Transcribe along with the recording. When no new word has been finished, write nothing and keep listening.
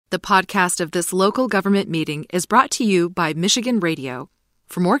The podcast of this local government meeting is brought to you by Michigan Radio.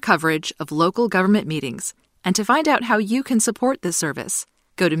 For more coverage of local government meetings and to find out how you can support this service,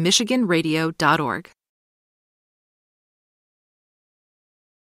 go to michiganradio.org.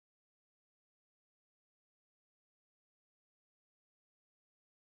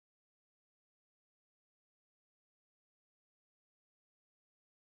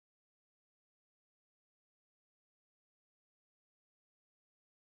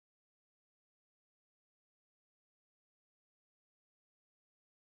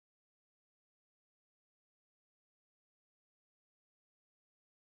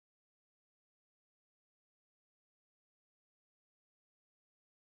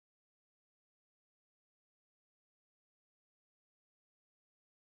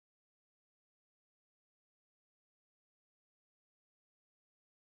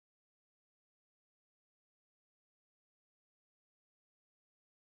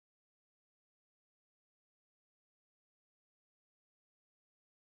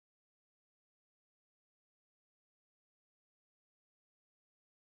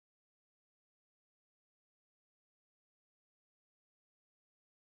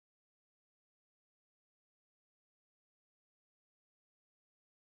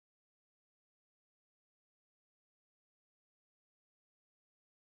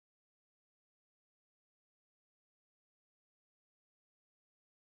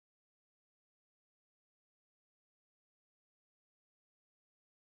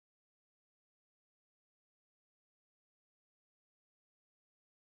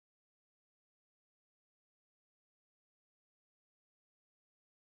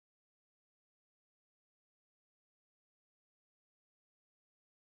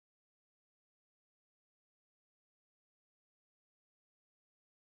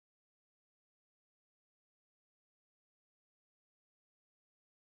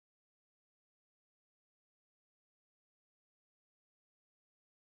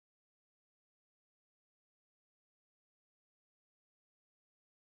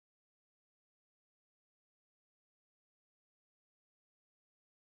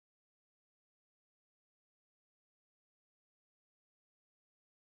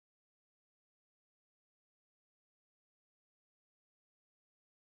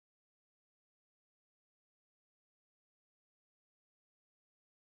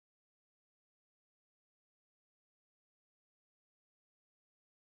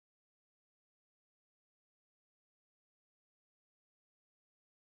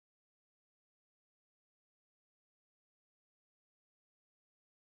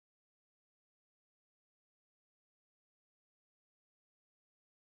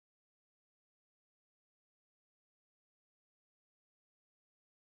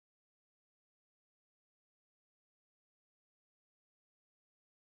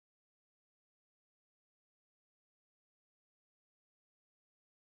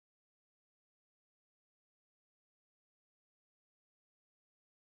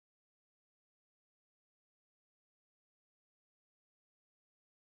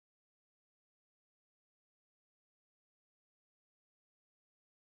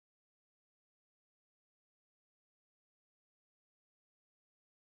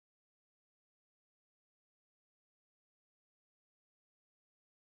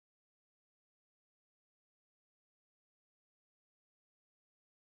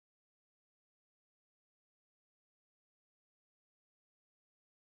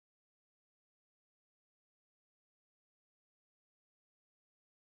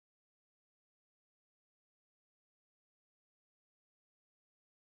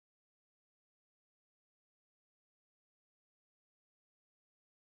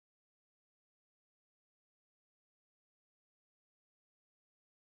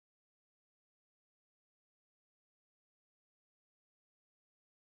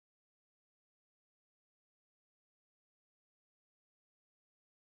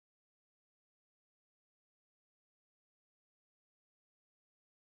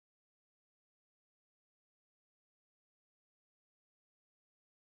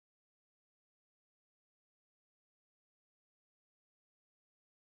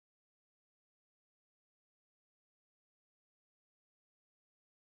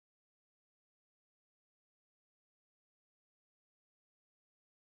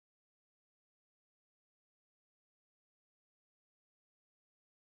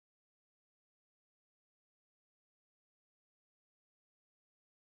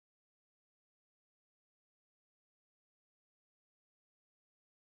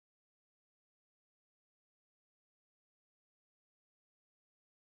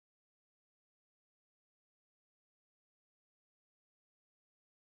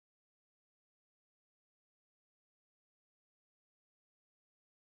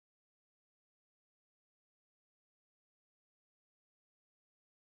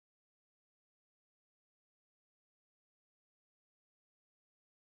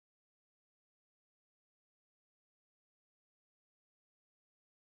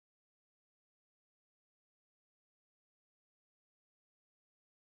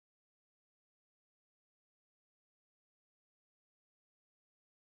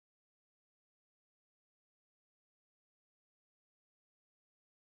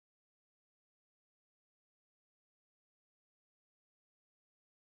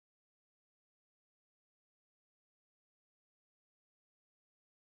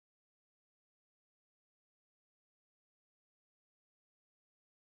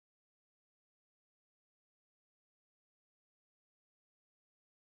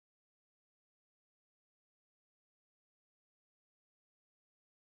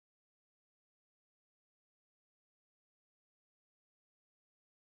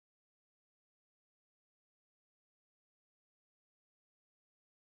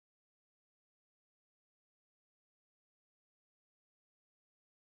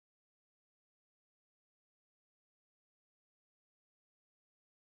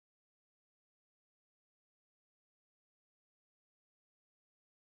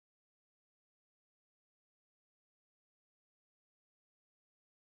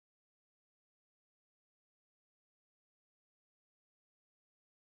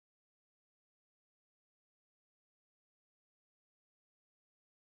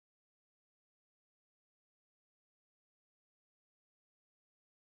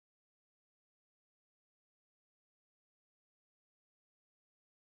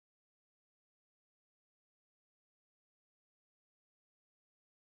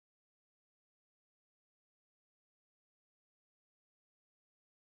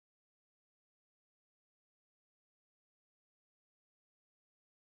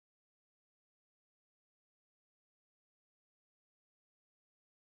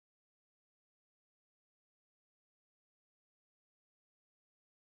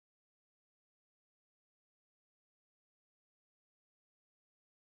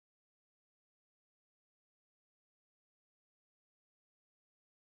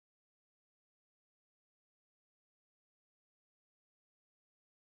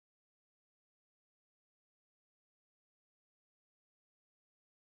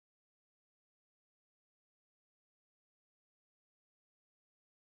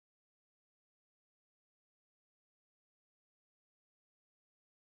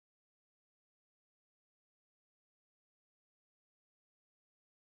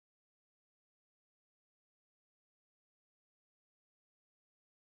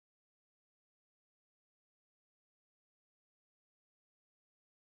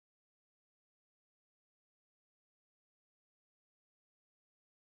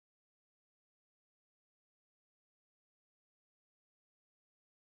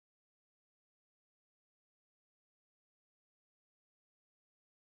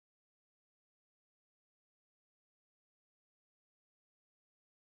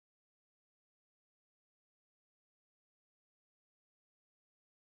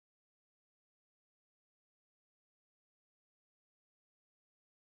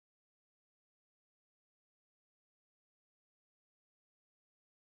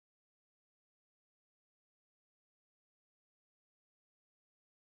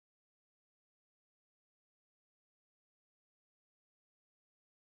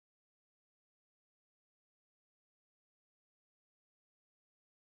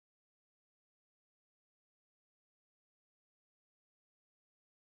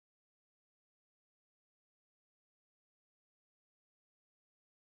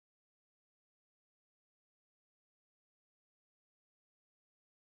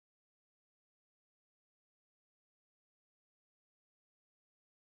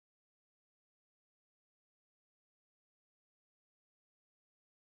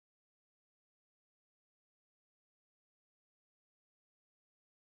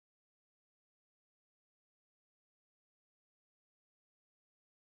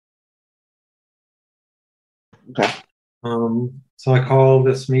 Okay. So I call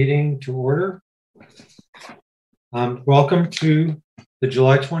this meeting to order. Welcome to the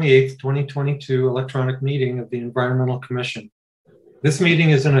July 28th, 2022 electronic meeting of the Environmental Commission. This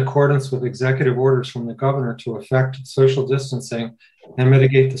meeting is in accordance with executive orders from the governor to effect social distancing and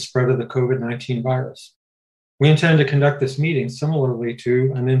mitigate the spread of the COVID-19 virus. We intend to conduct this meeting similarly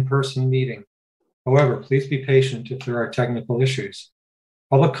to an in-person meeting. However, please be patient if there are technical issues.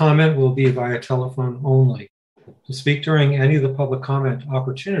 Public comment will be via telephone only. To speak during any of the public comment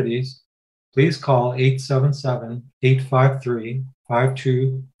opportunities, please call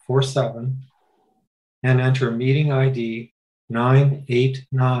 877-853-5247 and enter meeting ID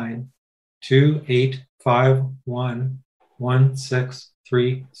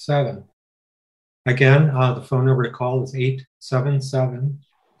 989-2851-1637. Again, the phone number to call is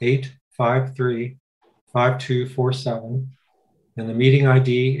 877-853-5247, and the meeting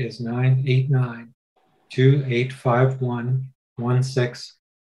ID is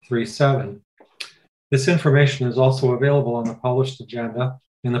 989-2851-1637. This information is also available on the published agenda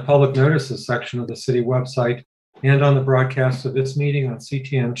in the public notices section of the city website and on the broadcast of this meeting on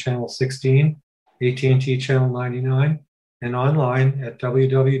CTN Channel 16, AT&T Channel 99, and online at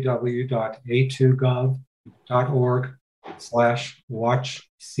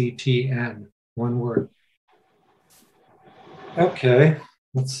www.a2gov.org/watchctn. One word. Okay,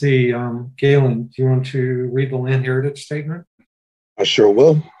 let's see. Galen, do you want to read the Land Heritage Statement? I sure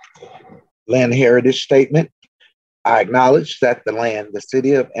will. Land Heritage Statement. I acknowledge that the land the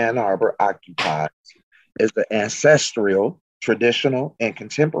city of Ann Arbor occupies is the ancestral, traditional, and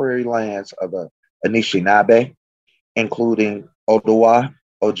contemporary lands of the Anishinaabe, including Odawa,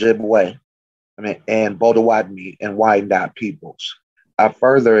 Ojibwe, and Potawatomi and Wyandot peoples. I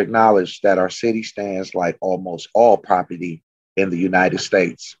further acknowledge that our city stands like almost all property in the United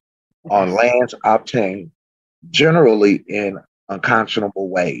States on lands obtained generally in unconscionable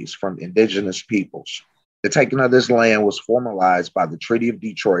ways from indigenous peoples. The taking of this land was formalized by the Treaty of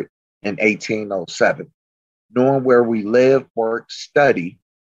Detroit in 1807. Knowing where we live, work, study,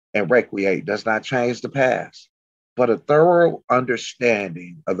 and recreate does not change the past, but a thorough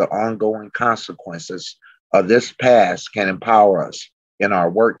understanding of the ongoing consequences of this past can empower us in our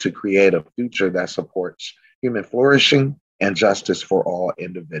work to create a future that supports human flourishing and justice for all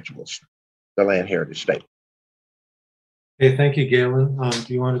individuals. The Land Heritage Statement. Okay, thank you, Galen.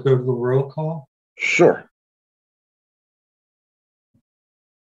 Do you want to go to the roll call? Sure.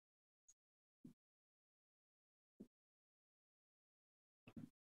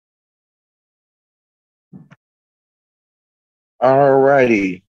 All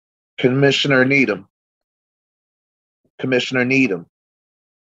righty. Commissioner Needham. Commissioner Needham.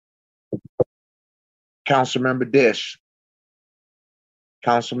 Councilmember Dish.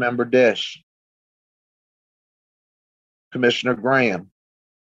 Councilmember Dish. Commissioner Graham.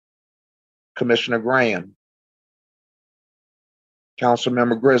 Commissioner Graham.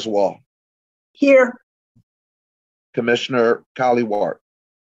 Councilmember Griswold. Here. Commissioner Collywart.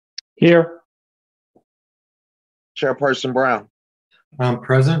 Here. Chairperson Brown. I'm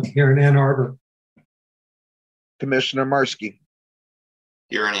present here in Ann Arbor. Commissioner Mursky.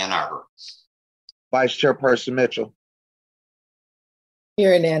 Here in Ann Arbor. Vice Chairperson Mitchell.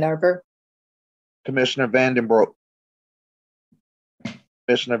 Here in Ann Arbor. Commissioner Vandenbroek.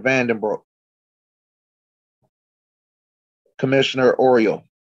 Commissioner Vandenbroek. Commissioner Oriole.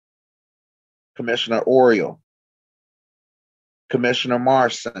 Commissioner Oriole. Commissioner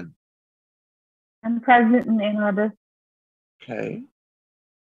Marson. I'm present in Ann Arbor. Okay.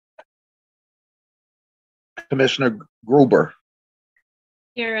 Commissioner Gruber.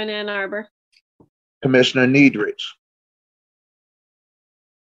 Here in Ann Arbor. Commissioner Niedrich.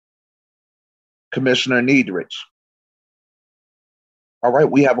 Commissioner Niedrich. All right,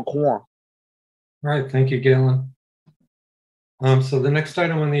 we have a quorum. All right, thank you, Galen. So the next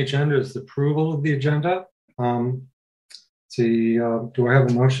item on the agenda is the approval of the agenda. Do I have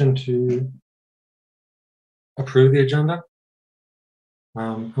a motion to approve the agenda?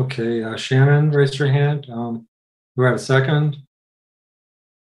 Okay, Shannon, raise your hand. Do I have a second?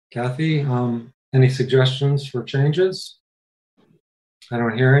 Kathy, any suggestions for changes? I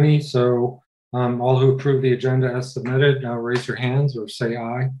don't hear any, so all who approve the agenda as submitted, raise your hands or say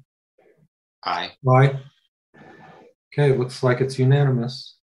aye. Aye. Aye. Okay, looks like it's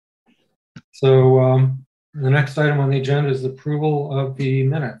unanimous. So the next item on the agenda is the approval of the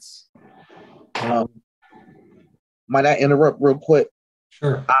minutes. Might I interrupt real quick?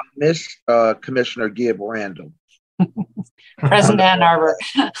 Sure. I missed Commissioner Gibb Randall. Present Ann Arbor.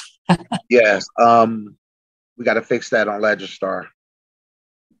 Yes. We got to fix that on Legistar.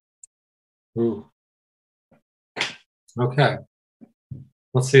 Ooh. Okay.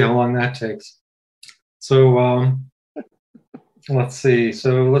 Let's see how long that takes. So let's see.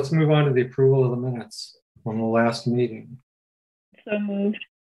 So let's move on to the approval of the minutes from the last meeting. So moved.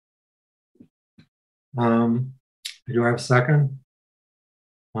 Do I have a second?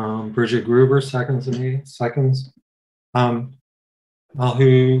 Bridget Gruber seconds the meeting. Seconds. All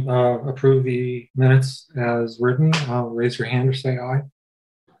who approve the minutes as written, raise your hand or say aye.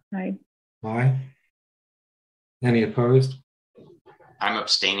 Aye. Aye. Any opposed? I'm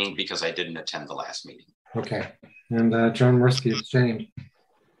abstaining because I didn't attend the last meeting. Okay. And John Mursky abstained.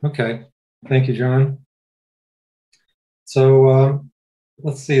 Okay. Thank you, John. So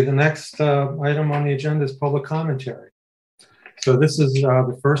let's see. The next item on the agenda is public commentary. So this is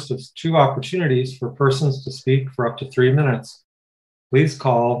the first of 2 opportunities for persons to speak for up to 3 minutes. Please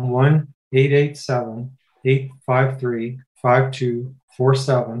call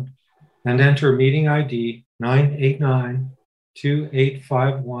 1-887-853-5247 and enter meeting ID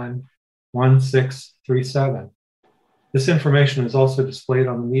 989-2851-1637. This information is also displayed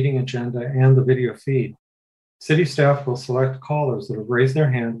on the meeting agenda and the video feed. City staff will select callers that have raised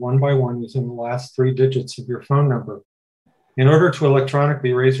their hand one by one using the last 3 digits of your phone number. In order to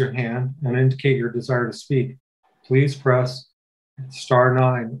electronically raise your hand and indicate your desire to speak, please press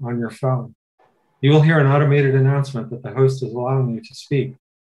 *9 on your phone. You will hear an automated announcement that the host is allowing you to speak.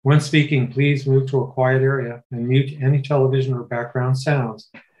 When speaking, please move to a quiet area and mute any television or background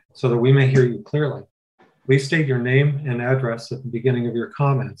sounds so that we may hear you clearly. Please state your name and address at the beginning of your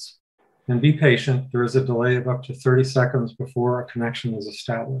comments. And be patient, there is a delay of up to 30 seconds before a connection is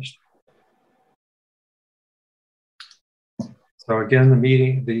established. So again, the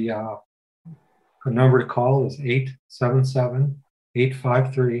number to call is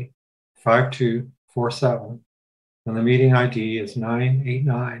 877-853-5247. And the meeting ID is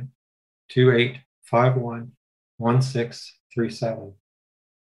 989-2851-1637.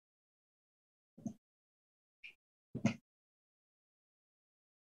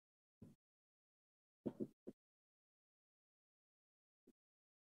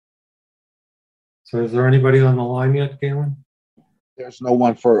 So is there anybody on the line yet, Galen? There's no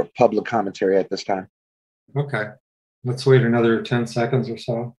one for public commentary at this time. Okay. Let's wait another 10 seconds or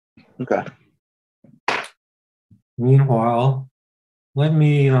so. Okay. Meanwhile, let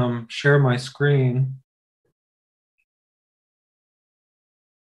me share my screen.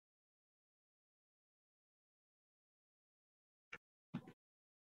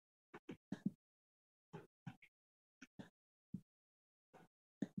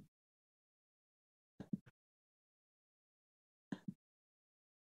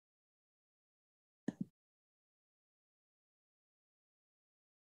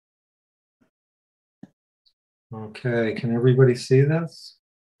 Okay, can everybody see this?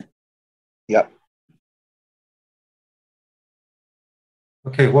 Yep.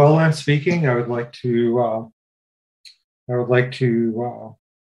 Okay, while I'm speaking, I would like to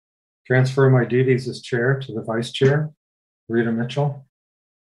transfer my duties as chair to the vice chair, Rita Mitchell.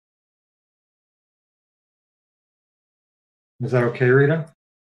 Is that okay, Rita?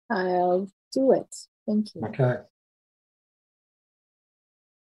 I'll do it. Thank you. Okay.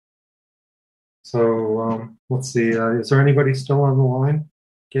 So let's see, is there anybody still on the line,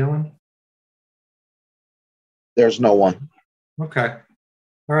 Galen? There's no one. Okay.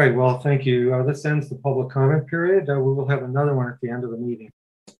 All right, well, thank you. This ends the public comment period. We will have another one at the end of the meeting.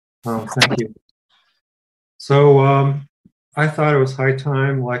 Thank you. So I thought it was high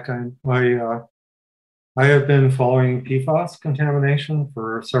time, like I have been following PFAS contamination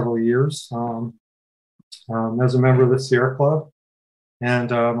for several years as a member of the Sierra Club.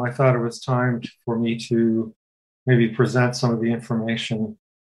 And I thought it was time for me to maybe present some of the information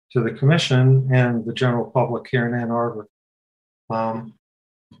to the commission and the general public here in Ann Arbor.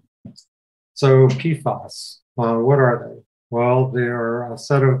 So PFAS, what are they? Well, they are a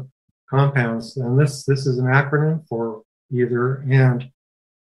set of compounds, and this is an acronym for either and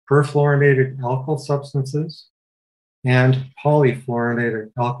perfluorinated alkyl substances and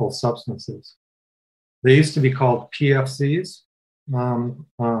polyfluorinated alkyl substances. They used to be called PFCs,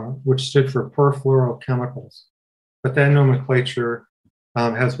 which stood for perfluorochemicals, but that nomenclature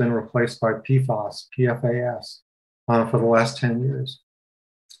has been replaced by PFAS, PFAS, for the last 10 years.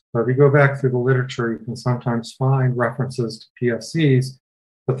 So if you go back through the literature, you can sometimes find references to PFCs,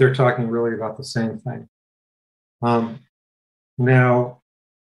 but they're talking really about the same thing. Now,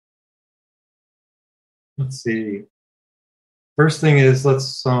 let's see. First thing is,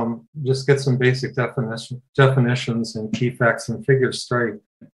 let's just get some basic definitions and key facts and figures straight.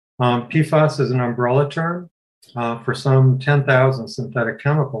 PFAS is an umbrella term for some 10,000 synthetic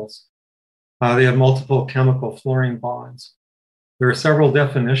chemicals. They have multiple chemical fluorine bonds. There are several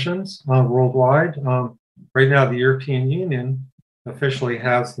definitions worldwide. Right now, the European Union officially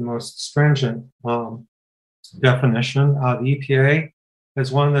has the most stringent definition. The EPA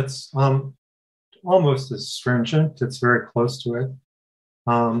has one that's almost as stringent. It's very close to it.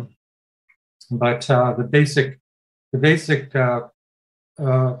 But the basic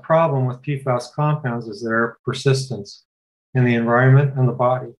problem with PFAS compounds is their persistence in the environment and the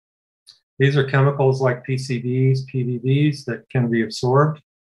body. These are chemicals like PCBs, PDBs that can be absorbed.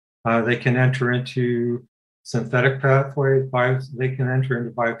 They can enter into synthetic pathways. They can enter into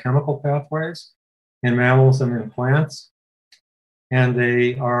biochemical pathways in mammals and in plants, and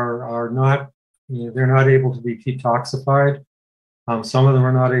they are not. They're not able to be detoxified. Some of them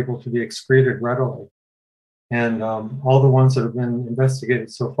are not able to be excreted readily, and all the ones that have been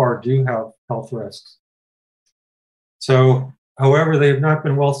investigated so far do have health risks. So, however, they have not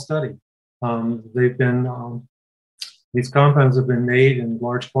been well studied. These compounds have been made in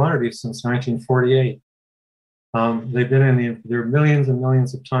large quantities since 1948. There are millions and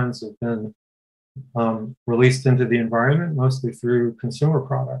millions of tons have been released into the environment, mostly through consumer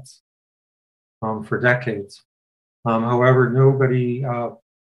products, for decades. However, nobody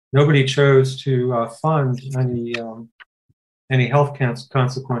chose to fund any health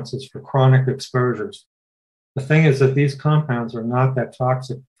consequences for chronic exposures. The thing is that these compounds are not that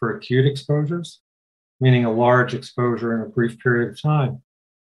toxic for acute exposures, meaning a large exposure in a brief period of time.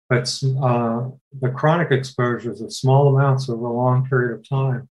 But the chronic exposures of small amounts over a long period of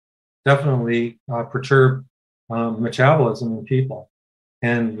time definitely perturb metabolism in people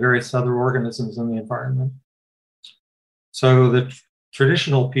and various other organisms in the environment. So the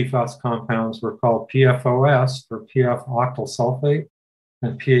traditional PFAS compounds were called PFOS, for PF octyl sulfate,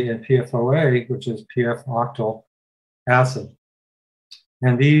 and PFOA, which is PF octyl acid.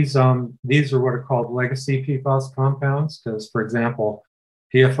 And these are what are called legacy PFAS compounds, because, for example,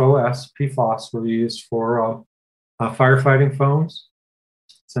 PFOS were used for firefighting foams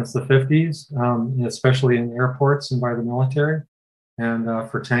since the 50s, especially in airports and by the military, and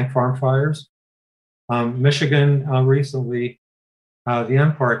for tank farm fires. Michigan recently, the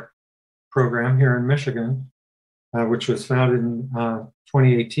MPART program here in Michigan, which was founded in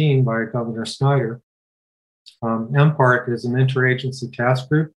 2018 by Governor Snyder. MPART is an interagency task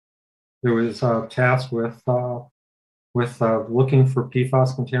group that was tasked with looking for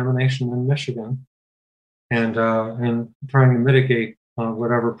PFAS contamination in Michigan and trying to mitigate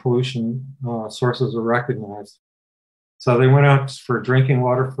whatever pollution sources are recognized. So they went out for drinking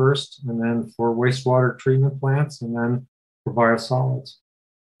water first, and then for wastewater treatment plants, and then for biosolids.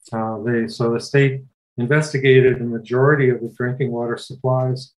 So the state investigated the majority of the drinking water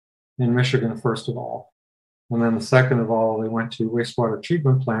supplies in Michigan, first of all. And then the second of all, they went to wastewater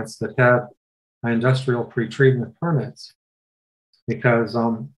treatment plants that had industrial pretreatment permits, because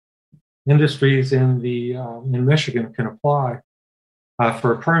industries in Michigan can apply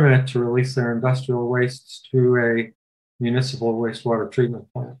for a permit to release their industrial wastes to a municipal wastewater treatment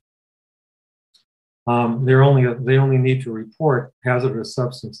plant. They only need to report hazardous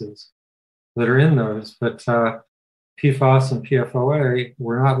substances that are in those, but PFAS and PFOA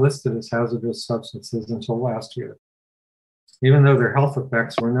were not listed as hazardous substances until last year, even though their health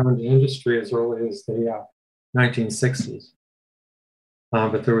effects were known to industry as early as the 1960s.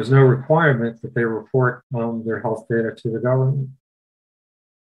 But there was no requirement that they report their health data to the government.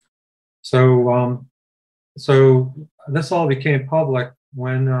 So this all became public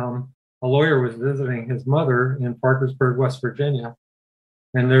when a lawyer was visiting his mother in Parkersburg, West Virginia,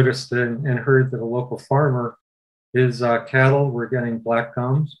 and noticed and heard that a local farmer, his cattle were getting black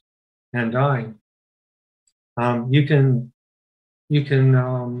gums and dying. There's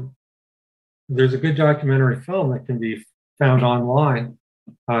a good documentary film that can be found online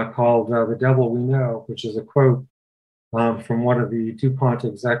called The Devil We Know, which is a quote from one of the DuPont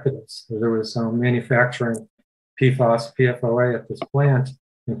executives. There was manufacturing PFAS, PFOA at this plant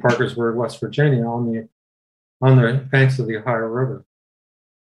in Parkersburg, West Virginia, on the banks of the Ohio River.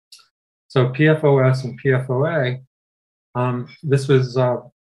 So PFOS and PFOA, this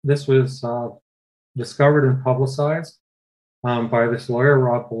was discovered and publicized by this lawyer,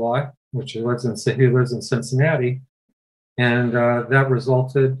 Rob Balot, he lives in Cincinnati, and that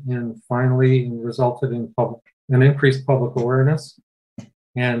resulted in an increased public awareness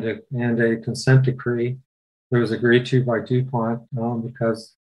and a consent decree that was agreed to by DuPont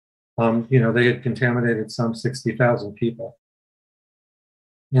because they had contaminated some 60,000 people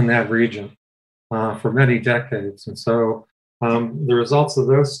in that region for many decades. And so the results of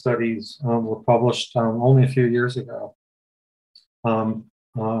those studies were published only a few years ago.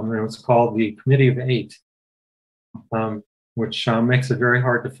 and it was called the Committee of Eight, which makes it very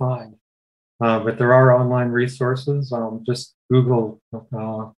hard to find. But there are online resources. Just Google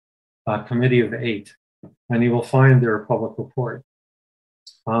Committee of Eight, and you will find their public report.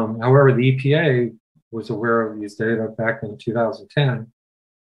 However, the EPA was aware of these data back in 2010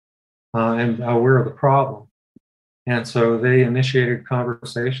 and aware of the problem. And so they initiated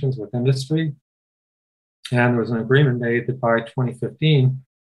conversations with industry, and there was an agreement made that by 2015,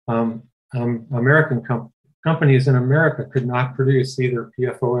 American companies in America could not produce either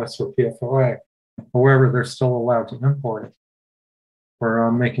PFOS or PFOA. However, they're still allowed to import it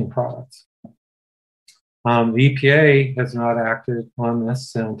for making products. The EPA has not acted on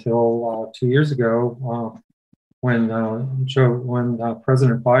this until 2 years ago when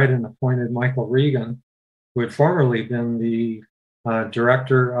President Biden appointed Michael Regan, who had formerly been the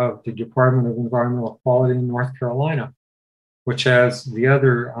director of the Department of Environmental Quality in North Carolina, which has the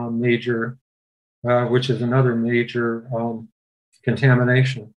other which is another major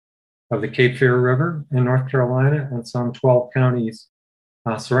contamination of the Cape Fear River in North Carolina and some 12 counties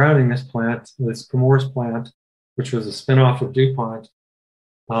surrounding this plant, this Chemours plant, which was a spinoff of DuPont.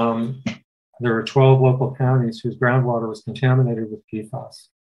 There were 12 local counties whose groundwater was contaminated with PFAS,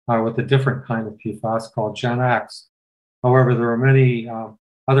 with a different kind of PFAS called Gen-X. However, there are many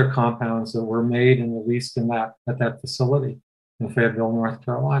other compounds that were made and released at that facility in Fayetteville, North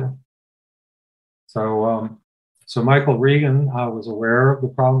Carolina. So Michael Regan was aware of the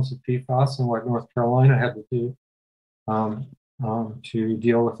problems of PFAS and what North Carolina had to do to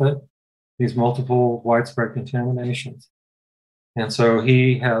deal with it, these multiple widespread contaminations. And so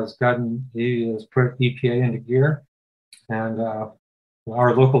he has put EPA into gear. And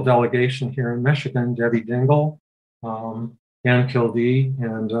our local delegation here in Michigan, Debbie Dingell, Ann Kildee,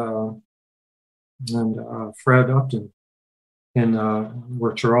 and Fred Upton,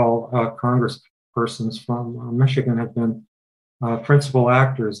 which are all congresspersons from Michigan, have been principal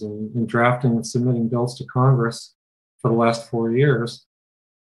actors in drafting and submitting bills to Congress for the last 4 years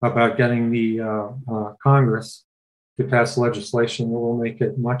about getting the Congress to pass legislation that will make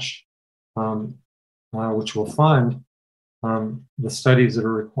it much, which will fund the studies that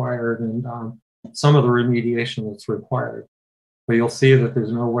are required and some of the remediation that's required. But you'll see that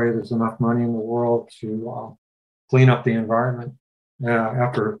there's no way there's enough money in the world to clean up the environment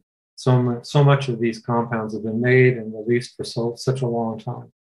after so much of these compounds have been made and released for such a long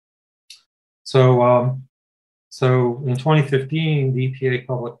time. So in 2015, the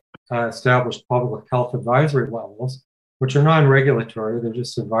EPA established public health advisory levels, which are non-regulatory. They're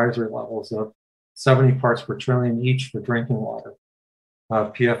just advisory levels of 70 parts per trillion each for drinking water,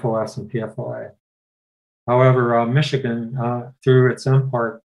 PFOS and PFOA. However, Michigan, through its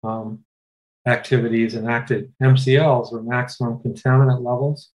MPART activities, enacted MCLs, or maximum contaminant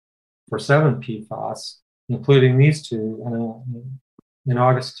levels, for 7 PFAS, including these two, in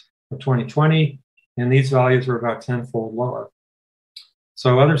August of 2020, and these values were about 10-fold lower.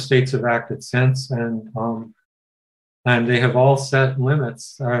 So other states have acted since, and they have all set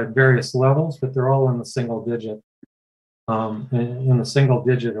limits at various levels, but they're all in the single digit, in the single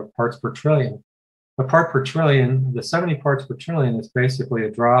digit of parts per trillion. A part per trillion, the 70 parts per trillion is basically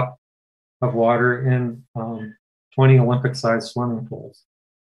a drop of water in 20 Olympic-sized swimming pools.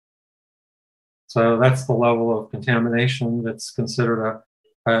 So that's the level of contamination that's considered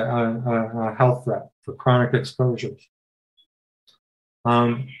a health threat for chronic exposures.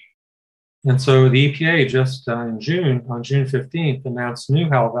 And so the EPA just on June 15th, announced new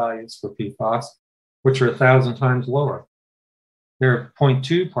HAL values for PFAS, which are 1,000 times lower. They're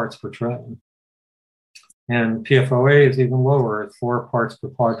 0.2 parts per trillion. And PFOA is even lower at 4 parts per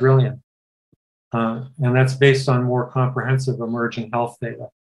quadrillion. And that's based on more comprehensive emerging health data.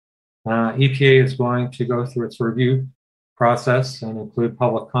 EPA is going to go through its review process and include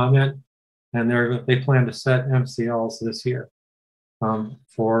public comment, and they plan to set MCLs this year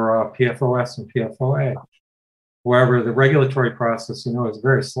for PFOS and PFOA. However, the regulatory process, is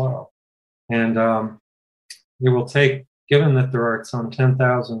very slow, and it will take, given that there are some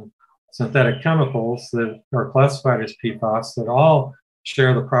 10,000 synthetic chemicals that are classified as PFAS that all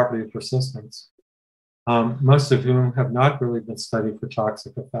share the property of persistence, most of whom have not really been studied for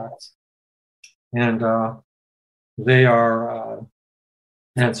toxic effects. And they are,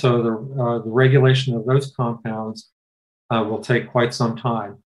 and so the regulation of those compounds will take quite some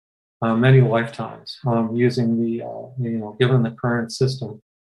time, many lifetimes, using the, given the current system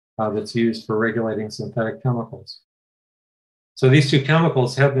that's used for regulating synthetic chemicals. So these two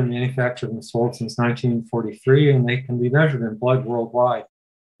chemicals have been manufactured and sold since 1943, and they can be measured in blood worldwide,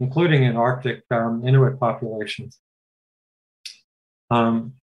 including in Arctic Inuit populations.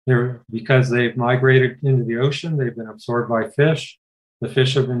 Because they've migrated into the ocean, they've been absorbed by fish. The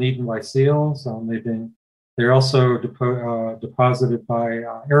fish have been eaten by seals. They're also deposited by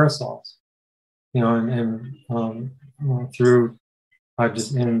aerosols, and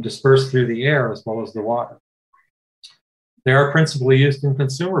dispersed through the air as well as the water. They are principally used in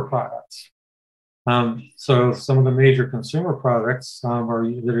consumer products. So some of the major consumer products that are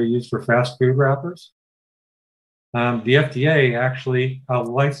used for fast food wrappers. The FDA actually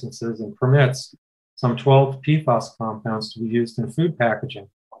licenses and permits some 12 PFAS compounds to be used in food packaging.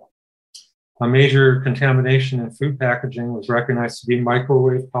 A major contamination in food packaging was recognized to be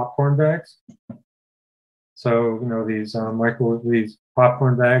microwave popcorn bags. So, these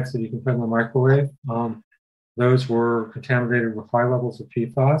popcorn bags that you can put in the microwave, those were contaminated with high levels of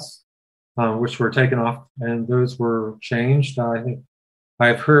PFAS, which were taken off, and those were changed. I think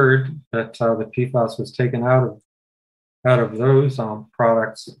I've heard that the PFAS was taken out of those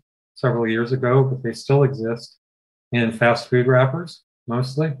products several years ago, but they still exist in fast food wrappers,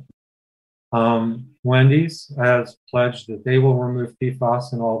 mostly. Wendy's has pledged that they will remove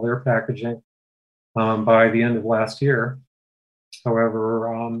PFAS in all their packaging by the end of last year.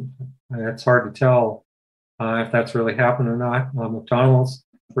 However, it's hard to tell if that's really happened or not. McDonald's,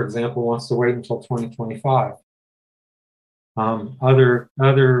 for example, wants to wait until 2025. Other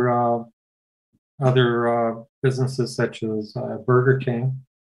businesses such as Burger King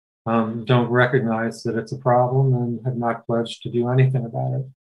don't recognize that it's a problem and have not pledged to do anything about it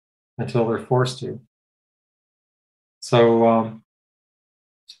until they're forced to. So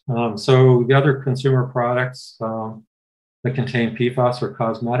the other consumer products that contain PFAS are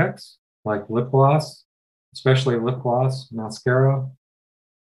cosmetics, like lip gloss, especially lip gloss, mascara,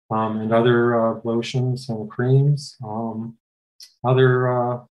 and other lotions and creams.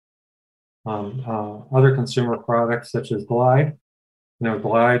 Other consumer products such as Glide.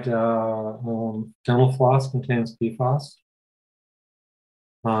 Glide dental floss contains PFAS.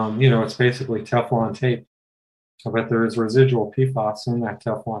 It's basically Teflon tape, but there is residual PFAS in that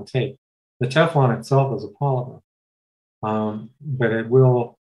Teflon tape. The Teflon itself is a polymer, but it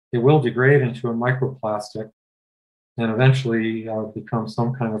will degrade into a microplastic and eventually become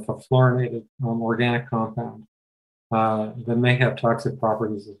some kind of a fluorinated organic compound that may have toxic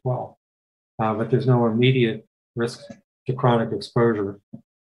properties as well. But there's no immediate risk to chronic exposure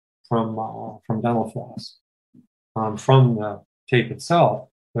from dental floss from the tape itself,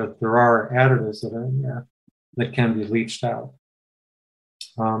 but there are additives that are in there that can be leached out.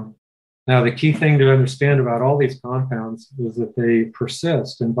 Now, the key thing to understand about all these compounds is that they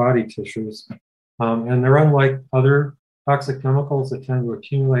persist in body tissues, and they're unlike other toxic chemicals that tend to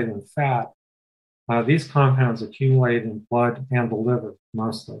accumulate in fat. These compounds accumulate in blood and the liver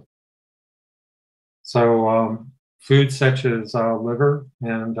mostly. So foods such as liver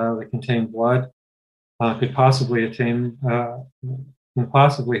and that contain blood could possibly have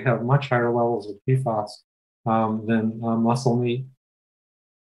much higher levels of PFAS than muscle meat.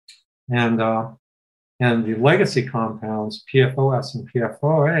 And the legacy compounds, PFOS and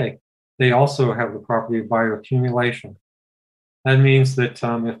PFOA, they also have the property of bioaccumulation. That means that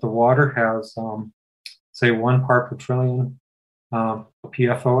if the water has, say, 1 part per trillion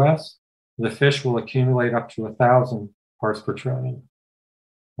PFOS, the fish will accumulate up to 1,000 parts per trillion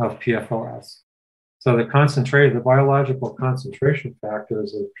of PFOS. So the biological concentration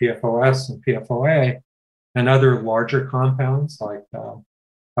factors of PFOS and PFOA and other larger compounds like of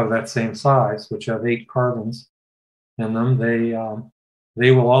that same size, which have 8 carbons in them, they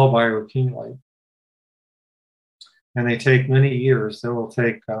will all bioaccumulate. And they take many years. They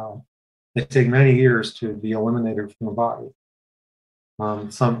take many years to be eliminated from the body.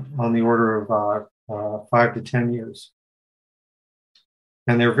 Some on the order of 5 to 10 years.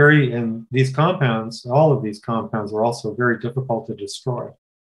 And these compounds, all of these compounds are also very difficult to destroy.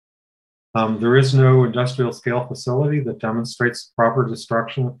 There is no industrial scale facility that demonstrates proper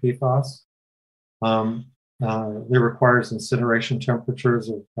destruction of PFAS. It requires incineration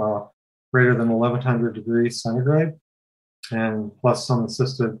temperatures of greater than 1100 degrees centigrade, and plus some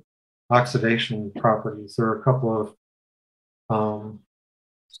assisted oxidation properties. There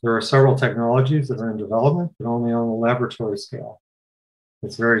are several technologies that are in development, but only on the laboratory scale.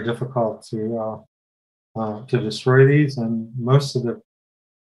 It's very difficult to destroy these, and the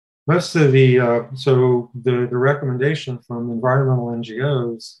recommendation from environmental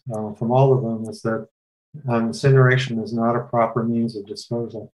NGOs, from all of them, is that incineration is not a proper means of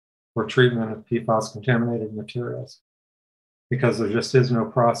disposal or treatment of PFAS contaminated materials, because there just is no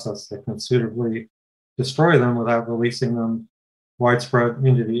process that can suitably destroy them without releasing them widespread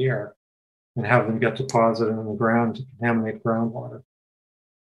into the air and have them get deposited in the ground to contaminate groundwater.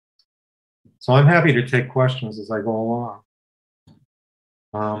 So I'm happy to take questions as I go along.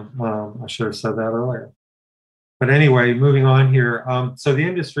 I should have said that earlier. But anyway, moving on here. So the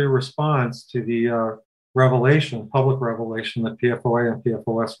industry response to the public revelation that PFOA and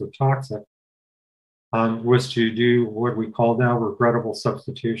PFOS were toxic was to do what we call now regrettable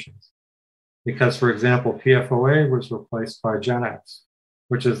substitutions. Because, for example, PFOA was replaced by Genex,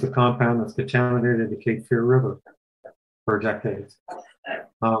 which is the compound that's contaminated the Cape Fear River for decades.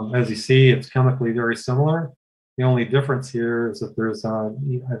 As you see, it's chemically very similar. The only difference here is that there's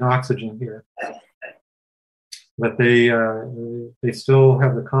an oxygen here. But they still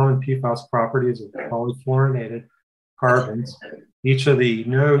have the common PFAS properties of polyfluorinated carbons. Each of the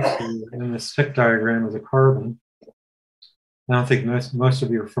nodes in this stick diagram is a carbon. I don't think most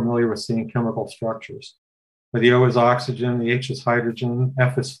of you are familiar with seeing chemical structures. But the O is oxygen, the H is hydrogen,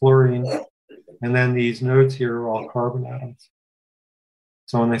 F is fluorine, and then these nodes here are all carbon atoms.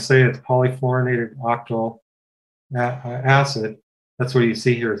 So when they say it's polyfluorinated octyl acid, that's what you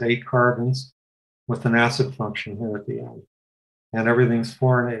see here is 8 carbons with an acid function here at the end. And everything's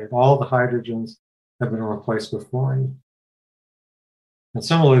fluorinated. All the hydrogens have been replaced with fluorine. And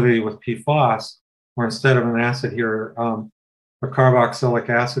similarly with PFAS, where instead of an acid here, a carboxylic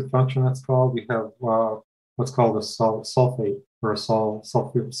acid function that's called, we have what's called a sulfate or a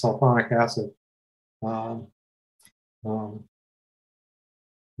sulfonic acid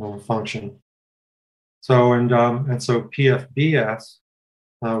function. So and so PFBS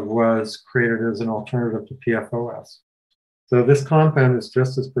was created as an alternative to PFOS. So this compound is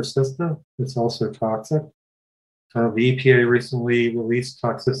just as persistent. It's also toxic. The EPA recently released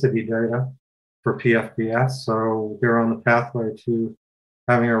toxicity data for PFBS, so they're on the pathway to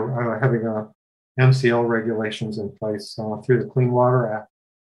having a MCL regulations in place through the Clean Water Act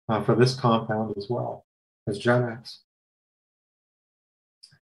for this compound as well as Genex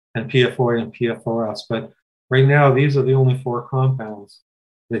and PFOA and PFOS. But right now, these are the only 4 compounds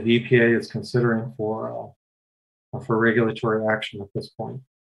that the EPA is considering for regulatory action at this point.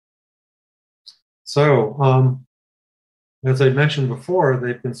 So, as I mentioned before,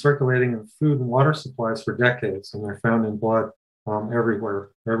 they've been circulating in food and water supplies for decades, and they're found in blood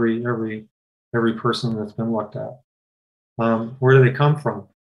everywhere, every person that's been looked at. Where do they come from?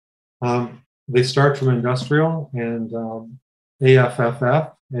 They start from industrial and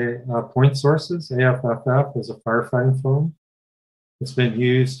AFFF, point sources. AFFF is a firefighting foam. It's been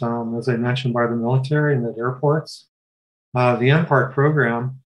used, as I mentioned, by the military and at airports. The NPART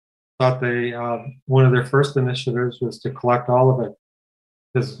program thought one of their first initiatives was to collect all of it,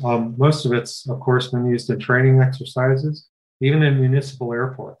 because most of it's, of course, been used in training exercises, even in municipal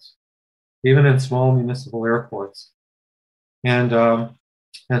airports, even in small municipal airports. And so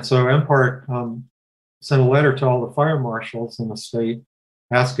NPART sent a letter to all the fire marshals in the state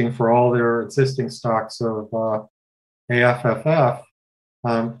asking for all their existing stocks of AFFF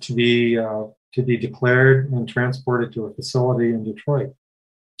to be declared and transported to a facility in Detroit.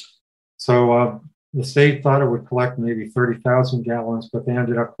 So the state thought it would collect maybe 30,000 gallons, but they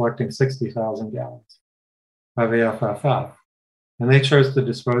ended up collecting 60,000 gallons of AFFF. And they chose to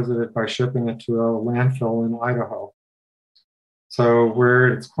dispose of it by shipping it to a landfill in Idaho. So where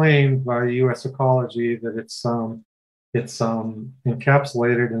it's claimed by U.S. Ecology that it's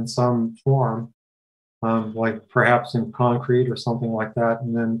encapsulated in some form, like perhaps in concrete or something like that,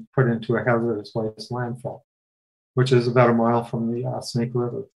 and then put into a hazardous waste landfill, which is about a mile from the Snake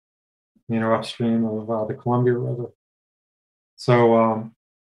River, upstream of the Columbia River. So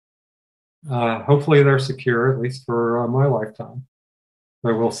hopefully they're secure, at least for my lifetime.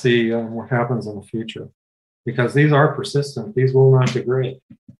 But we'll see what happens in the future, because these are persistent. These will not degrade,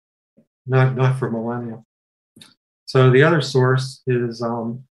 not for millennia. So the other source is,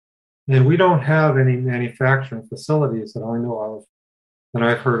 and we don't have any manufacturing facilities that I know of, that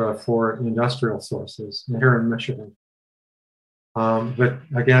I've heard of for industrial sources here in Michigan. But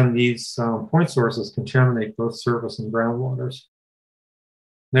again, these point sources contaminate both surface and groundwaters.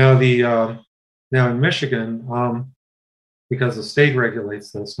 Now, now in Michigan, because the state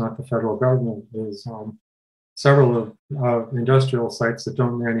regulates this, not the federal government, is several of industrial sites that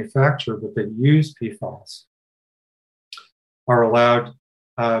don't manufacture but that use PFAS are allowed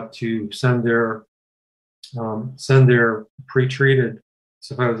to send their pre-treated,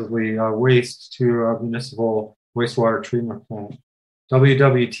 supposedly waste to a municipal wastewater treatment plant.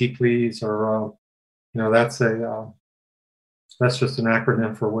 WWT, please, or that's just an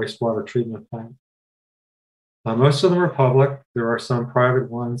acronym for wastewater treatment plant. Most of them are public. There are some private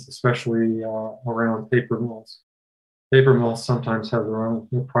ones, especially around paper mills. Paper mills sometimes have their own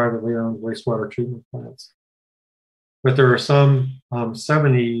privately owned wastewater treatment plants. but there are some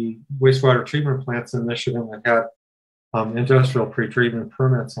 70 wastewater treatment plants in Michigan that had industrial pretreatment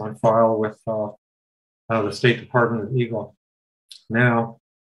permits on file with the State Department of Eagle. Now,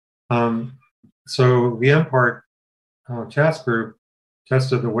 so the MPART task group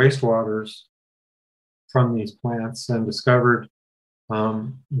tested the wastewaters from these plants and discovered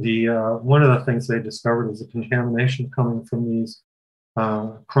one of the things they discovered is the contamination coming from these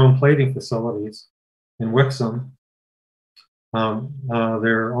chrome plating facilities in Wixom.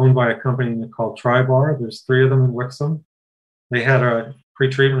 They're owned by a company called Tribar. There's 3 of them in Wixom. They had a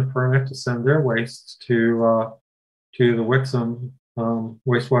pretreatment permit to send their waste to the Wixom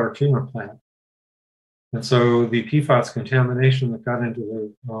wastewater treatment plant. And so the PFAS contamination that got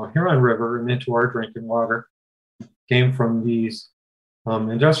into the Huron River and into our drinking water came from these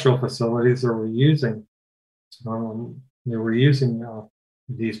industrial facilities that were using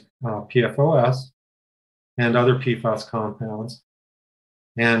these PFOS and other PFAS compounds,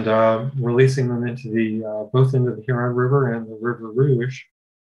 and releasing them into both into the Huron River and the River Rouge,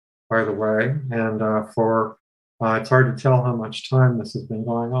 by the way. And it's hard to tell how much time this has been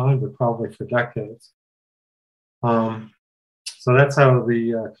going on, but probably for decades. So that's how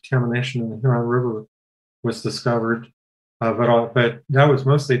the contamination in the Huron River was discovered. But that was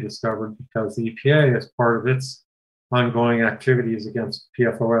mostly discovered because the EPA, as part of its ongoing activities against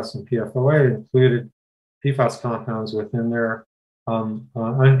PFOS and PFOA, included PFAS compounds within their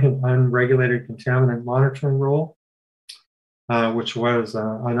unregulated contaminant monitoring rule, which was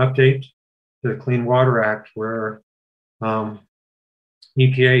an update to the Clean Water Act, where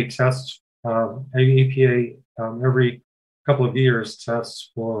EPA tests every couple of years tests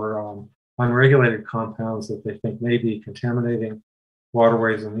for unregulated compounds that they think may be contaminating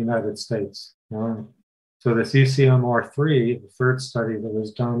waterways in the United States. So this UCMR3, the third study that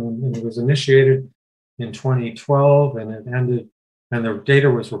was done, and it was initiated in 2012 and it ended, and the data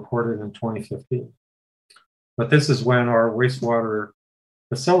was reported in 2015. But this is when our wastewater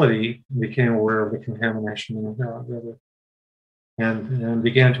facility became aware of the contamination in the Huron River and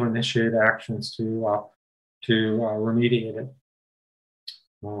began to initiate actions to remediate it.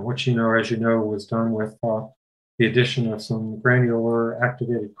 Which, as you know, was done with the addition of some granular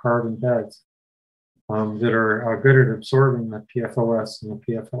activated carbon beds that are good at absorbing the PFOS and the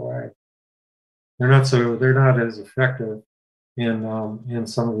PFOA. They're not as effective in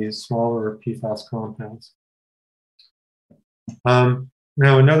some of these smaller PFAS compounds. Now,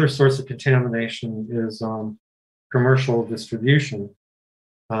 another source of contamination is commercial distribution,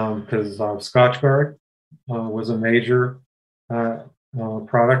 because Scotchgard was a major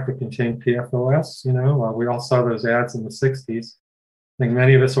product that contained PFOS. We all saw those ads in the 60s. I think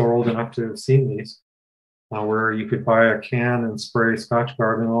many of us are old enough to have seen these, where you could buy a can and spray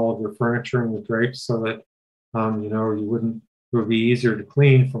Scotchgard in all of your furniture and your drapes so that it would be easier to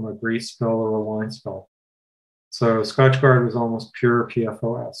clean from a grease spill or a wine spill. So Scotchgard was almost pure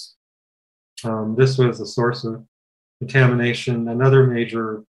PFOS. This was a source of contamination. Another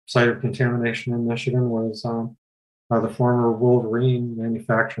major site of contamination in Michigan was the former Wolverine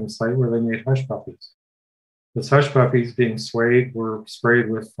manufacturing site where they made hush puppies. Those hush puppies being were sprayed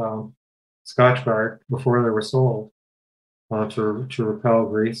with Scotchgard before they were sold to repel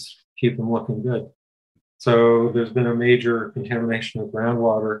grease, keep them looking good. So there's been a major contamination of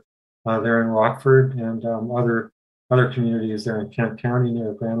groundwater there in Rockford and other communities there in Kent County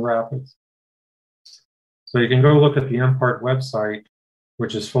near Grand Rapids. So you can go look at the MPART website,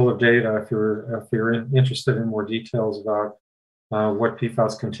 which is full of data if you're interested in more details about what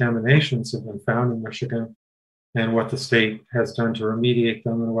PFAS contaminations have been found in Michigan and what the state has done to remediate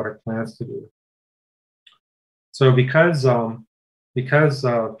them and what it plans to do. So because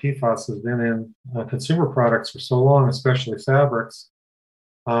PFAS has been in consumer products for so long, especially fabrics,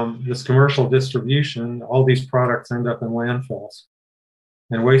 this commercial distribution, all these products end up in landfills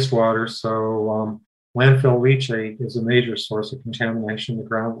and wastewater. So landfill leachate is a major source of contamination in the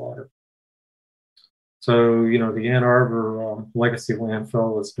groundwater. So, the Ann Arbor legacy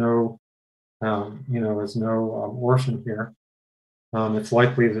landfill is no orphan here. It's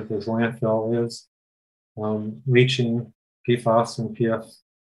likely that this landfill is leaching PFAS and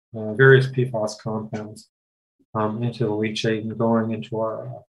various PFAS compounds into the leachate and going into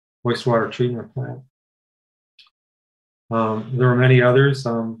our wastewater treatment plant. There are many others.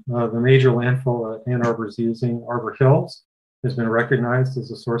 The major landfill that Ann Arbor is using, Arbor Hills, has been recognized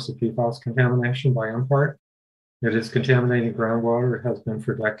as a source of PFAS contamination by MPART. It is contaminating groundwater. It has been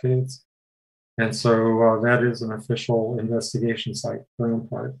for decades. And so that is an official investigation site for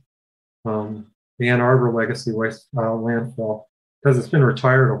MPART. The Ann Arbor legacy waste landfill, because it's been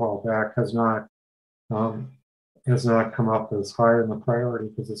retired a while back, has not has not come up as high in the priority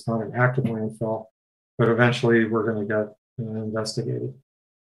because it's not an active landfill, but eventually we're going to get investigated.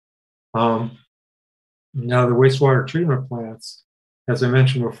 Now the wastewater treatment plants, as I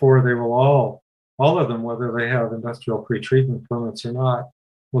mentioned before, they will all of them, whether they have industrial pretreatment permits or not,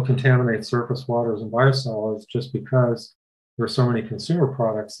 will contaminate surface waters and biosolids just because there are so many consumer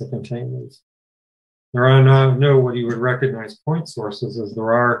products that contain these. There are no what you would recognize point sources, as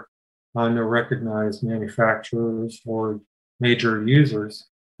there are no recognized manufacturers or major users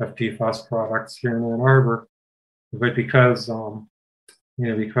of PFAS products here in Ann Arbor. But because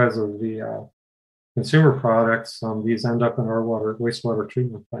because of the consumer products, these end up in our wastewater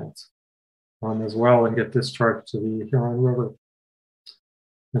treatment plants as well and get discharged to the Huron River.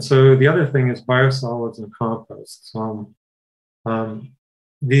 And so the other thing is biosolids and composts.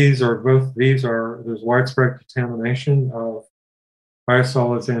 There's widespread contamination of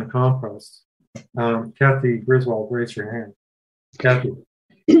biosolids and compost. Kathy Griswold, raise your hand. Kathy.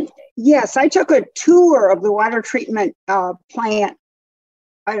 Yes, I took a tour of the water treatment plant,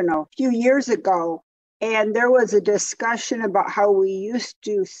 I don't know, a few years ago, and there was a discussion about how we used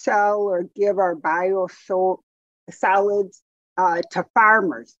to sell or give our biosolids to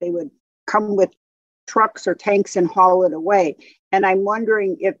farmers. They would come with trucks or tanks and haul it away. And I'm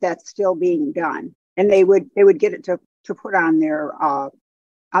wondering if that's still being done. And they would get it to put on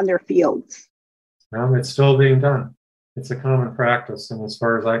their fields. It's still being done. It's a common practice, and as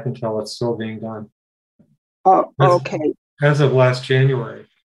far as I can tell, it's still being done. Oh, okay. As of last January.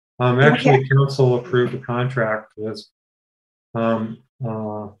 Actually, council approved a contract with to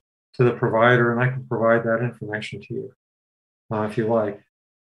the provider, and I can provide that information to you if you like.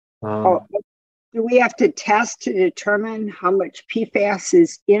 Do we have to test to determine how much PFAS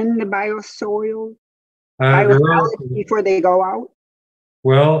is in the biosolids before they go out?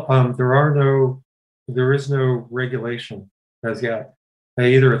 Well, there is no regulation as yet,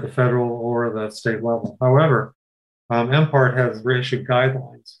 either at the federal or the state level. However, MPART has issued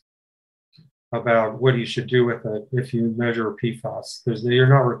guidelines about what you should do with it if you measure PFAS. You're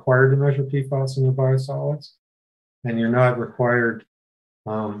not required to measure PFAS in your biosolids, and you're not required,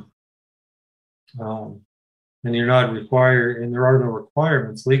 and there are no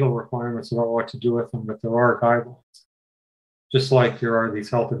requirements, legal requirements about what to do with them, but there are guidelines. Just like there are these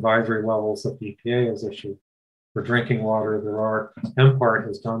health advisory levels that the EPA has issued for drinking water, MPART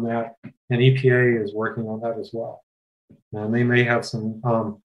has done that, and EPA is working on that as well. And they may have some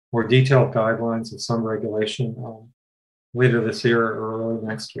more detailed guidelines and some regulation later this year or early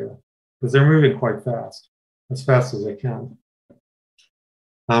next year, because they're moving quite fast, as fast as they can.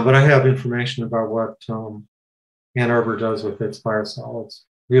 But I have information about what Ann Arbor does with its biosolids,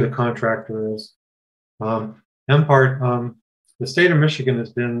 who the contractor is. MPART, the state of Michigan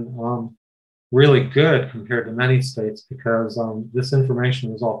has been really good compared to many states because this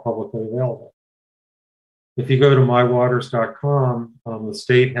information is all publicly available. If you go to mywaters.com, the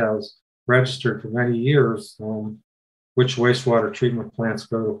state has registered for many years which wastewater treatment plants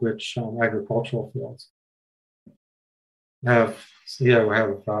go to which agricultural fields. Have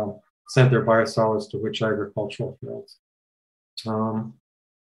sent their biosolids to which agricultural fields.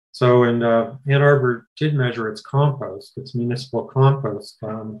 So Ann Arbor did measure its compost, its municipal compost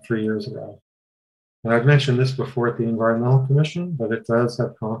 3 years ago. And I've mentioned this before at the Environmental Commission, but it does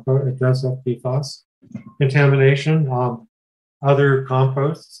have it does have PFAS contamination. Other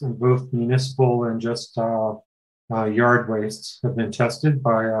composts, in both municipal and just yard wastes, have been tested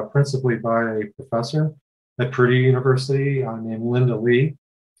by principally by a professor at Purdue University named Linda Lee.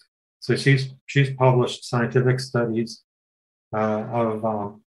 So she's published scientific studies of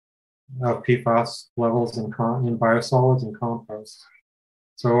PFAS levels in biosolids and compost.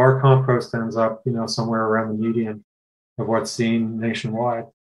 So our compost ends up, somewhere around the median of what's seen nationwide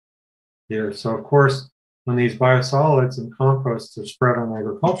here. So of course, when these biosolids and composts are spread on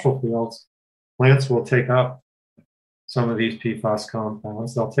agricultural fields, plants will take up some of these PFAS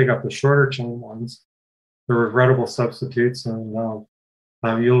compounds. They'll take up the shorter chain ones, the regrettable substitutes, and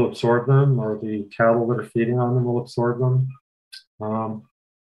you'll absorb them, or the cattle that are feeding on them will absorb them.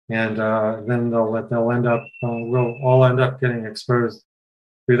 And then we'll all end up getting exposed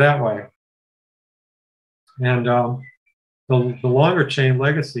through that way. And the longer chain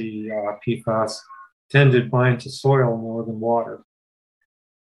legacy PFAS tend to bind to soil more than water.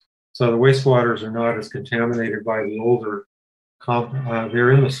 So the wastewaters are not as contaminated by the older,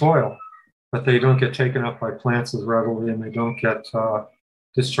 they're in the soil, but they don't get taken up by plants as readily, and they don't get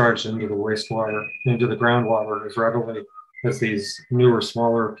discharged into the wastewater, into the groundwater as readily as these newer,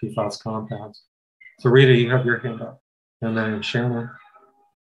 smaller PFAS compounds. So Rita, you have your hand up, and then Shannon.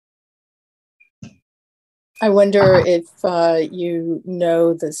 I wonder if you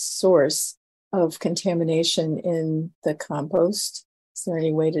know the source of contamination in the compost. Is there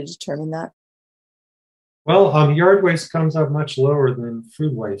any way to determine that? Well, yard waste comes up much lower than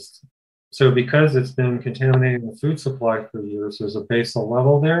food waste. So because it's been contaminating the food supply for years, there's a basal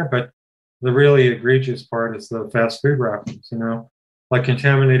level there. But the really egregious part is the fast food wrappers, like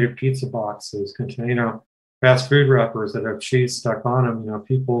contaminated pizza boxes, fast food wrappers that have cheese stuck on them.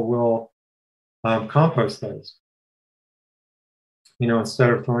 People will compost those,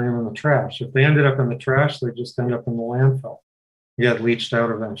 instead of throwing them in the trash. If they ended up in the trash, they just end up in the landfill. They get leached out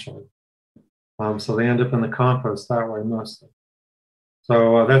eventually. So they end up in the compost that way mostly.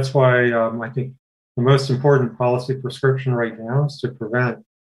 So that's why I think the most important policy prescription right now is to prevent.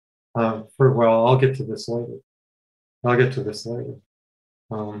 I'll get to this later.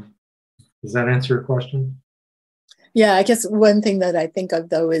 Does that answer your question? Yeah, I guess one thing that I think of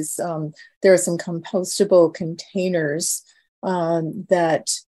though is there are some compostable containers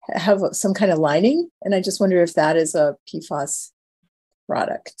that have some kind of lining, and I just wonder if that is a PFAS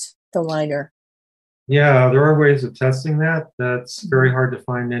product, the liner. Yeah, there are ways of testing that. That's very hard to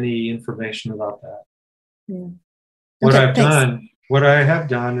find any information about that. Yeah. What I have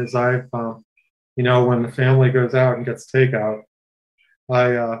done is I've, when the family goes out and gets takeout,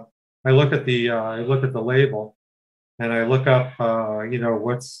 I look at the label, and I look up, I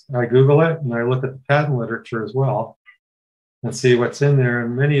Google it, and I look at the patent literature as well, and see what's in there.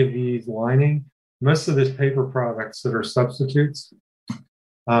 And many of these most of these paper products that are substitutes,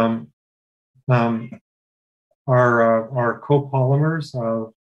 are copolymers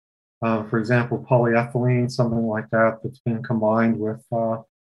of, for example, polyethylene, something like that, that's been combined with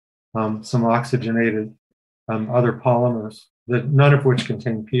some oxygenated other polymers, none of which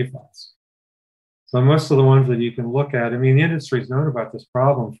contain PFAS. So most of the ones that you can look at, the industry's known about this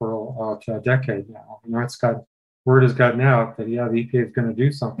problem for a decade now. Word has gotten out that, the EPA is going to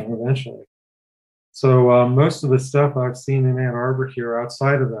do something eventually. So most of the stuff I've seen in Ann Arbor here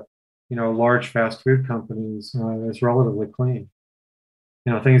outside of the large fast food companies is relatively clean.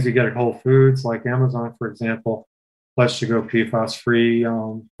 Things you get at Whole Foods, like Amazon, for example, pledged to go PFAS free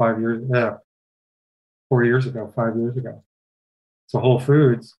 4 years ago, 5 years ago. So Whole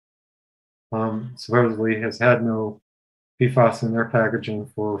Foods supposedly has had no PFAS in their packaging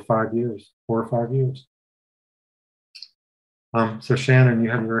for 4 or 5 years. So Shannon, you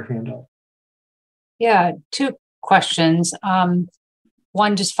have your hand up. Yeah, two questions.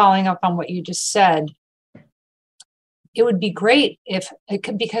 One, just following up on what you just said, it would be great if it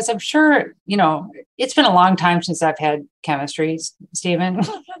could, because I'm sure, it's been a long time since I've had chemistry, Stephen.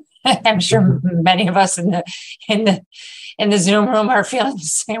 I'm sure many of us in the Zoom room are feeling the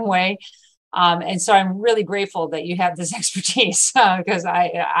same way. And so I'm really grateful that you have this expertise because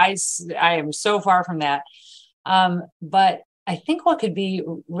I am so far from that. But I think what could be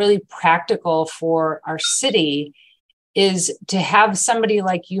really practical for our city is to have somebody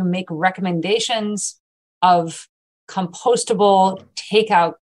like you make recommendations of compostable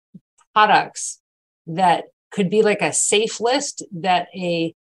takeout products that could be like a safe list that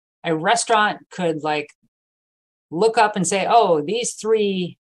a restaurant could look up and say, oh, these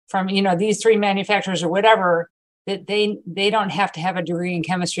three from, these three manufacturers or whatever, that they don't have to have a degree in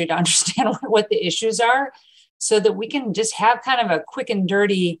chemistry to understand what the issues are, so that we can just have kind of a quick and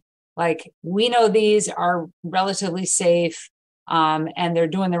dirty, we know these are relatively safe and they're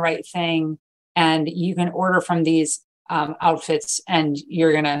doing the right thing, and you can order from these outfits, and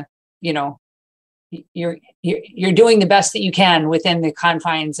you're gonna, you're doing the best that you can within the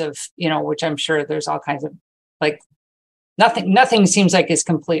confines of, which I'm sure there's all kinds of nothing seems like is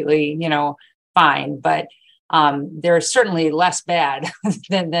completely, fine, but they're certainly less bad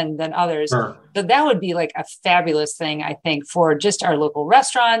than others. Sure. So that would be a fabulous thing, I think, for just our local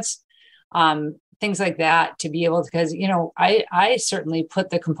restaurants, things like that, to be able to, because, I certainly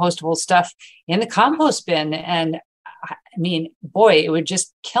put the compostable stuff in the compost bin, and boy, it would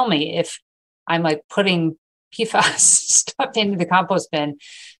just kill me if I'm putting PFAS stuff into the compost bin.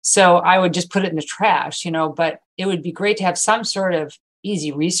 So I would just put it in the trash, but it would be great to have some sort of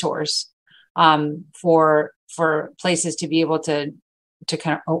easy resource for places to be able to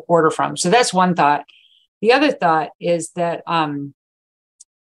kind of order from. So that's one thought. The other thought is that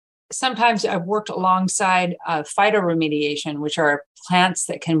sometimes I've worked alongside phytoremediation, which are plants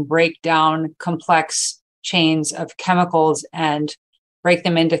that can break down complex chains of chemicals and break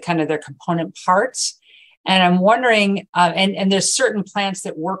them into kind of their component parts. And I'm wondering, and there's certain plants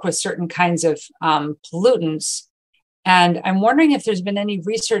that work with certain kinds of pollutants. And I'm wondering if there's been any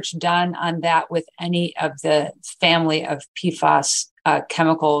research done on that with any of the family of PFAS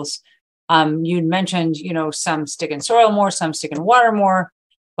chemicals, You'd mentioned, some stick in soil more, some stick in water more,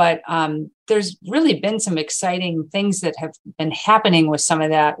 but there's really been some exciting things that have been happening with some of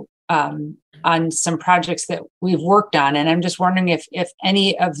that on some projects that we've worked on. And I'm just wondering if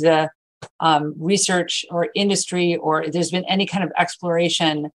any of the research or industry, or there's been any kind of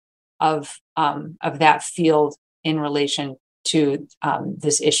exploration of that field in relation to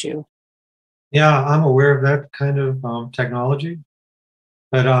this issue. Yeah, I'm aware of that kind of technology,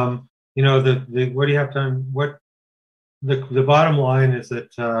 but what do you have to? What the bottom line is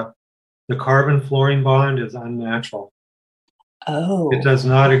that the carbon fluorine bond is unnatural. Oh, it does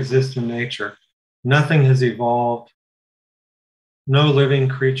not exist in nature. Nothing has evolved. No living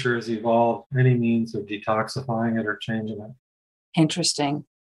creature has evolved any means of detoxifying it or changing it. Interesting.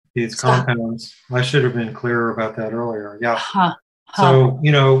 These compounds, I should have been clearer about that earlier. Yeah. Huh. So,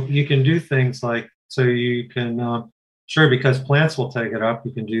 you can do things like, so you can, sure, because plants will take it up,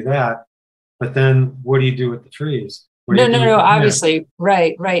 you can do that. But then what do you do with the trees? No, obviously.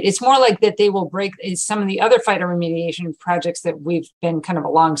 Right. It's more like that they will break some of the other phytoremediation projects that we've been kind of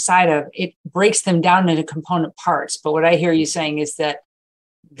alongside of. It breaks them down into component parts. But what I hear you saying is that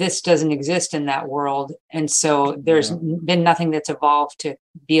this doesn't exist in that world. And so there's been nothing that's evolved to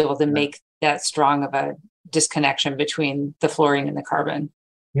be able to make that strong of a disconnection between the fluorine and the carbon.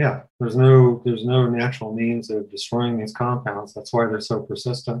 Yeah, there's no natural means of destroying these compounds. That's why they're so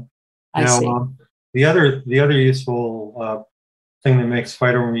persistent. I see. The other useful thing that makes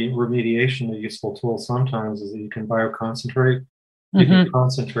phytoremediation a useful tool sometimes is that you can bioconcentrate. You can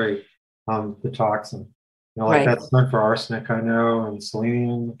concentrate the toxin. Like that's meant for arsenic, I know, and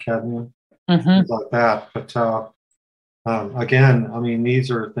selenium, cadmium, things like that. But again, I mean,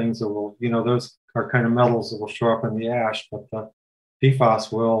 these are things that will, those are kind of metals that will show up in the ash, but the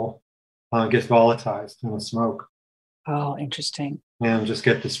PFAS will get volatilized in the smoke. Oh, interesting. And just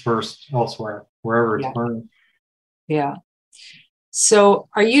get dispersed elsewhere, wherever it's burning. Yeah. So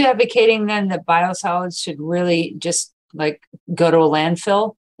are you advocating then that biosolids should really just like go to a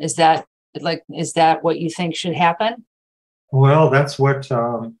landfill? Is that what you think should happen? Well, that's what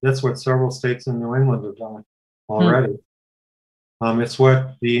several states in New England have done already. It's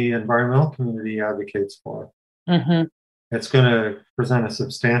what the environmental community advocates for. It's going to present a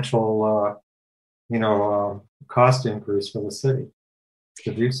substantial, cost increase for the city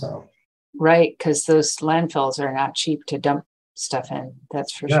to do so. Right, because those landfills are not cheap to dump stuff in.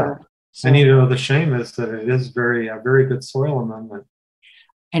 That's for sure. So, and the shame is that it is a very good soil amendment.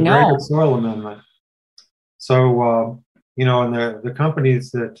 I know. Very good soil amendment. So and the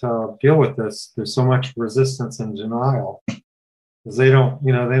companies that deal with this, there's so much resistance and denial because they don't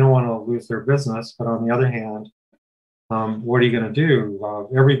want to lose their business. But on the other hand, what are you going to do?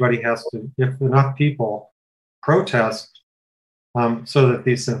 Everybody has to, if enough people protest so that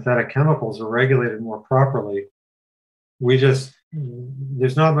these synthetic chemicals are regulated more properly, there's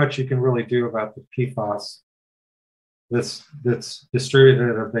not much you can really do about the PFAS that's distributed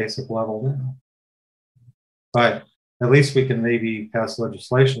at a basic level now. But at least we can maybe pass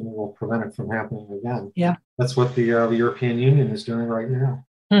legislation that will prevent it from happening again. Yeah. That's what the European Union is doing right now.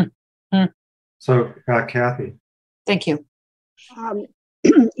 So, Kathy. Thank you.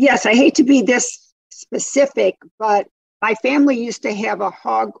 Yes, I hate to be this specific, but my family used to have a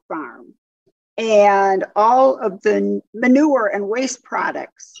hog farm, and all of the manure and waste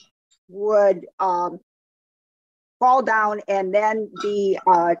products would fall down and then be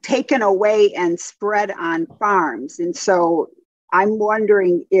taken away and spread on farms. And so I'm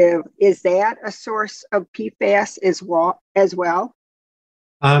wondering is that a source of PFAS as well?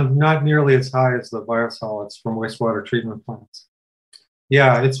 Not nearly as high as the biosolids from wastewater treatment plants.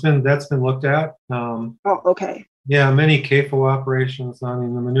 Yeah, that's been looked at. Okay. Yeah, many CAFO operations. I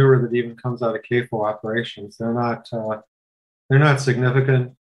mean, the manure that even comes out of CAFO operations, they're not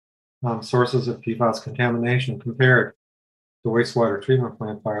significant sources of PFAS contamination compared to wastewater treatment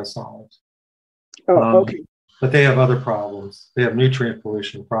plant biosolids. Okay. But they have other problems. They have nutrient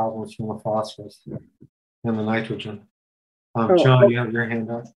pollution problems from the phosphorus and the nitrogen. John, you have your hand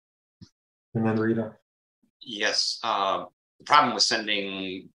up. And then Rita. Yes. The problem with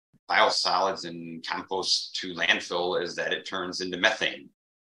sending biosolids and compost to landfill is that it turns into methane.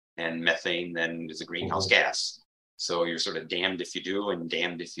 And methane then is a greenhouse gas. So you're sort of damned if you do and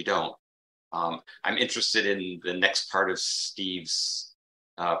damned if you don't. I'm interested in the next part of Steve's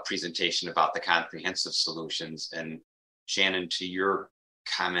presentation about the comprehensive solutions. And Shannon, to your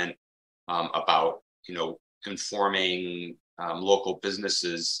comment about, conforming local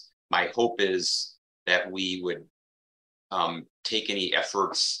businesses, my hope is that we would take any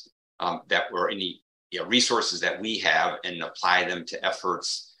efforts that were any resources that we have and apply them to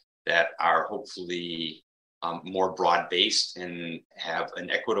efforts that are hopefully more broad-based and have an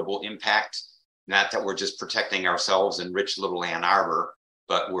equitable impact. Not that we're just protecting ourselves in rich little Ann Arbor,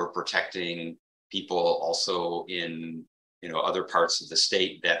 but we're protecting people also in other parts of the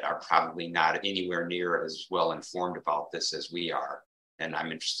state that are probably not anywhere near as well informed about this as we are. And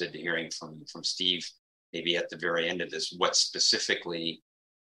I'm interested in hearing from Steve, maybe at the very end of this, what specifically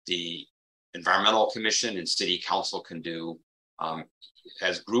the Environmental Commission and City Council can do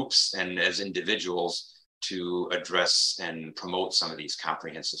as groups and as individuals to address and promote some of these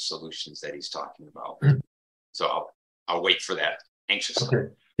comprehensive solutions that he's talking about. So I'll wait for that anxiously.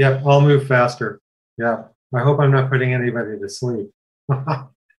 Okay. Yeah, I'll move faster. Yeah. I hope I'm not putting anybody to sleep.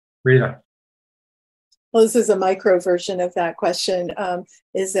 Rita. Well, this is a micro version of that question.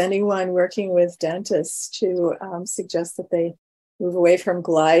 Is anyone working with dentists to suggest that they move away from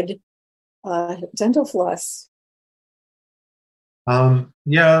Glide dental floss?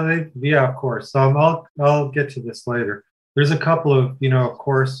 Yeah, of course. I'll get to this later. There's a couple of, of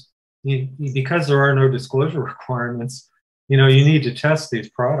course, because there are no disclosure requirements, you need to test these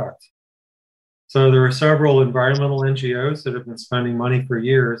products. So there are several environmental NGOs that have been spending money for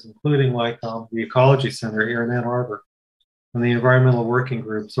years, including like the Ecology Center here in Ann Arbor and the Environmental Working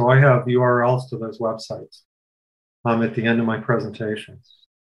Group. So I have URLs to those websites at the end of my presentation.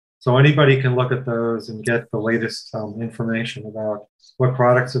 So anybody can look at those and get the latest information about what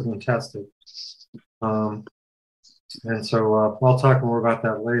products have been tested. And so I'll talk more about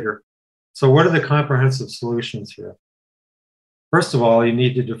that later. So what are the comprehensive solutions here? First of all, you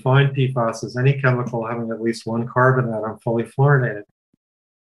need to define PFAS as any chemical having at least one carbon atom fully fluorinated.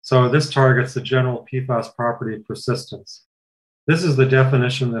 So this targets the general PFAS property of persistence. This is the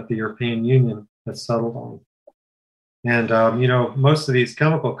definition that the European Union has settled on. And, most of these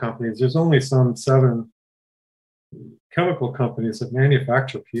chemical companies, there's only some 7 chemical companies that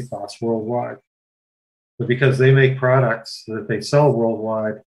manufacture PFAS worldwide. But because they make products that they sell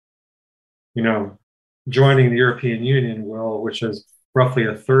worldwide, joining the European Union which is roughly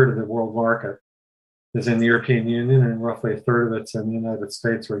a third of the world market, is in the European Union, and roughly a third of it's in the United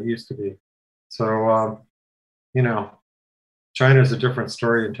States where it used to be. So, China is a different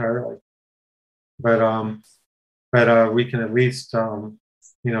story entirely. But we can at least,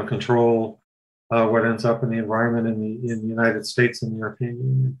 control what ends up in the environment in the United States and the European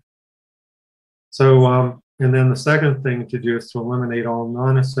Union. So, and then the second thing to do is to eliminate all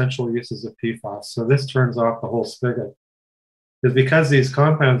non-essential uses of PFAS. So this turns off the whole spigot. Because these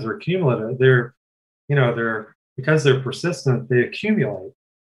compounds are cumulative, because they're persistent, they accumulate.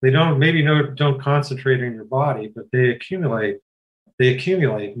 They don't concentrate in your body, but they accumulate.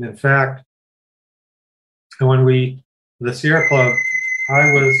 And in fact, when the Sierra Club,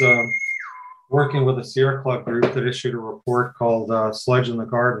 I was working with a Sierra Club group that issued a report called Sludge in the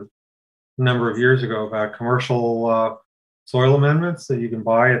Garden a number of years ago about commercial soil amendments that you can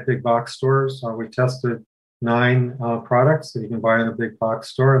buy at big box stores. We tested 9 products that you can buy in a big box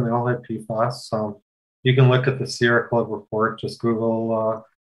store, and they all had PFAS. So you can look at the Sierra Club report. Just Google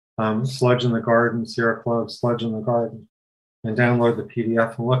Sludge in the Garden, Sierra Club, Sludge in the Garden, and download the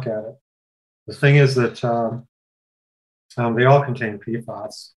PDF and look at it. The thing is that they all contain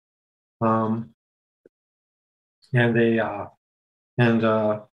PFAS, and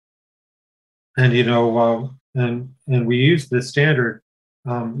we used the standard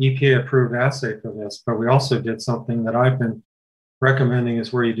EPA-approved assay for this, but we also did something that I've been recommending,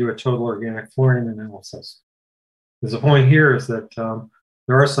 is where you do a total organic fluorine analysis. Because the point here is that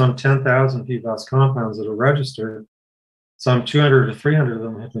there are some 10,000 PFAS compounds that are registered. Some 200 to 300 of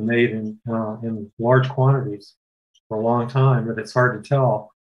them have been made in large quantities for a long time, but it's hard to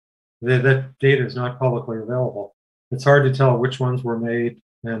tell. That data is not publicly available. It's hard to tell which ones were made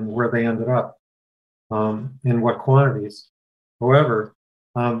and where they ended up, in what quantities. However,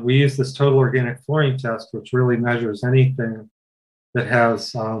 we use this total organic fluorine test, which really measures anything that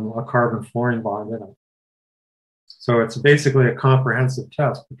has a carbon fluorine bond in it. So it's basically a comprehensive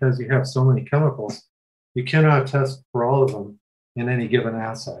test. Because you have so many chemicals, you cannot test for all of them in any given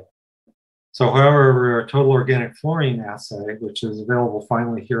assay. So however, a total organic fluorine assay, which is available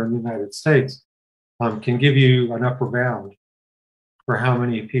finally here in the United States, can give you an upper bound for how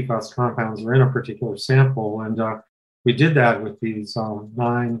many PFAS compounds are in a particular sample. And we did that with these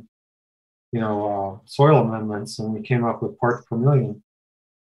 9 soil amendments, and we came up with parts per million.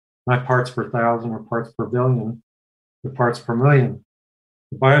 Not parts per thousand or parts per billion, but parts per million.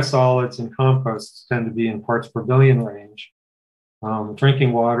 The biosolids and composts tend to be in parts per billion range.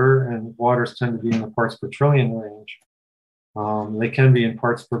 Drinking water and waters tend to be in the parts per trillion range. They can be in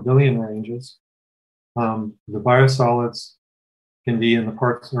parts per billion ranges. The biosolids can be in the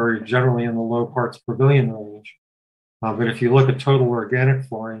parts, or generally in the low parts per billion range. But if you look at total organic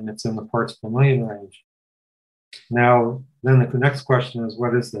fluorine, it's in the parts per million range. Now, then the next question is,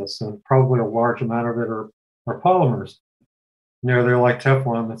 what is this? And probably a large amount of it are polymers. They're like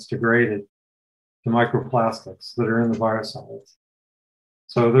Teflon that's degraded to microplastics that are in the biosolids.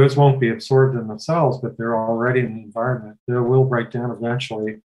 So those won't be absorbed in the cells, but they're already in the environment. They will break down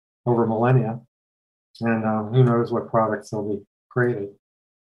eventually over millennia. And who knows what products they'll be created,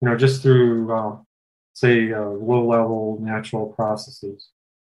 just through, say, low-level natural processes.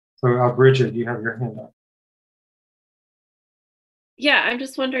 So, Bridget, you have your hand up. Yeah, I'm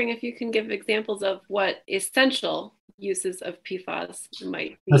just wondering if you can give examples of what essential uses of PFAS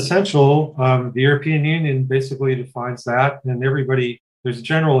might be. Essential, the European Union basically defines that, and there's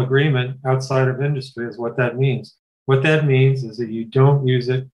general agreement outside of industry as what that means. What that means is that you don't use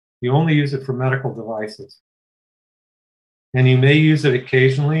it, you only use it for medical devices. And you may use it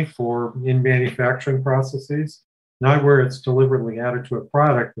occasionally in manufacturing processes, not where it's deliberately added to a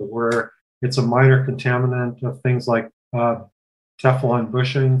product, but where it's a minor contaminant of things like Teflon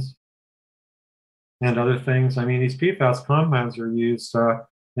bushings and other things. I mean, these PFAS compounds are used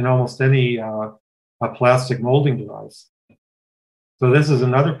in almost any plastic molding device. So this is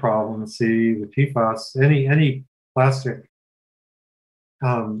another problem. See, the PFAS, any plastic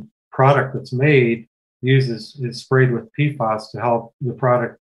product that's made is sprayed with PFAS to help the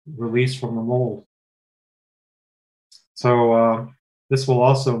product release from the mold. So this will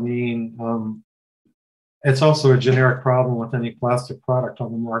also mean it's also a generic problem with any plastic product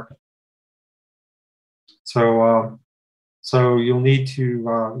on the market. So you'll need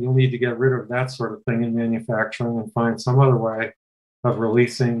to get rid of that sort of thing in manufacturing and find some other way of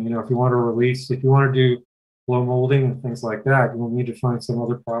releasing. If you want to do blow molding and things like that, you'll need to find some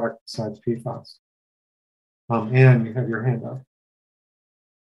other product besides PFAS. Anne, you have your hand up.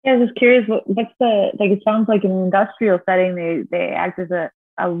 Yeah, I was just curious, what's it sounds like in an industrial setting, they act as a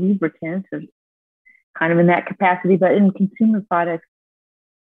lubricant, or kind of in that capacity, but in consumer products,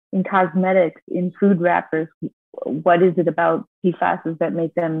 in cosmetics, in food wrappers, what is it about PFAS that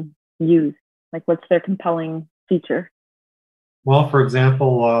make them used? Like, what's their compelling feature? Well, for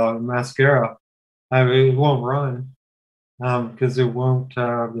example, mascara, it won't run because it won't,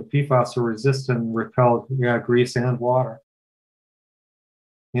 the PFAS are resistant and repel grease and water.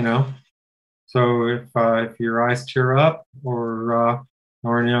 So if your eyes tear up, or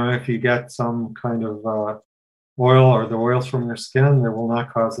if you get some kind of oil or the oils from your skin, that will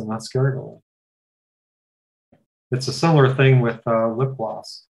not cause the mascara to run. It's a similar thing with lip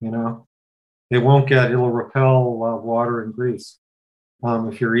gloss. It'll repel water and grease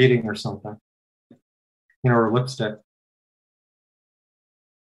if you're eating or something, or lipstick.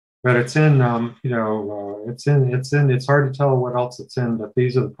 But it's in, it's hard to tell what else it's in, but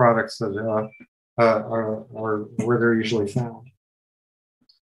these are the products that are where they're usually found.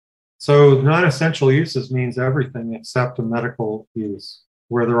 So non-essential uses means everything except a medical use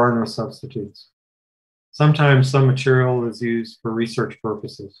where there are no substitutes. Sometimes some material is used for research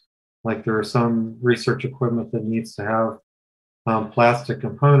purposes. Like there are some research equipment that needs to have plastic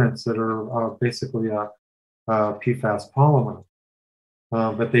components that are basically a PFAS polymer.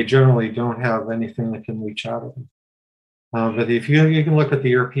 But they generally don't have anything that can leach out of them. But if you can look at the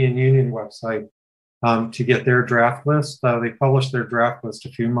European Union website to get their draft list, they published their draft list a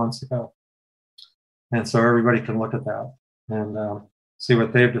few months ago. And so everybody can look at that and see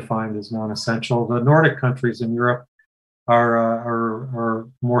what they've defined as non-essential. The Nordic countries in Europe are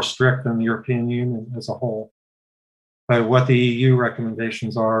more strict than the European Union as a whole. But what the EU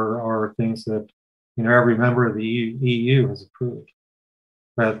recommendations are things that every member of the EU has approved.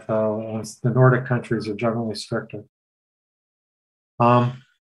 But the Nordic countries are generally stricter. And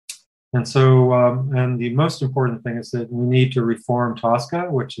the most important thing is that we need to reform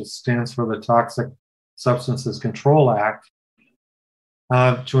TSCA, which stands for the Toxic Substances Control Act,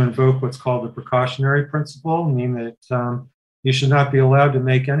 to invoke what's called the precautionary principle, meaning that you should not be allowed to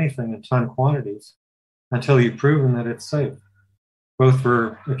make anything in ton quantities until you've proven that it's safe, both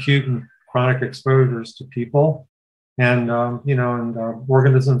for acute and chronic exposures to people and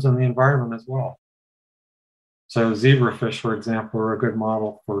organisms in the environment as well. So zebrafish, for example, are a good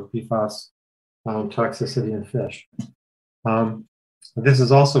model for PFAS toxicity in fish. This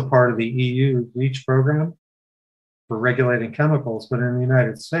is also part of the EU REACH program for regulating chemicals, but in the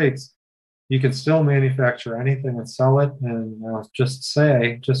United States, you can still manufacture anything and sell it and just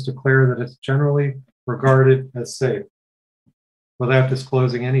declare that it's generally regarded as safe without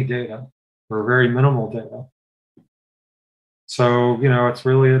disclosing any data or very minimal data. So, it's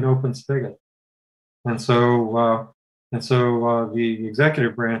really an open spigot. And so And so the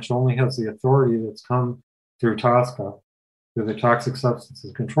executive branch only has the authority that's come through TSCA, through the Toxic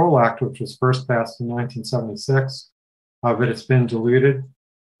Substances Control Act, which was first passed in 1976. But it's been diluted,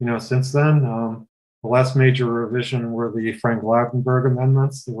 since then. The last major revision were the Frank-Lautenberg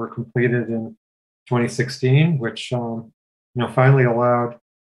amendments that were completed in 2016, which finally allowed,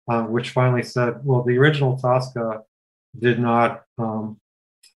 which finally said, well, the original TSCA did not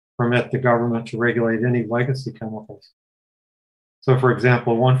permit the government to regulate any legacy chemicals. So, for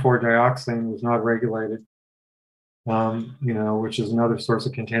example, 1,4-dioxane was not regulated, which is another source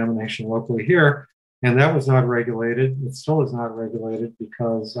of contamination locally here, and that was not regulated. It still is not regulated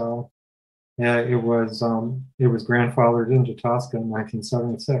because it was grandfathered into TSCA in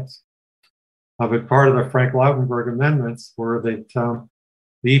 1976. But part of the Frank-Lautenberg amendments were that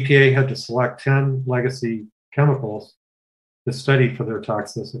the EPA had to select 10 legacy chemicals to study for their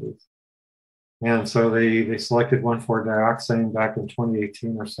toxicities. And so they selected 1,4-dioxane back in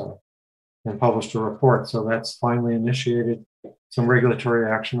 2018 or so and published a report. So that's finally initiated some regulatory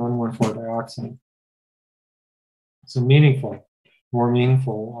action on 1,4-dioxane. It's a more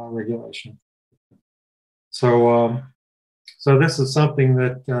meaningful regulation. So this is something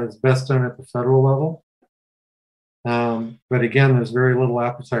that is best done at the federal level. But again, there's very little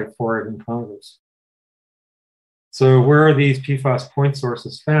appetite for it in Congress. So where are these PFAS point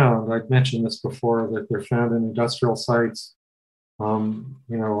sources found? I've mentioned this before, that they're found in industrial sites,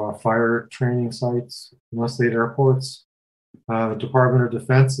 fire training sites, mostly at airports. The Department of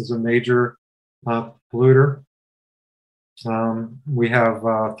Defense is a major polluter. We have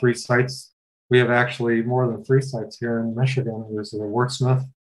 3 sites. We have actually more than 3 sites here in Michigan. There's the Wurtsmith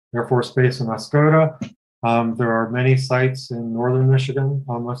Air Force Base in Oscoda. There are many sites in northern Michigan,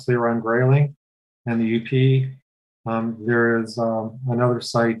 mostly around Grayling and the UP. There is another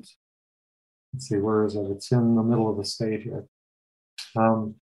site. Let's see, where is it? It's in the middle of the state here.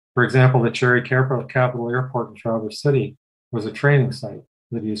 For example, the Cherry Capital Airport in Traverse City was a training site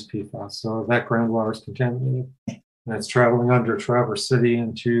that used PFAS. So that groundwater is contaminated, and it's traveling under Traverse City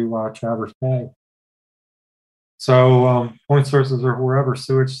into Traverse Bay. So point sources are wherever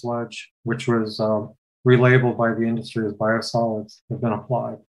sewage sludge, which was relabeled by the industry as biosolids, have been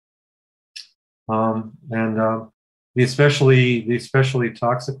applied. The especially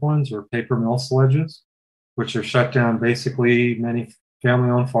toxic ones are paper mill sludges, which are shut down basically many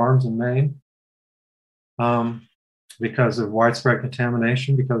family-owned farms in Maine because of widespread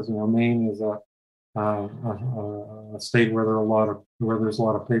contamination. Because Maine is a state where there's a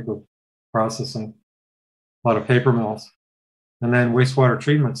lot of paper processing, a lot of paper mills, and then wastewater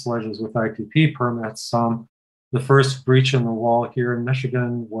treatment sludges with ITP permits. The first breach in the wall here in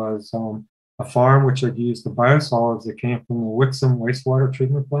Michigan was a farm which had used the biosolids that came from the Wixom wastewater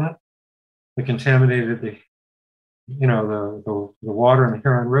treatment plant that contaminated the water in the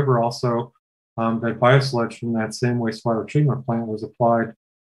Huron River. Also, that biosludge from that same wastewater treatment plant was applied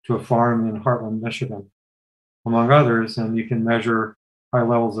to a farm in Heartland, Michigan, among others, and you can measure high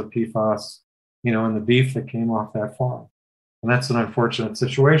levels of PFAS, in the beef that came off that farm. And that's an unfortunate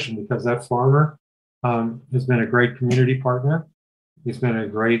situation because that farmer has been a great community partner. He's been a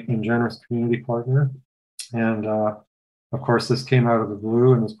great and generous community partner. And of course, this came out of the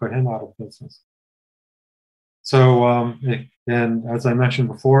blue and has put him out of business. So, and as I mentioned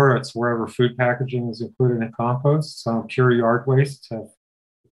before, it's wherever food packaging is included in compost. Pure yard wastes have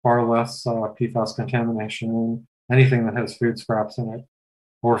far less PFAS contamination than anything that has food scraps in it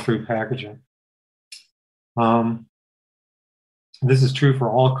or food packaging. This is true for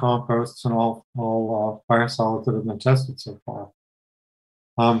all composts and all biosolids that have been tested so far.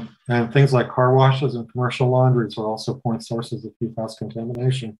 And things like car washes and commercial laundries are also point sources of PFAS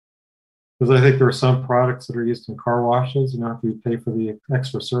contamination. Because I think there are some products that are used in car washes, if you pay for the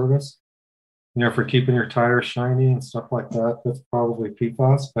extra service, for keeping your tires shiny and stuff like that, that's probably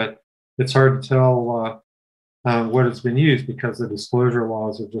PFAS, but it's hard to tell what has been used because the disclosure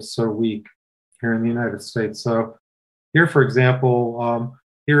laws are just so weak here in the United States. So here, for example,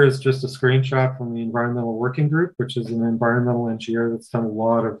 here is just a screenshot from the Environmental Working Group, which is an environmental NGO that's done a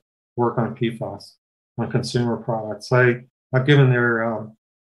lot of work on PFAS, on consumer products. I've given their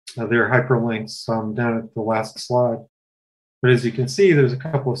hyperlinks down at the last slide. But as you can see, there's a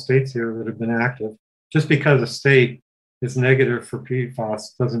couple of states here that have been active. Just because a state is negative for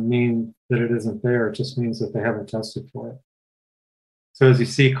PFAS doesn't mean that it isn't there. It just means that they haven't tested for it. So as you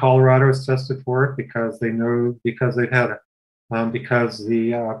see, Colorado has tested for it because they've had it, because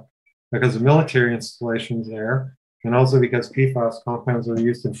the military installations there, and also because PFAS compounds are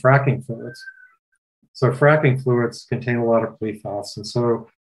used in fracking fluids. So fracking fluids contain a lot of PFAS, and so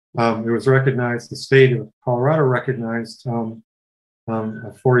It was recognized, the state of Colorado recognized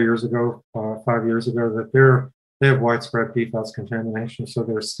 4 years ago, 5 years ago, that they have widespread PFAS contamination. So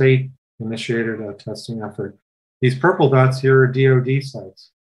their state initiated a testing effort. These purple dots here are DOD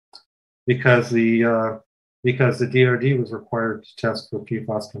sites because the DOD was required to test for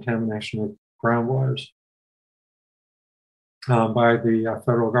PFAS contamination of groundwaters by the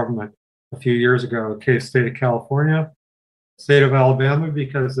federal government a few years ago. Okay, state of California, state of Alabama,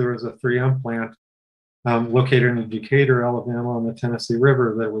 because there was a 3M plant located in Decatur, Alabama, on the Tennessee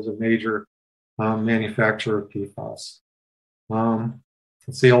River that was a major manufacturer of PFAS.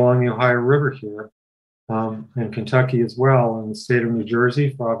 Let's see, along the Ohio River here, and Kentucky as well, and the state of New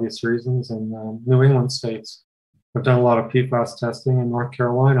Jersey for obvious reasons, and New England states have done a lot of PFAS testing, in North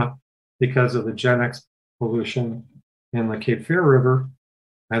Carolina because of the GenX pollution in the Cape Fear River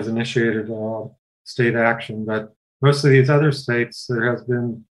has initiated state action. But most of these other states, there has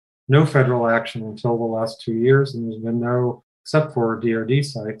been no federal action until the last 2 years, and there's been no, except for DOD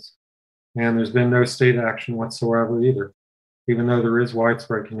sites, and there's been no state action whatsoever either, even though there is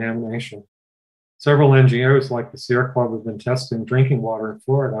widespread contamination. Several NGOs like the Sierra Club have been testing drinking water in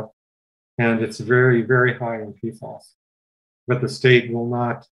Florida, and it's very, very high in PFAS. But the state will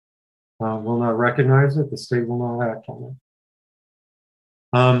not recognize it. The state will not act on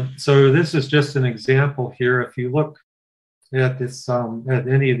it. So this is just an example here. If you look at this, at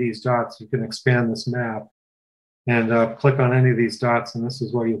any of these dots, you can expand this map and click on any of these dots, and this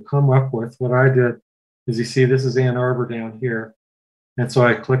is what you'll come up with. What I did is, you see, this is Ann Arbor down here. And so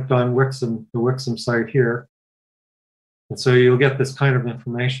I clicked on Wixom, the Wixom site here. And so you'll get this kind of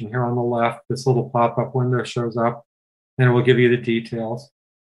information here on the left. This little pop-up window shows up, and it will give you the details.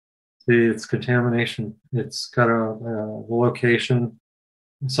 See, it's contamination. It's got the location,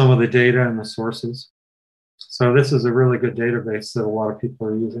 some of the data, and the sources. So this is a really good database that a lot of people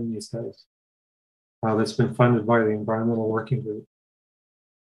are using these days. That's been funded by the Environmental Working Group.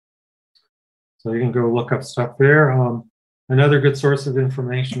 So you can go look up stuff there. Another good source of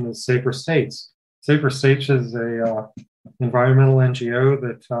information is Safer States. Safer States is a environmental NGO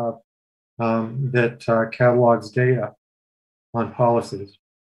that catalogs data on policies,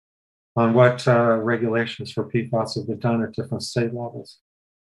 on what regulations for PFAS have been done at different state levels.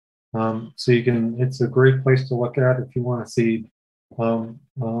 So you can, it's a great place to look at if you want to see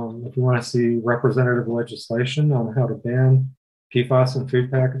representative legislation on how to ban PFAS in food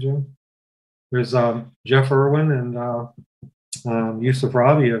packaging. There's Jeff Irwin and Yusuf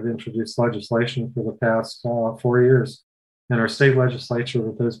Rabi have introduced legislation for the past 4 years in our state legislature,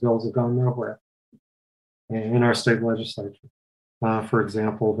 but those bills have gone nowhere in our state legislature, for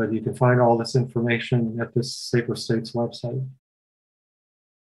example. But you can find all this information at this Safer States website.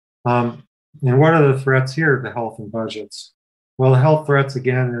 And what are the threats here to health and budgets? Well, the health threats,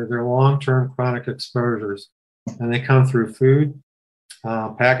 again, they're long-term chronic exposures, and they come through food.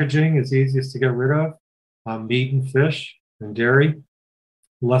 Packaging is easiest to get rid of, meat and fish and dairy,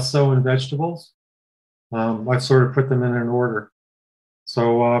 less so in vegetables. I sort of put them in an order.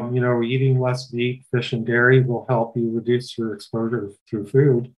 So, eating less meat, fish, and dairy will help you reduce your exposure through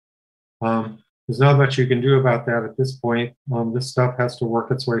food. There's not much you can do about that at this point. This stuff has to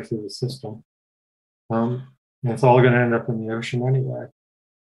work its way through the system. And it's all going to end up in the ocean anyway.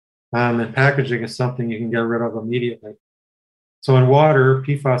 And packaging is something you can get rid of immediately. So in water,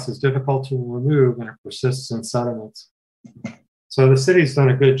 PFAS is difficult to remove and it persists in sediments. So the city's done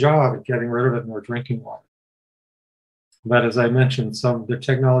a good job at getting rid of it in their drinking water. But as I mentioned, the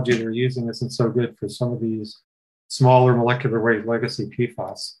technology they're using isn't so good for some of these smaller molecular weight legacy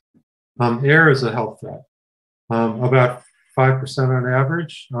PFAS. Air is a health threat. About 5% on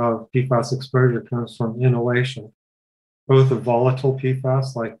average of PFAS exposure comes from inhalation, both of volatile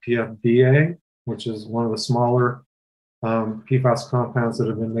PFAS like PFBA, which is one of the smaller PFAS compounds that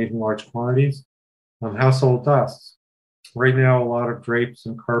have been made in large quantities, household dusts. Right now, a lot of drapes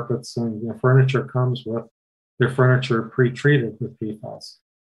and carpets and furniture comes with their furniture pre-treated with PFAS.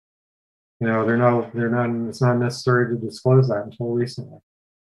 It's not necessary to disclose that until recently.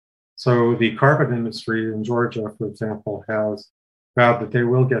 So the carpet industry in Georgia, for example, has vowed that they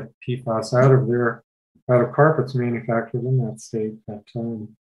will get PFAS out of carpets manufactured in that state.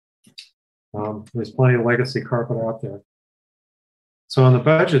 There's plenty of legacy carpet out there. So on the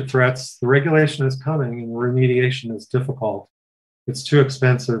budget threats, the regulation is coming and remediation is difficult. It's too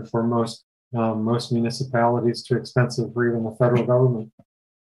expensive for most municipalities, too expensive for even the federal government.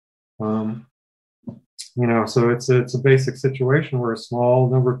 So it's a basic situation where a small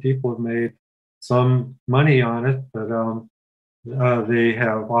number of people have made some money on it, but they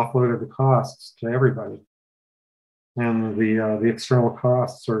have offloaded the costs to everybody. and the external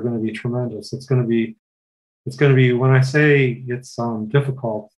costs are going to be tremendous. It's going to be when I say it's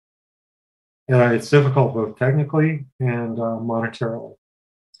difficult, it's difficult both technically and monetarily.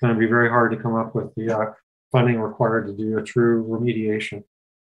 It's going to be very hard to come up with the funding required to do a true remediation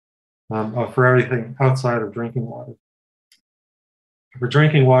for everything outside of drinking water. For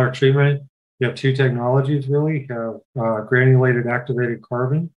drinking water treatment, you have two technologies really. You have granulated activated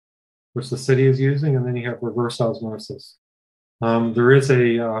carbon, which the city is using, and then you have reverse osmosis. There is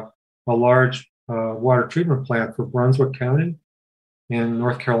a large water treatment plant for Brunswick County in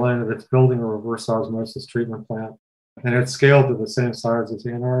North Carolina that's building a reverse osmosis treatment plant, and it's scaled to the same size as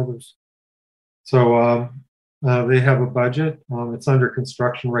Ann Arbor's. So they have a budget. It's under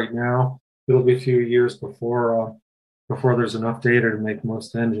construction right now. It'll be a few years before there's enough data to make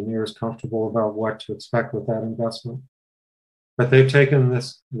most engineers comfortable about what to expect with that investment. But they've taken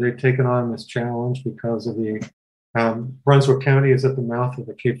on this challenge because of the Brunswick County is at the mouth of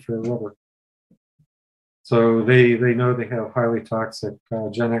the Cape Fear River. So they know they have highly toxic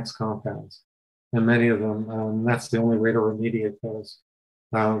Gen X compounds, and many of them, that's the only way to remediate those.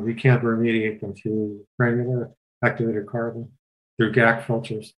 You can't remediate them through granular activated carbon, through GAC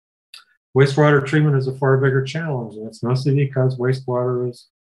filters. Wastewater treatment is a far bigger challenge, and it's mostly because wastewater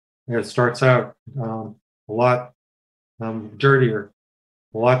it starts out a lot dirtier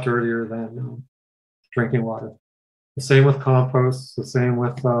than drinking water. The same with compost, the same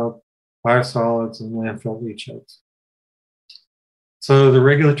with biosolids and landfill leachates. So the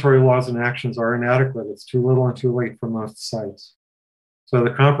regulatory laws and actions are inadequate. It's too little and too late for most sites. So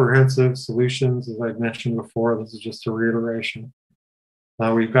the comprehensive solutions, as I mentioned before, this is just a reiteration.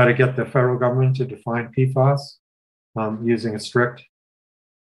 We've got to get the federal government to define PFAS using a strict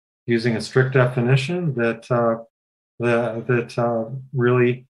definition that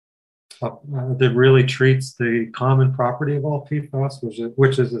really treats the common property of all PFAS,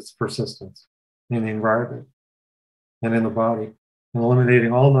 which is its persistence in the environment and in the body, and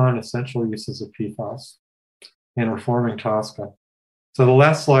eliminating all non-essential uses of PFAS and reforming TSCA. So the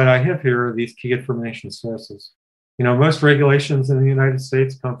last slide I have here are these key information sources. Most regulations in the United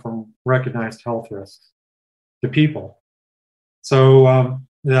States come from recognized health risks to people. So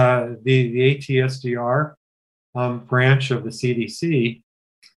the ATSDR branch of the CDC,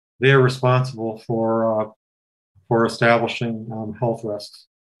 they're responsible for establishing health risks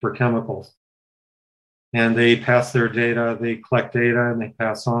for chemicals. And they pass their data, they collect data, and they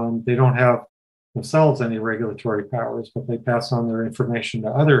pass on. They don't have themselves any regulatory powers, but they pass on their information to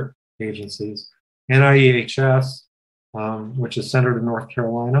other agencies. NIEHS, which is centered in North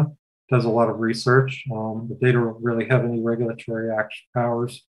Carolina, does a lot of research, but they don't really have any regulatory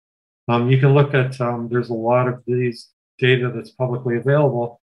powers. You can look at, there's a lot of these data that's publicly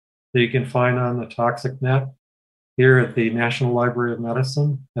available that you can find on the Toxic Net here at the National Library of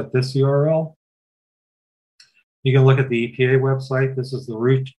Medicine at this URL. You can look at the EPA website. This is the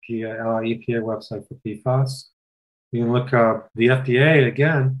root EPA website for PFAS. You can look up the FDA,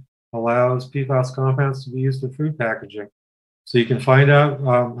 again, allows PFAS compounds to be used in food packaging. So you can find out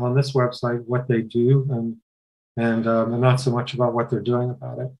on this website what they do and not so much about what they're doing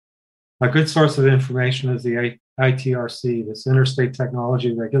about it. A good source of information is the ITRC, this Interstate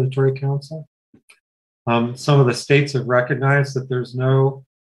Technology Regulatory Council. Some of the states have recognized that there's no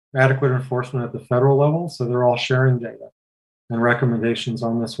adequate enforcement at the federal level, so they're all sharing data and recommendations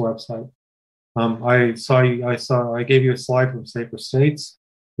on this website. I gave you a slide from Safer States.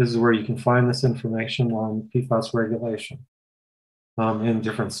 This is where you can find this information on PFAS regulation in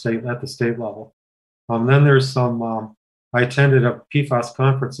different at the state level. Then there's some, I attended a PFAS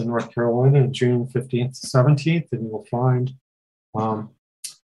conference in North Carolina on June 15th to 17th, and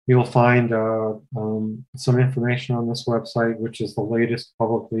you'll find some information on this website, which is the latest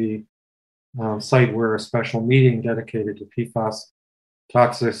publicly site where a special meeting dedicated to PFAS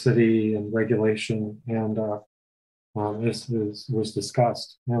toxicity and regulation and was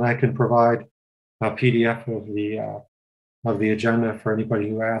discussed. And I can provide a PDF of the agenda for anybody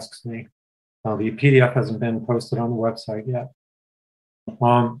who asks me. The PDF hasn't been posted on the website yet.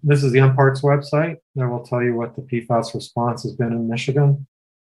 This is the UNPARTS website that will tell you what the PFAS response has been in Michigan.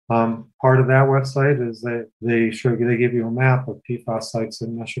 Part of that website is that they give you a map of PFAS sites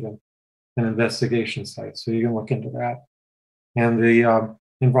in Michigan and investigation sites, so you can look into that. And the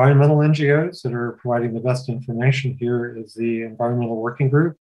environmental NGOs that are providing the best information here is the Environmental Working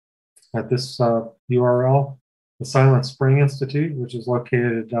Group at this URL. The Silent Spring Institute, which is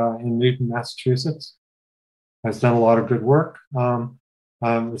located in Newton, Massachusetts, has done a lot of good work.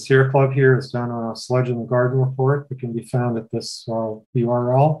 The Sierra Club here has done a Sludge in the Garden report that can be found at this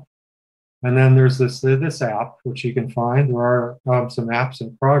URL. And then there's this app, which you can find. There are some apps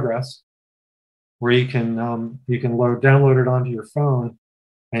in progress where you can download it onto your phone,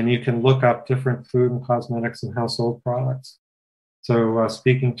 and you can look up different food and cosmetics and household products. So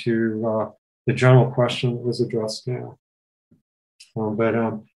speaking to the general question that was addressed now. But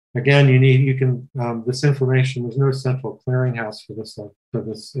again, this information, there's no central clearinghouse for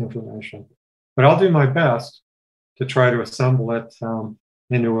this information. But I'll do my best to try to assemble it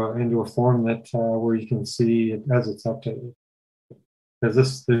into a form that where you can see it as it's updated.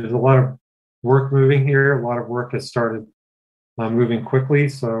 There's a lot of work moving here. A lot of work has started moving quickly,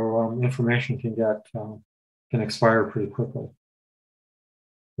 so information can expire pretty quickly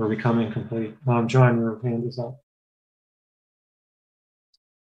or become incomplete. John, your hand is up.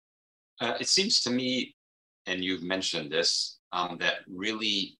 It seems to me, and you've mentioned this, that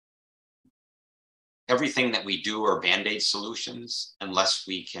really everything that we do are Band-Aid solutions unless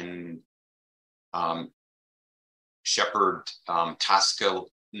we can shepherd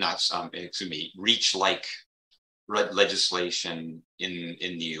REACH-like legislation in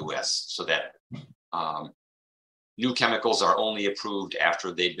the US so that new chemicals are only approved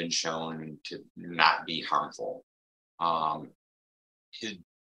after they've been shown to not be harmful.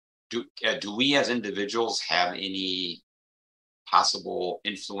 Do we as individuals have any possible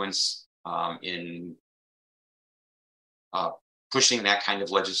influence in pushing that kind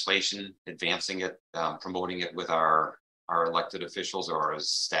of legislation, advancing it, promoting it with our elected officials, or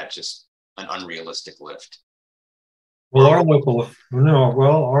is that just an unrealistic lift? Well, our local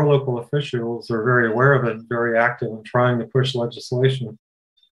officials are very aware of it and very active in trying to push legislation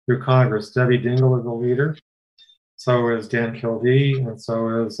through Congress. Debbie Dingell is the leader. So is Dan Kildee, and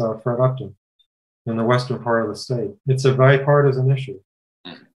so is Fred Upton in the western part of the state. It's a bipartisan issue.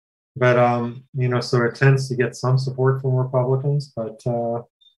 But, so it tends to get some support from Republicans, but,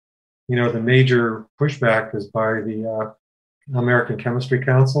 the major pushback is by the American Chemistry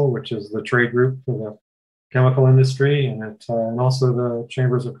Council, which is the trade group for the chemical industry, and also the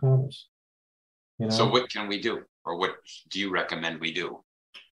chambers of commerce. So what can we do, or what do you recommend we do?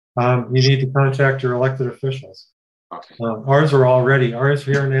 You need to contact your elected officials. Okay. Ours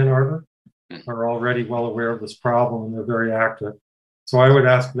here in Ann Arbor are already well aware of this problem, and they're very active. So I would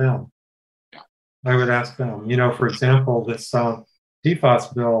ask them. Yeah. I would ask them. For example, this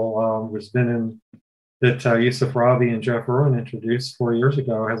PFAS bill that Yusuf Rabi and Jeff Irwin introduced 4 years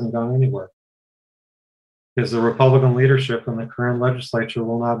ago hasn't gone anywhere. Because the Republican leadership in the current legislature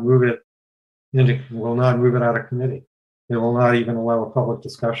will not move it out of committee. They will not even allow a public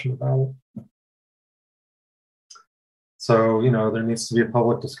discussion about it. So, there needs to be a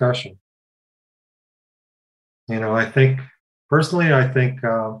public discussion. I think,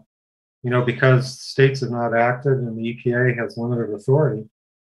 because states have not acted and the EPA has limited authority,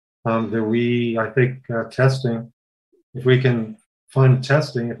 testing, if we can fund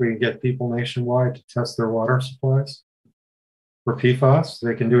testing, if we can get people nationwide to test their water supplies for PFAS,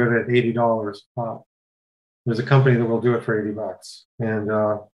 they can do it at $80 a pop. There's a company that will do it for $80, and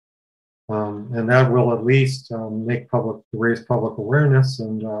that will at least raise public awareness.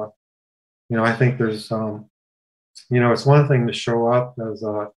 And I think there's it's one thing to show up as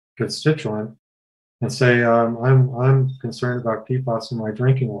a constituent and say I'm concerned about PFAS in my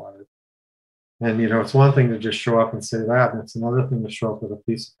drinking water, and it's one thing to just show up and say that, and it's another thing to show up with a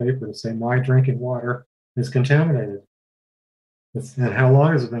piece of paper to say my drinking water is contaminated. And how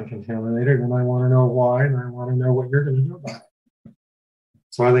long has it been contaminated? And I want to know why, and I want to know what you're going to do about it.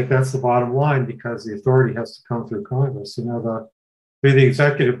 So I think that's the bottom line, because the authority has to come through Congress. The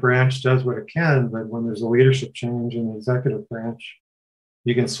executive branch does what it can, but when there's a leadership change in the executive branch,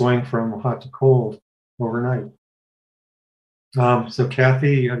 you can swing from hot to cold overnight. So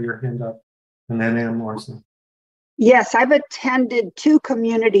Kathy, you have your hand up, and then Ann Morrison. Yes, I've attended 2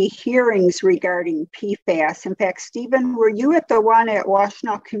 community hearings regarding PFAS. In fact, Stephen, were you at the one at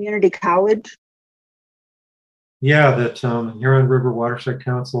Washtenaw Community College? Yeah, that Huron River Watershed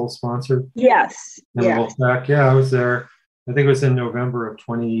Council sponsored. Yes. Yeah, I was there. I think it was in November of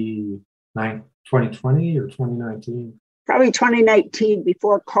 2020 or 2019. Probably 2019,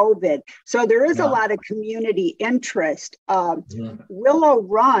 before COVID. So there is a lot of community interest. Willow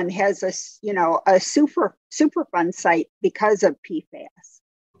Run has a Superfund site because of PFAS.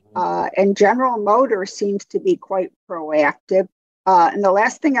 And General Motors seems to be quite proactive. And the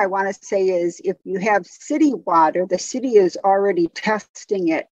last thing I want to say is, if you have city water, the city is already testing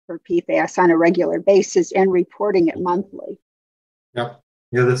it for PFAS on a regular basis and reporting it monthly. Yep.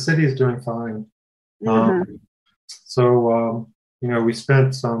 Yeah, the city is doing fine. We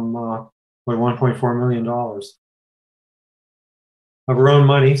spent some $1.4 million our own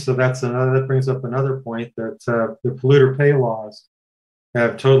money. So that brings up another point that the polluter pay laws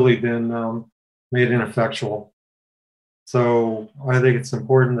have totally been made ineffectual. So I think it's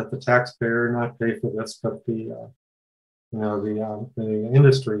important that the taxpayer not pay for this, but the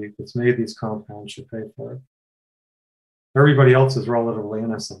industry that's made these compounds should pay for it. Everybody else is relatively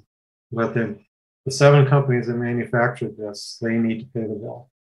innocent, but the 7 companies that manufactured this, they need to pay the bill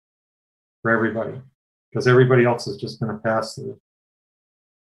for everybody, because everybody else is just going to pass through.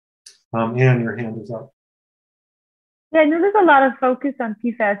 Anne, your hand is up. Yeah, I know there's a lot of focus on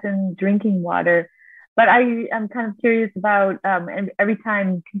PFAS in drinking water, but I'm kind of curious about every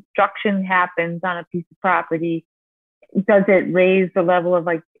time construction happens on a piece of property, does it raise the level of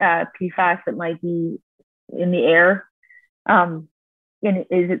like PFAS that might be in the air? And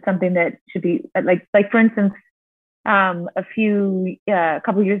is it something that should be like for instance, a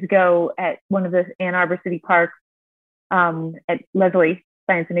couple years ago at one of the Ann Arbor City parks at Leslie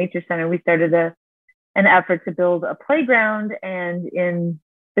Science and Nature Center, we started an effort to build a playground, and in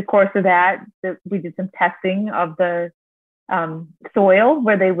the course of that, we did some testing of the soil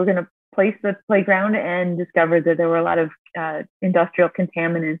where they were going to place the playground, and discovered that there were a lot of industrial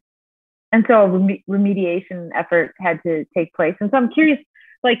contaminants. And so a remediation effort had to take place. And so I'm curious,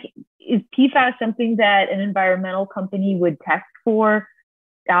 like, is PFAS something that an environmental company would test for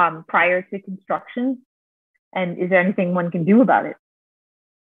prior to construction? And is there anything one can do about it?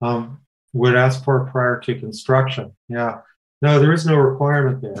 Would ask for it prior to construction. Yeah. No, there is no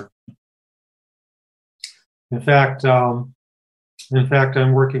requirement there. In fact, I'm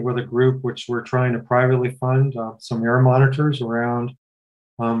working with a group which we're trying to privately fund some air monitors around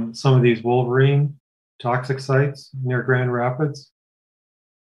some of these Wolverine toxic sites near Grand Rapids.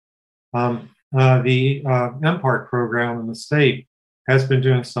 The MPART program in the state has been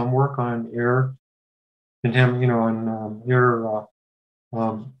doing some work on air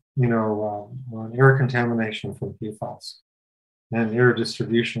on air contamination from PFAS and air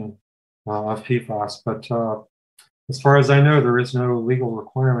distribution of PFAS. But as far as I know, there is no legal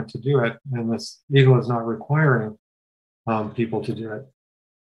requirement to do it, and this Eagle is not requiring people to do it.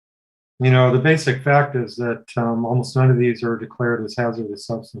 The basic fact is that almost none of these are declared as hazardous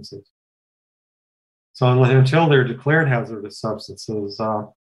substances. So until they're declared hazardous substances,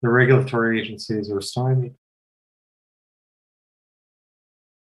 the regulatory agencies are stymied.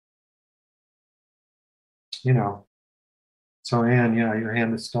 So Anne, yeah, your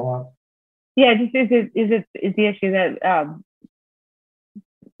hand is still up. Yeah, just is the issue that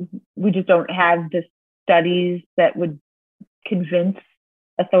we just don't have the studies that would convince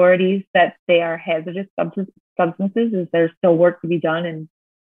authorities that they are hazardous substances? Is there still work to be done in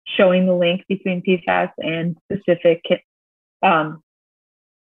showing the link between PFAS and specific health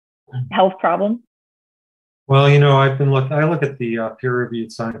problems? Well, I look at the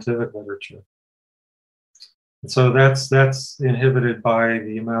peer-reviewed scientific literature. So that's inhibited by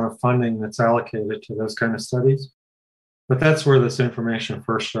the amount of funding that's allocated to those kind of studies. But that's where this information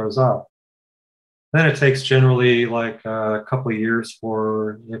first shows up. Then it takes generally like a couple of years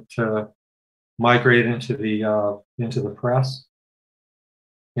for it to migrate into the press.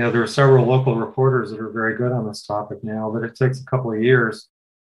 There are several local reporters that are very good on this topic now, but it takes a couple of years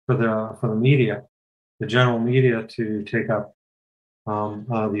for the media, the general media, to take up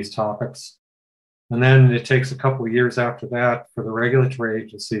these topics. And then it takes a couple of years after that for the regulatory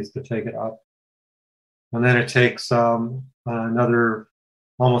agencies to take it up. And then it takes another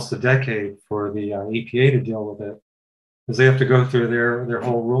almost a decade for the EPA to deal with it, because they have to go through their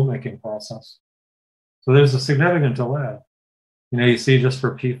whole rulemaking process. So there's a significant delay. You see just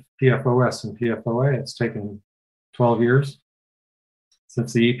for PFOS and PFOA, it's taken 12 years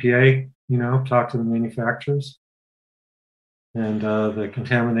since the EPA, talked to the manufacturers, and the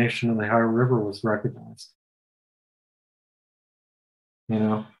contamination in the Ohio River was recognized.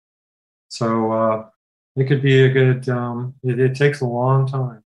 So it could be a good, it takes a long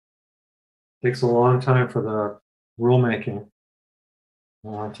time. It takes a long time for the rulemaking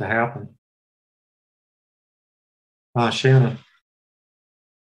to happen. Shannon.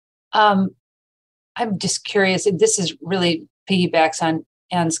 I'm just curious, this is really piggybacks on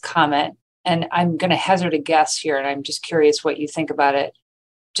Anne's comment, and I'm going to hazard a guess here, and I'm just curious what you think about it.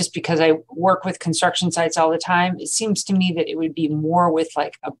 Just because I work with construction sites all the time, it seems to me that it would be more with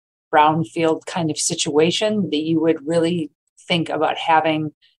like a brownfield kind of situation that you would really think about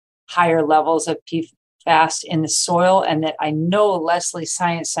having higher levels of PFAS in the soil. And that I know Leslie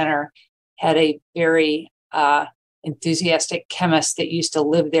Science Center had a very enthusiastic chemist that used to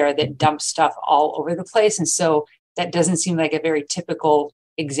live there that dumped stuff all over the place. And so that doesn't seem like a very typical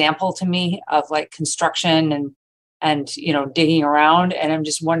example to me of like construction and and, digging around. And I'm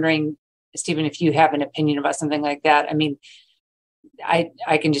just wondering, Stephen, if you have an opinion about something like that. I mean,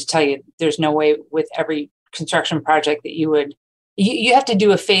 I can just tell you, there's no way with every construction project that you have to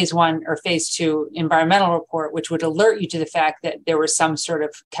do a phase 1 or phase 2 environmental report, which would alert you to the fact that there was some sort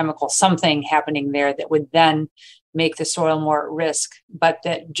of chemical, something happening there that would then make the soil more at risk. But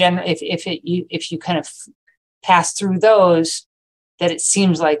that if you kind of pass through those, that it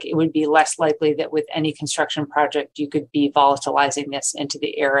seems like it would be less likely that with any construction project, you could be volatilizing this into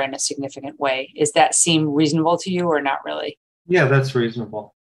the air in a significant way. Does that seem reasonable to you or not really? Yeah, that's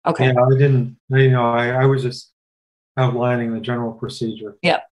reasonable. Okay. Yeah, I didn't, I was just outlining the general procedure.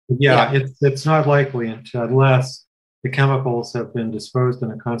 Yeah. It's not likely unless the chemicals have been disposed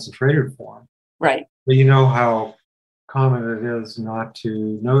in a concentrated form. Right. But you know how common it is not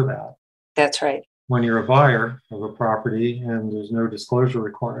to know that. That's right. When you're a buyer of a property and there's no disclosure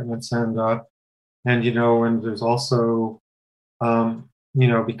requirements, and there's also,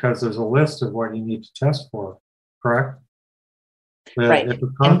 because there's a list of what you need to test for, correct? But right.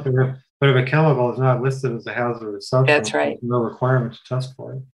 If a chemical is not listed as a hazardous substance, that's right. There's no requirement to test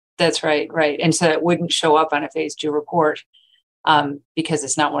for it. That's right. And so it wouldn't show up on a phase 2 report because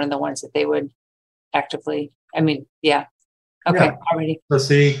it's not one of the ones that they would actively, yeah. Okay, yeah. Already. So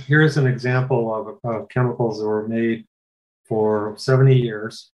see, here's an example of chemicals that were made for over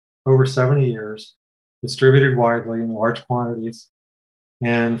 70 years, distributed widely in large quantities,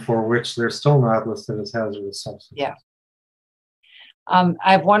 and for which they're still not listed as hazardous substances. Yeah.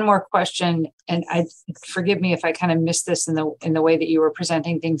 I have one more question, and forgive me if I kind of missed this in the way that you were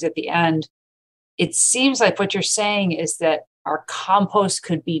presenting things at the end. It seems like what you're saying is that our compost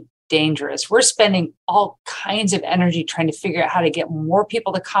could be dangerous. We're spending all kinds of energy trying to figure out how to get more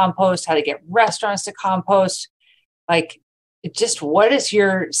people to compost, how to get restaurants to compost. What is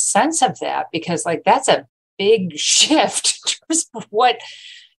your sense of that? Because that's a big shift in terms of what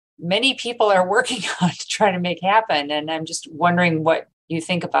many people are working on to try to make happen. And I'm just wondering what you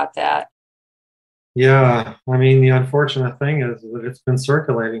think about that. Yeah, the unfortunate thing is that it's been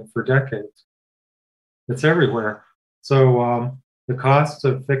circulating for decades. It's everywhere. So the costs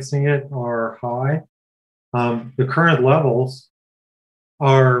of fixing it are high. The current levels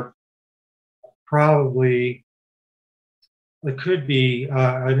are probably, it could be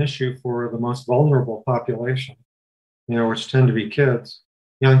an issue for the most vulnerable population, which tend to be kids,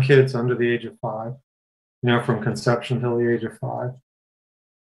 young kids under the age of 5, from conception till the age of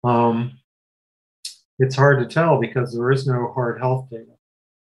 5. It's hard to tell because there is no hard health data.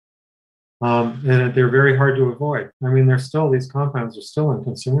 And they're very hard to avoid. These compounds are still in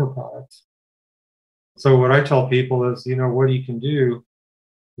consumer products. So what I tell people is, what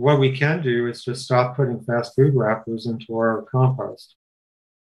we can do is just stop putting fast food wrappers into our compost.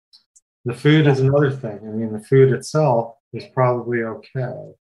 The food is another thing. The food itself is probably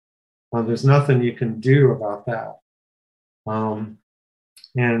okay. There's nothing you can do about that.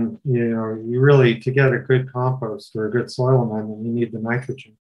 You really, to get a good compost or a good soil amendment, you need the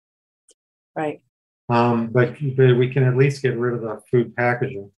nitrogen. Right. But we can at least get rid of the food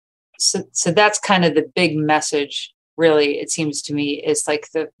packaging. So that's kind of the big message, really, it seems to me, is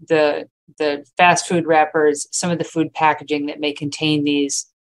the fast food wrappers, some of the food packaging that may contain these,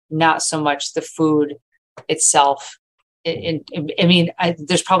 not so much the food itself.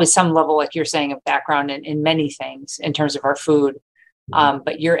 There's probably some level, like you're saying, of background in many things in terms of our food.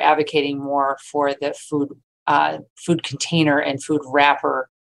 But you're advocating more for the food container and food wrapper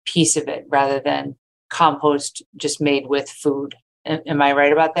piece of it rather than compost just made with food. Am I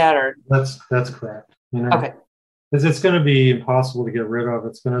right about that? Or that's correct. Okay. Because it's going to be impossible to get rid of.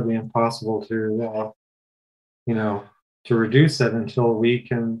 It's going to be impossible to reduce it until we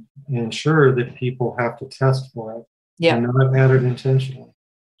can ensure that people have to test for it. Yeah. And not add it intentionally.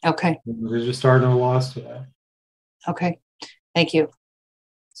 Okay. There just are no laws to that. Okay. Thank you.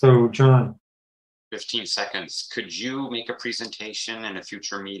 So, John. 15 seconds. Could you make a presentation in a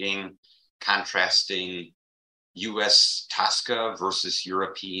future meeting contrasting US TSCA versus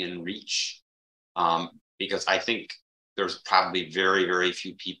European REACH? Because I think there's probably very, very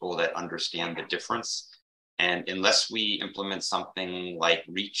few people that understand the difference. And unless we implement something like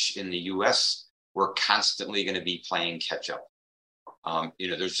REACH in the US, we're constantly going to be playing catch up.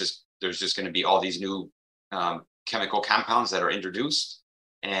 There's just going to be all these new chemical compounds that are introduced.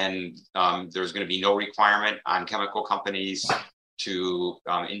 And there's going to be no requirement on chemical companies to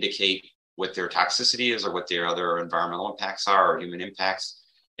indicate what their toxicity is or what their other environmental impacts are or human impacts.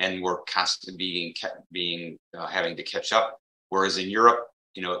 And we're constantly having to catch up. Whereas in Europe,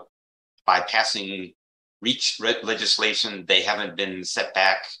 by passing REACH legislation, they haven't been set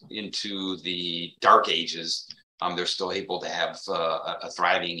back into the dark ages they're still able to have a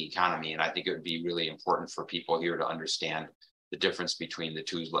thriving economy. And I think it would be really important for people here to understand the difference between the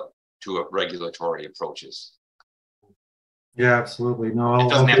two regulatory approaches. Yeah, absolutely. No, it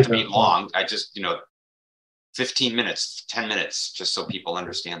doesn't have to be long. I just, 15 minutes, 10 minutes, just so people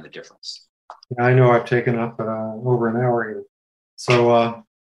understand the difference. Yeah, I know I've taken up over an hour here. So,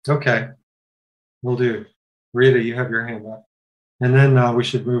 okay, we'll do. Rita, you have your hand up. And then we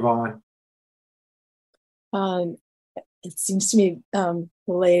should move on. It seems to me,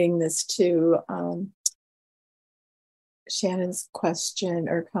 relating this to Shannon's question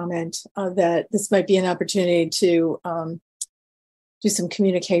or comment, that this might be an opportunity to do some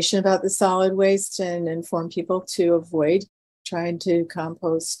communication about the solid waste and inform people to avoid trying to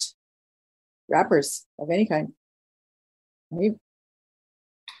compost wrappers of any kind. Right?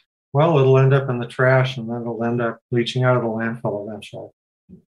 Well, it'll end up in the trash, and then it'll end up leaching out of the landfill eventually.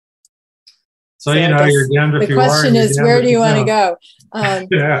 So you're damned if you are. The question is, where do you want to go?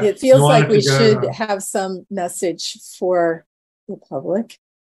 Yeah, it feels like we should have some message for the public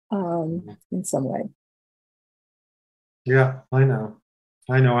in some way. Yeah, I know.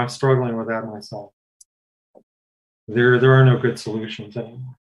 I'm struggling with that myself. There are no good solutions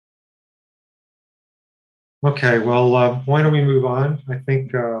anymore. Okay, well, why don't we move on? I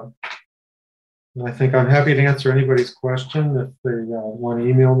think I'm happy to answer anybody's question if they want to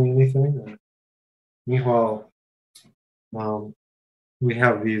email me anything. Meanwhile, we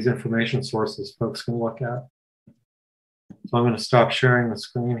have these information sources folks can look at. So I'm going to stop sharing the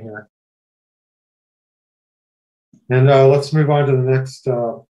screen here. And let's move on to the next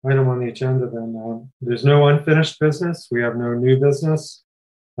item on the agenda then. There's no unfinished business. We have no new business.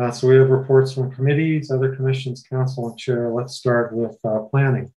 So we have reports from committees, other commissions, council, and chair. Let's start with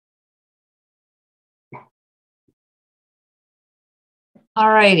planning. All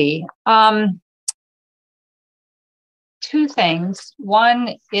righty. Two things.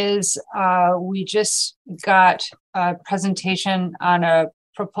 One is we just got a presentation on a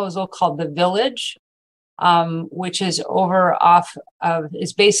proposal called The Village, which is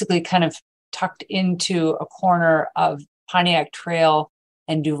is basically kind of tucked into a corner of Pontiac Trail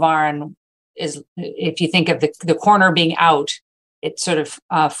and Duvarn. Is, if you think of the corner being out, it sort of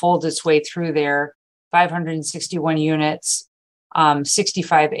folds its way through there. 561 units,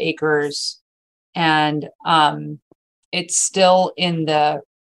 65 acres, and it's still in the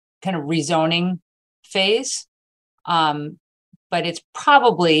kind of rezoning phase. But it's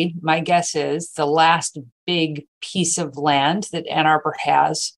probably, my guess is, the last big piece of land that Ann Arbor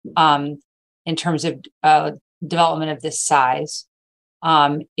has in terms of development of this size.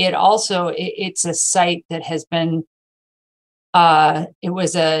 It's a site that has been, it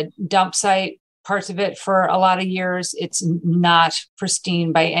was a dump site, parts of it, for a lot of years. It's not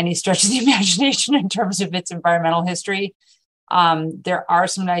pristine by any stretch of the imagination in terms of its environmental history. There are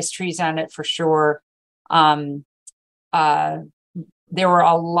some nice trees on it for sure. There were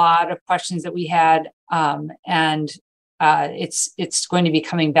a lot of questions that we had, and it's going to be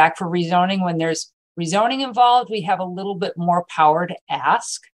coming back for rezoning. When there's rezoning involved, we have a little bit more power to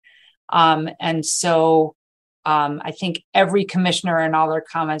ask. And so I think every commissioner in all their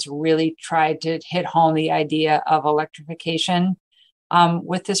comments really tried to hit home the idea of electrification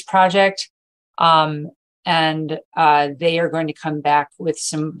with this project. And they are going to come back with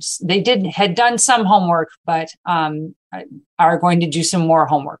had done some homework, but are going to do some more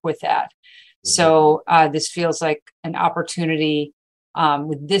homework with that. So this feels like an opportunity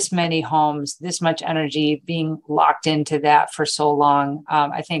with this many homes, this much energy being locked into that for so long.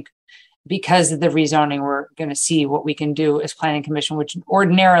 I think because of the rezoning, we're going to see what we can do as Planning Commission, which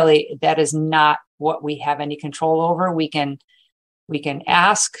ordinarily that is not what we have any control over. We can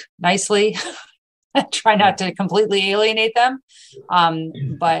ask nicely, try not to completely alienate them,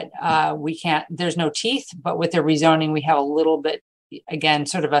 but we can't. There's no teeth. But with the rezoning, we have a little bit, again,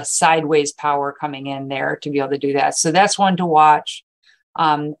 sort of a sideways power coming in there to be able to do that. So that's one to watch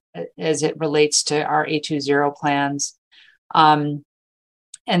as it relates to our A20 plans.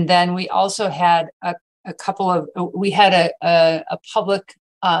 And then we also had a public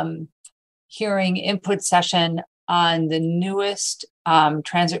hearing input session on the newest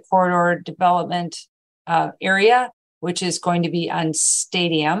transit corridor development area, which is going to be on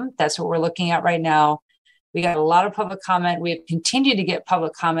Stadium. That's what we're looking at right now. We got a lot of public comment. We have continued to get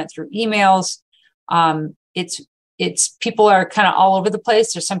public comment through emails. It's people are kind of all over the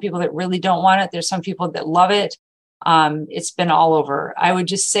place. There's some people that really don't want it. There's some people that love it. It's been all over. I would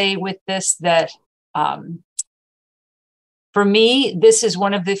just say with this that for me, this is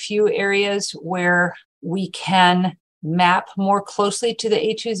one of the few areas where we can map more closely to the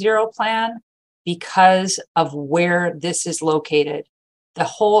A20 plan. because of where this is located. The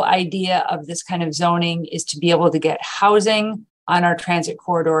whole idea of this kind of zoning is to be able to get housing on our transit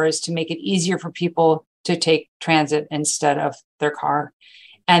corridors to make it easier for people to take transit instead of their car.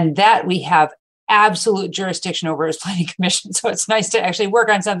 And that we have absolute jurisdiction over as Planning Commission. So it's nice to actually work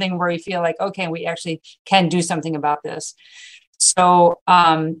on something where we feel like, okay, we actually can do something about this. So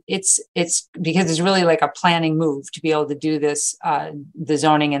it's because it's really like a planning move to be able to do this, the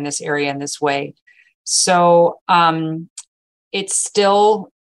zoning in this area in this way. So it's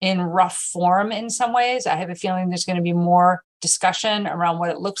still in rough form in some ways. I have a feeling there's going to be more discussion around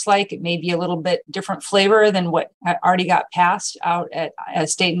what it looks like. It may be a little bit different flavor than what already got passed out at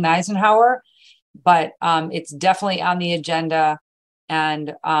State and Eisenhower, but it's definitely on the agenda,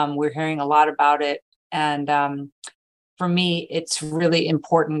 and we're hearing a lot about it. And for me, it's really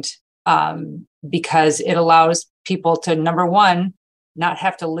important because it allows people to, number one, not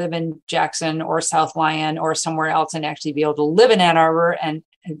have to live in Jackson or South Lyon or somewhere else and actually be able to live in Ann Arbor, and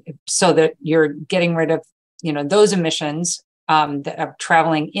so that you're getting rid of, those emissions that are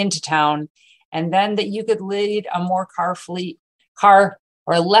traveling into town, and then that you could lead a more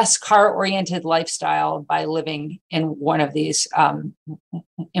less car-oriented lifestyle by living in one of these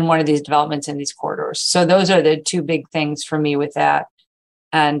developments in these corridors. So those are the two big things for me with that.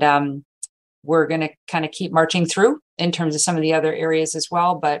 And we're going to kind of keep marching through in terms of some of the other areas as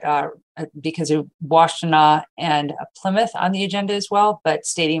well, but because of Washtenaw and Plymouth on the agenda as well, but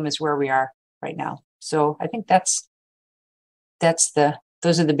Stadium is where we are right now. So I think those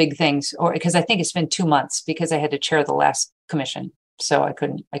are the big things, or because I think it's been 2 months because I had to chair the last commission. So I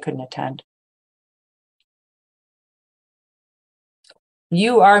couldn't attend.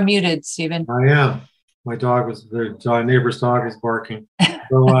 You are muted, Stephen. I am. My neighbor's dog is barking.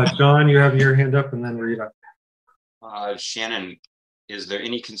 So John, you have your hand up, and then Rita. Shannon, is there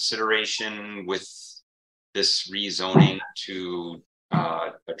any consideration with this rezoning to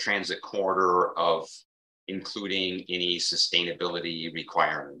a transit corridor of including any sustainability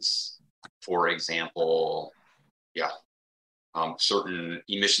requirements? For example, certain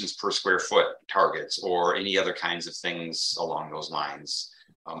emissions per square foot targets, or any other kinds of things along those lines,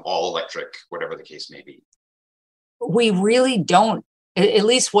 all electric, whatever the case may be. We really don't, at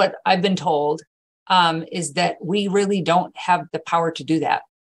least what I've been told, is that we really don't have the power to do that.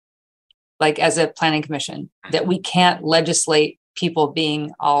 Like as a planning commission, that we can't legislate people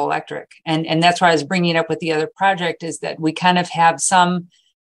being all electric. And that's why I was bringing it up with the other project, is that we kind of have some,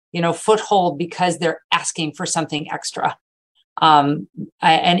 foothold because they're asking for something extra. And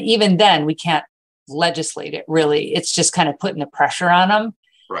even then we can't legislate it really. It's just kind of putting the pressure on them.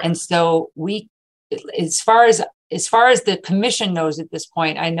 Right. And so as far as the commission knows at this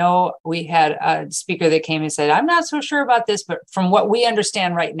point, I know we had a speaker that came and said, I'm not so sure about this, but from what we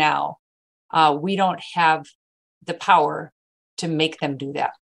understand right now, we don't have the power to make them do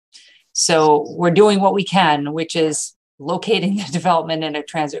that. So we're doing what we can, which is locating the development in a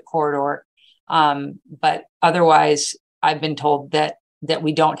transit corridor. But otherwise, I've been told that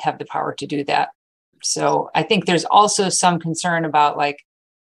we don't have the power to do that. So I think there's also some concern about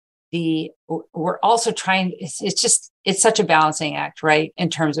we're also trying, it's such a balancing act, right? In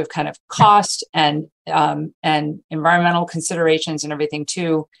terms of kind of cost and environmental considerations and everything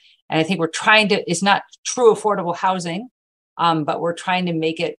too. And I think we're trying to, it's not true affordable housing, but we're trying to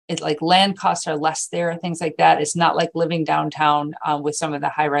make it like land costs are less there, things like that. It's not like living downtown with some of the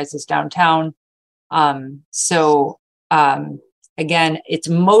high rises downtown. Again, it's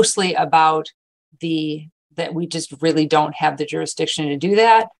mostly about that we just really don't have the jurisdiction to do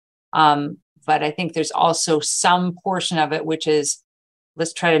that. But I think there's also some portion of it, which is,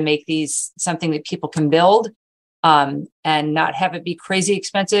 let's try to make these something that people can build, and not have it be crazy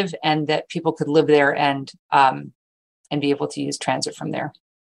expensive, and that people could live there and be able to use transit from there.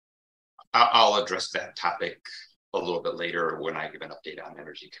 I'll address that topic a little bit later when I give an update on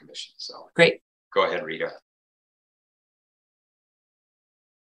Energy Commission. So great. Go ahead, Rita.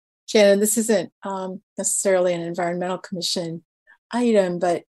 Shannon, this isn't necessarily an environmental commission item,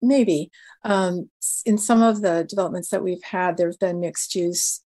 but maybe in some of the developments that we've had, there have been mixed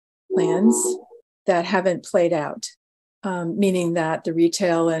use plans that haven't played out, meaning that the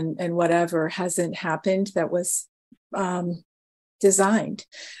retail and whatever hasn't happened that was designed.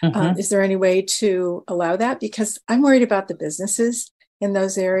 Mm-hmm. Is there any way to allow that? Because I'm worried about the businesses in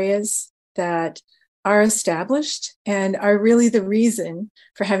those areas that are established and are really the reason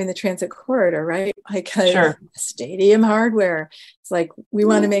for having the transit corridor, right? Like sure. Stadium hardware. It's like, we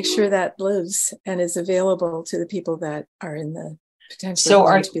want to make sure that lives and is available to the people that are in the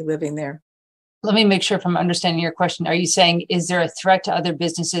potential to be living there. let me make sure if I'm understanding your question. Are you saying, is there a threat to other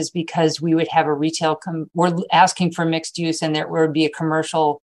businesses because we would have a retail, we're asking for mixed use and there would be a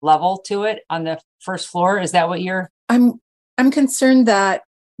commercial level to it on the first floor? Is that what you're? I'm concerned that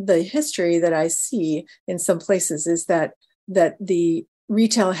the history that I see in some places is that the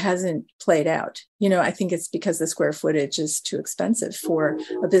retail hasn't played out. I think it's because the square footage is too expensive for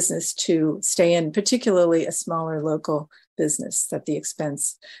a business to stay in, particularly a smaller local business, that the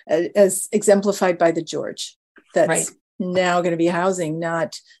expense, as exemplified by the George, that's now going to be housing,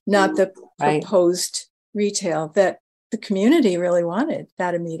 not the proposed retail that the community really wanted,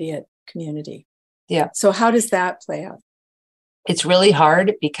 that immediate community. Yeah. So how does that play out? It's really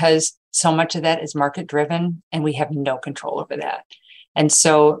hard because so much of that is market driven and we have no control over that. And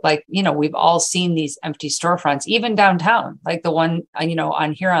so, we've all seen these empty storefronts, even downtown, like the one,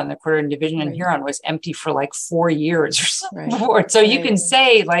 on Huron, the Quarter Division in Huron was empty for 4 years or something before. So you can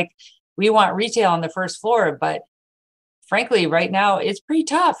say, we want retail on the first floor, but frankly, right now, it's pretty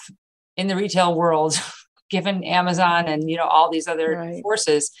tough in the retail world, given Amazon and, all these other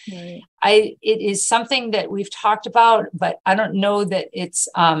forces. Right. It is something that we've talked about, but I don't know that it's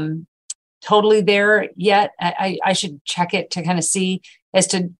totally there yet. I should check it to kind of see as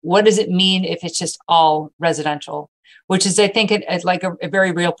to what does it mean if it's just all residential, which is, I think, it's a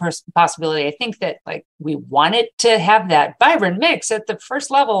very real possibility. I think that we want it to have that vibrant mix at the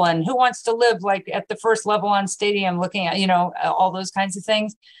first level, and who wants to live at the first level on Stadium looking at, all those kinds of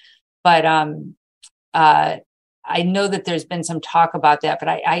things. But I know that there's been some talk about that, but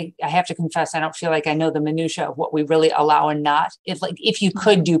I have to confess, I don't feel like I know the minutia of what we really allow and not. If you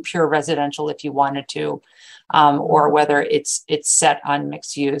could do pure residential, if you wanted to, or whether it's set on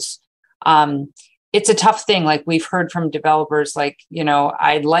mixed use. It's a tough thing. We've heard from developers,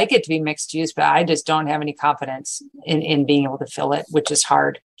 I'd like it to be mixed use, but I just don't have any confidence in being able to fill it, which is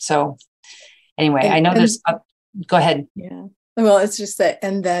hard. So anyway, I know go ahead. Yeah. Well, it's just that,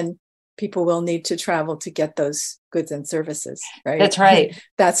 and then people will need to travel to get those goods and services, right? That's right.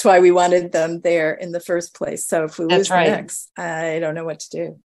 That's why we wanted them there in the first place. So if we lose the mix, I don't know what to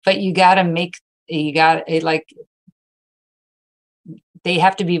do. But they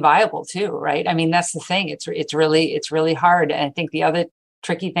have to be viable too, right? I mean, that's the thing. It's really hard. And I think the other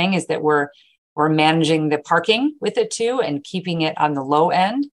tricky thing is that we're managing the parking with it too, and keeping it on the low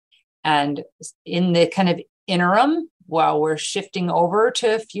end. And in the kind of interim, while we're shifting over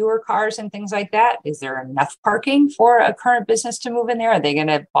to fewer cars and things like that, is there enough parking for a current business to move in there? Are they going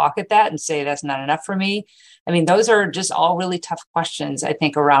to balk at that and say that's not enough for me? I mean, those are just all really tough questions, I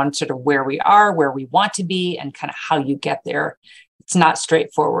think, around sort of where we are, where we want to be, and kind of how you get there. It's not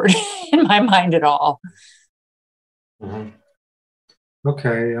straightforward in my mind at all. Mm-hmm.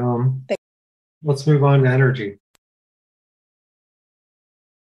 Okay. Let's move on to energy.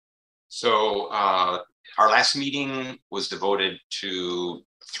 So our last meeting was devoted to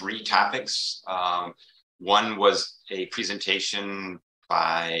 3 topics. One was a presentation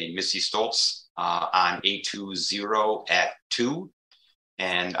by Missy Stoltz on A20 at 2.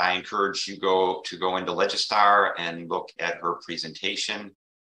 And I encourage you to go into Legistar and look at her presentation.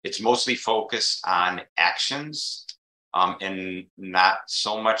 It's mostly focused on actions and not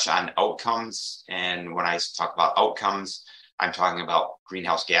so much on outcomes. And when I talk about outcomes, I'm talking about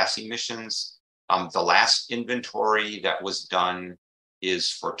greenhouse gas emissions. The last inventory that was done is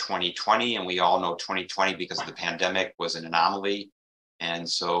for 2020, and we all know 2020, because of the pandemic, was an anomaly. And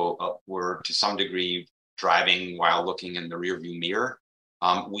so we're to some degree driving while looking in the rearview mirror.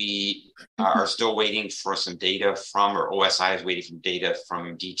 We are still waiting for some data or OSI is waiting for data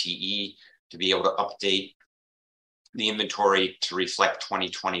from DTE to be able to update the inventory to reflect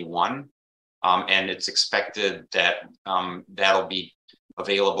 2021. And it's expected that that'll be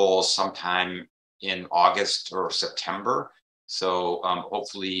available sometime in August or September. So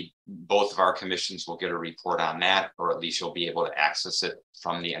hopefully both of our commissions will get a report on that, or at least you'll be able to access it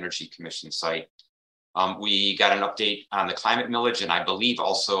from the Energy Commission site. We got an update on the climate millage, and I believe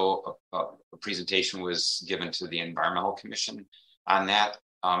also a presentation was given to the Environmental Commission on that.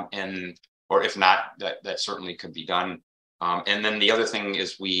 Or if not, that certainly could be done. And then the other thing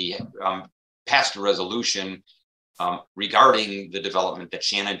is we passed a resolution regarding the development that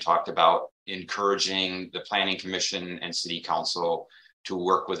Shannon talked about, encouraging the Planning Commission and City Council to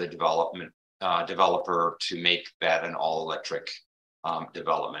work with a developer to make that an all-electric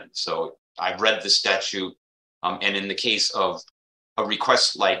development. So I've read the statute, and in the case of a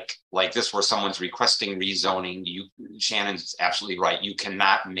request like this, where someone's requesting rezoning, Shannon's absolutely right. You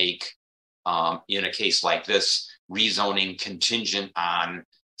cannot make, in a case like this, rezoning contingent on,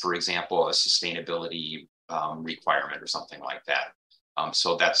 for example, a sustainability requirement or something like that.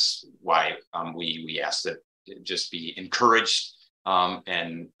 So that's why we ask that it just be encouraged,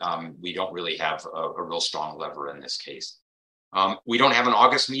 and we don't really have a real strong lever in this case. We don't have an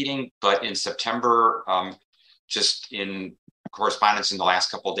August meeting, but in September, just in correspondence in the last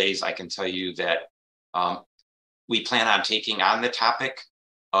couple of days, I can tell you that we plan on taking on the topic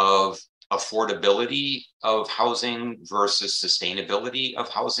of affordability of housing versus sustainability of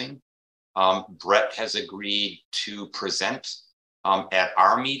housing. Brett has agreed to present at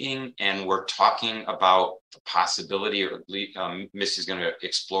our meeting, and we're talking about the possibility, or at least Missy's going to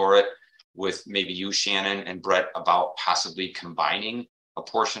explore it with maybe you, Shannon, and Brett, about possibly combining a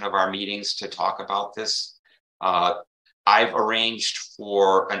portion of our meetings to talk about this. I've arranged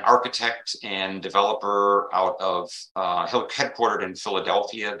for an architect and developer out of headquartered in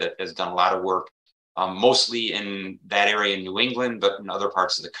Philadelphia that has done a lot of work, mostly in that area in New England, but in other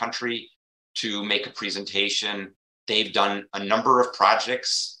parts of the country, to make a presentation. They've done a number of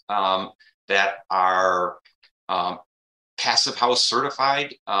projects that are Passive House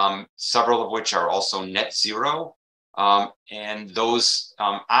certified, several of which are also net zero. And those,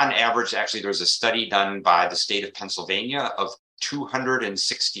 on average, actually, there's a study done by the state of Pennsylvania of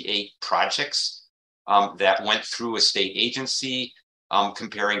 268 projects that went through a state agency,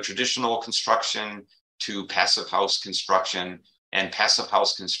 comparing traditional construction to Passive House construction. And Passive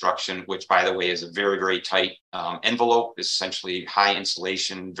House construction, which, by the way, is a very, very tight envelope, essentially high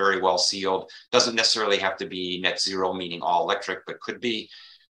insulation, very well sealed, doesn't necessarily have to be net zero, meaning all electric, but could be.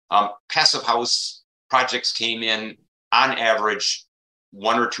 Passive House projects came in on average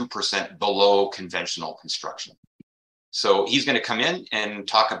 1 or 2% below conventional construction. So he's going to come in and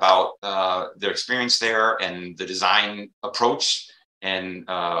talk about their experience there and the design approach, and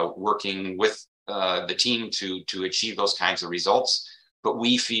working with the team to achieve those kinds of results. But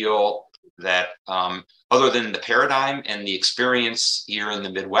we feel that other than the paradigm and the experience here in the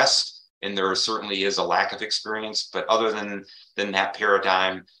Midwest, and there certainly is a lack of experience, but other than that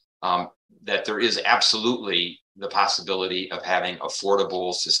paradigm, that there is absolutely the possibility of having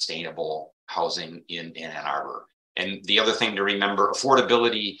affordable, sustainable housing in Ann Arbor. And the other thing to remember,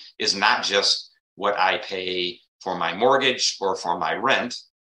 affordability is not just what I pay for my mortgage or for my rent.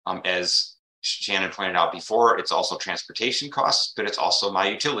 As Shannon pointed out before, it's also transportation costs, but it's also my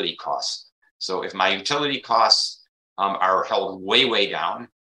utility costs. So if my utility costs are held way, way down,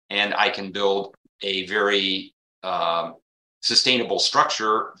 and I can build a very sustainable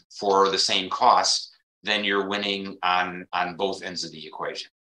structure for the same cost, then you're winning on both ends of the equation.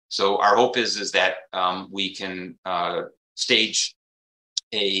 So our hope is that we can stage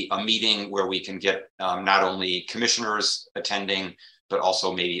a meeting where we can get not only commissioners attending, but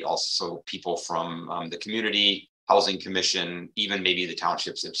also maybe also people from the community, housing commission, even maybe the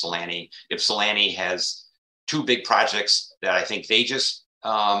townships. Ypsilanti has 2 big projects that I think they just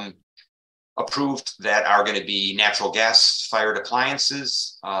approved that are going to be natural gas fired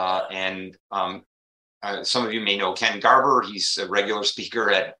appliances. And some of you may know Ken Garber. He's a regular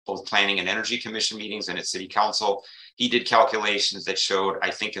speaker at both planning and energy commission meetings and at city council. He did calculations that showed,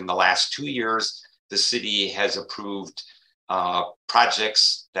 I think in the last 2 years, the city has approved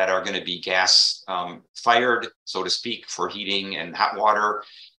projects that are going to be gas fired, so to speak, for heating and hot water.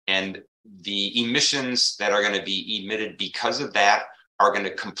 And the emissions that are going to be emitted because of that are going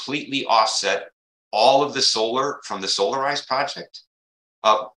to completely offset all of the solar from the Solarize project,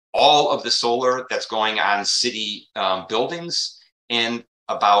 all of the solar that's going on city buildings, and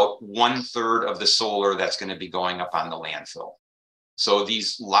about 1/3 of the solar that's going to be going up on the landfill. So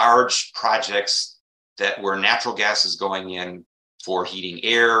these large projects where natural gas is going in for heating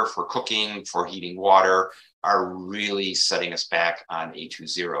air, for cooking, for heating water, are really setting us back on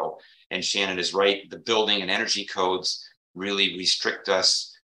A20. And Shannon is right, the building and energy codes really restrict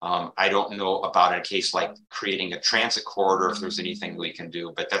us. I don't know about a case like creating a transit corridor, if there's anything we can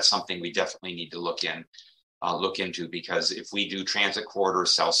do, but that's something we definitely need to look into, because if we do transit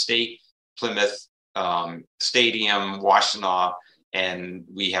corridors, South State, Plymouth, Stadium, Washtenaw, and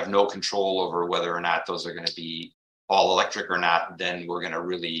we have no control over whether or not those are going to be all electric or not, then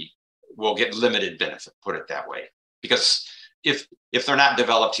we'll get limited benefit, put it that way. Because if they're not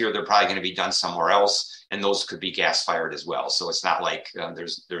developed here, they're probably going to be done somewhere else, and those could be gas fired as well. So it's not like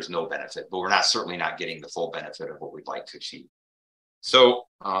there's no benefit, but we're certainly not getting the full benefit of what we'd like to achieve. So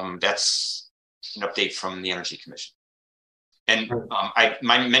that's an update from the Energy Commission. And I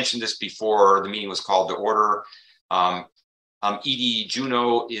mentioned this before the meeting was called to order. Edie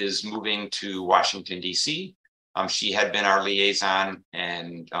Juneau is moving to Washington, D.C. She had been our liaison,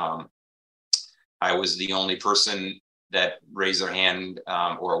 and I was the only person that raised their hand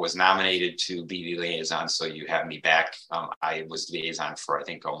or was nominated to be the liaison. So you have me back. I was liaison for, I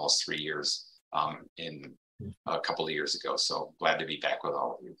think, almost 3 years in a couple of years ago. So glad to be back with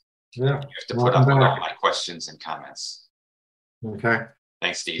all of you. Yeah. You have to put up with all my questions and comments. Okay.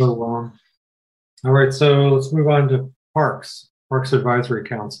 Thanks, Steve. So, all right. So let's move on to Parks Advisory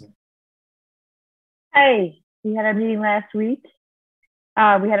Council. Hey, we had a meeting last week.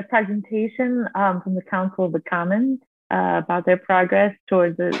 We had a presentation from the Council of the Commons about their progress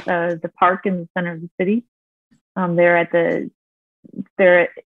towards the park in the center of the city. They're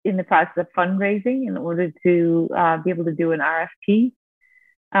in the process of fundraising in order to be able to do an RFP,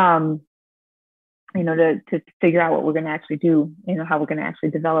 to figure out what we're going to actually do, how we're going to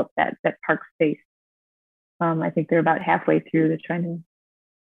actually develop that park space. I think they're about halfway through. They're trying to,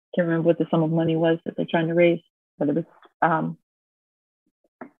 can't remember what the sum of money was that they're trying to raise, but it was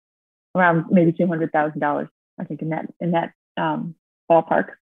around maybe $200,000, I think, in that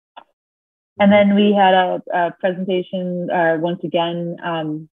ballpark. And then we had a presentation, once again,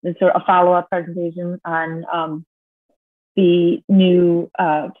 sort of a follow-up presentation on the new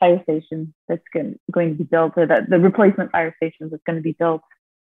fire station that's going to be built, or the replacement fire station that's going to be built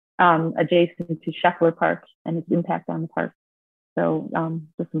adjacent to Scheffler Park and its impact on the park. So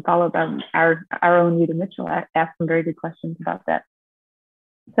just some follow-up. Our own Rita Mitchell asked some very good questions about that.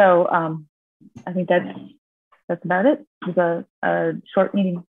 So I think that's about it. It was a short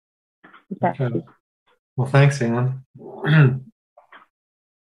meeting. Okay. Well, thanks, Ann.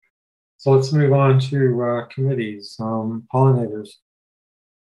 So let's move on to committees. Pollinators.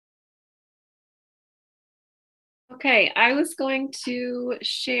 Okay, I was going to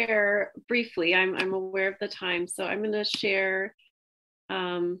share briefly. I'm aware of the time, so I'm going to share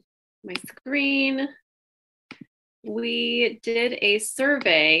my screen. We did a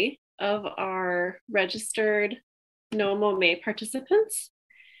survey of our registered NoMo participants,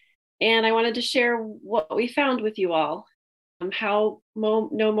 and I wanted to share what we found with you all, how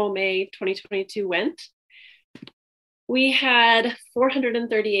NoMo 2022 went. We had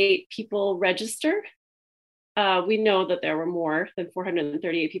 438 people register. We know that there were more than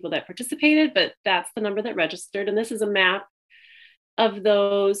 438 people that participated, but that's the number that registered. And this is a map of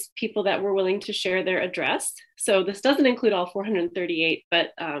those people that were willing to share their address. So this doesn't include all 438,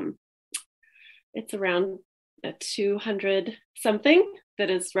 but it's around 200 something that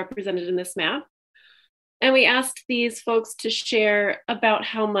is represented in this map. And we asked these folks to share about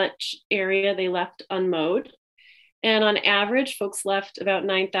how much area they left unmowed. And on average, folks left about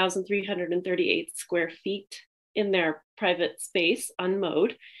 9,338 square feet in their private space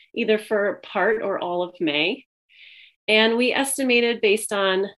unmowed, either for part or all of May. And we estimated, based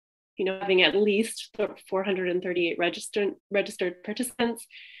on having at least 438 registered participants,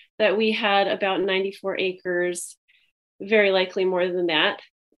 that we had about 94 acres, very likely more than that,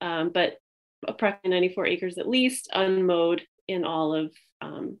 but approximately 94 acres at least unmowed in all of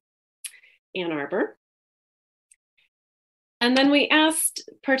Ann Arbor. And then we asked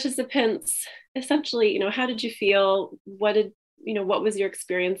participants, essentially, how did you feel? What was your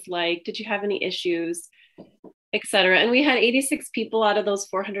experience like? Did you have any issues, et cetera? And we had 86 people out of those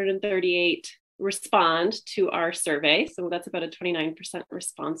 438 respond to our survey. So that's about a 29%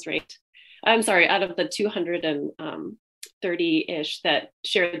 response rate. I'm sorry, out of the 230-ish that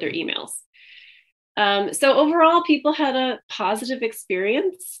shared their emails. So overall, people had a positive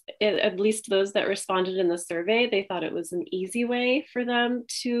experience, at least those that responded in the survey. They thought it was an easy way for them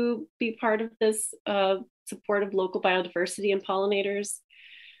to be part of this support of local biodiversity and pollinators.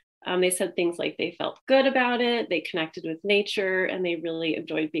 They said things like they felt good about it, they connected with nature, and they really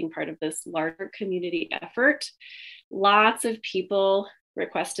enjoyed being part of this larger community effort. Lots of people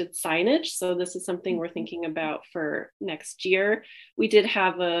requested signage. So this is something we're thinking about for next year. We did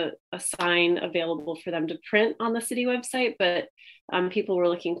have a sign available for them to print on the city website, but people were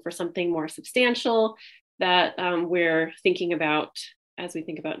looking for something more substantial that we're thinking about as we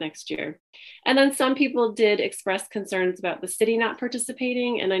think about next year. And then some people did express concerns about the city not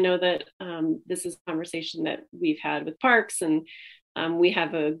participating. And I know that this is a conversation that we've had with Parks, and we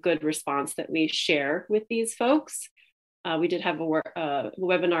have a good response that we share with these folks. We did have a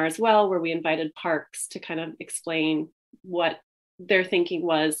webinar as well, where we invited Parks to kind of explain what their thinking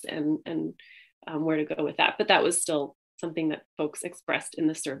was and where to go with that. But that was still something that folks expressed in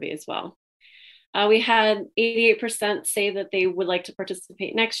the survey as well. We had 88% say that they would like to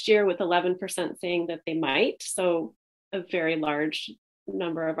participate next year, with 11% saying that they might. So a very large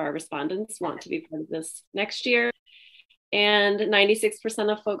number of our respondents want to be part of this next year. And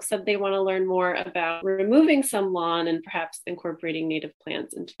 96% of folks said they want to learn more about removing some lawn and perhaps incorporating native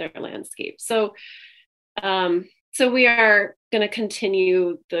plants into their landscape. So So we are going to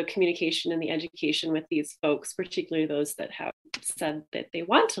continue the communication and the education with these folks, particularly those that have said that they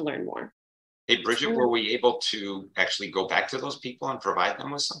want to learn more. Hey, Bridget, were we able to actually go back to those people and provide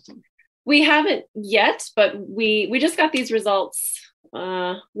them with something? We haven't yet, but we just got these results.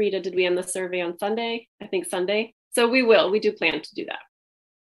 Rita, did we end the survey on Sunday? I think Sunday. So we do plan to do that.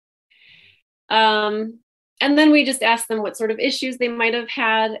 And then we just asked them what sort of issues they might have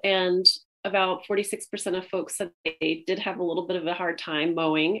had, and about 46% of folks said they did have a little bit of a hard time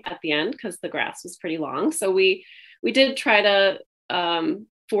mowing at the end because the grass was pretty long. So we did try to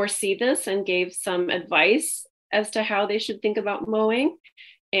foresee this and gave some advice as to how they should think about mowing.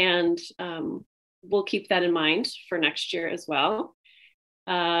 And we'll keep that in mind for next year as well.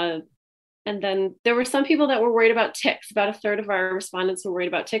 And then there were some people that were worried about ticks. About a third of our respondents were worried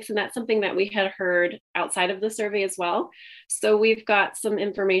about ticks. And that's something that we had heard outside of the survey as well. So we've got some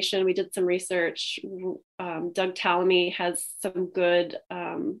information. We did some research. Doug Tallamy has some good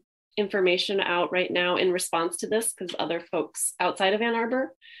information out right now in response to this, because other folks outside of Ann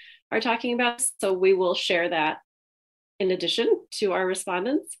Arbor are talking about it. So we will share that in addition to our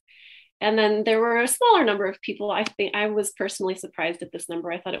respondents. And then there were a smaller number of people. I think I was personally surprised at this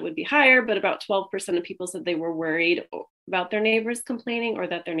number. I thought it would be higher, but about 12% of people said they were worried about their neighbors complaining, or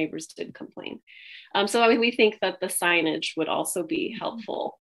that their neighbors did complain. So we think that the signage would also be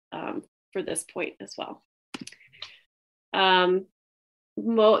helpful for this point as well. 2/3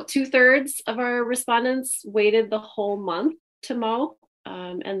 of our respondents waited the whole month to mow,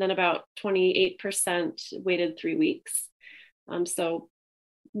 and then about 28% waited 3 weeks. So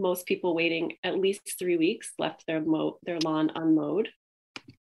most people waiting at least 3 weeks left their lawn unmowed.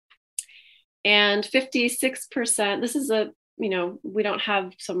 And 56%, this is we don't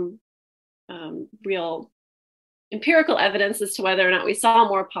have some real empirical evidence as to whether or not we saw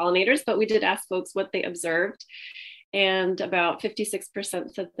more pollinators, but we did ask folks what they observed. And about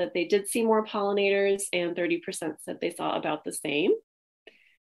 56% said that they did see more pollinators, and 30% said they saw about the same.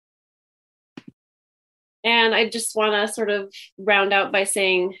 And I just want to sort of round out by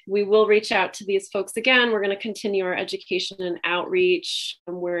saying we will reach out to these folks again. We're going to continue our education and outreach.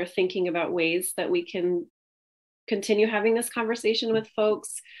 And we're thinking about ways that we can continue having this conversation with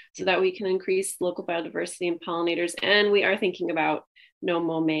folks so that we can increase local biodiversity and pollinators. And we are thinking about No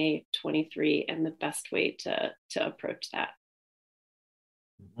Mow May 23 and the best way to approach that.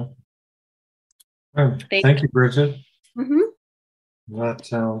 Thank you, Bridget. Mm-hmm.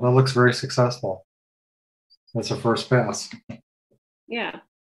 That looks very successful. That's a first pass. Yeah.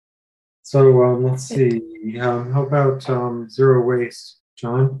 So let's see. How about zero waste,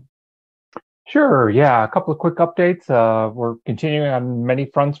 John? Sure. Yeah, a couple of quick updates. We're continuing on many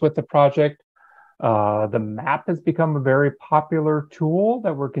fronts with the project. The map has become a very popular tool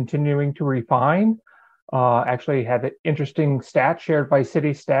that we're continuing to refine. Actually had an interesting stat shared by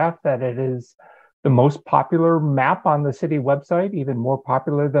city staff that it is the most popular map on the city website, even more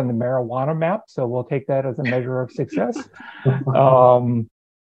popular than the marijuana map. So we'll take that as a measure of success.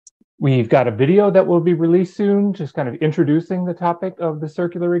 We've got a video that will be released soon, just kind of introducing the topic of the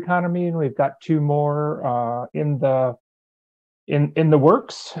circular economy. And we've got 2 more in the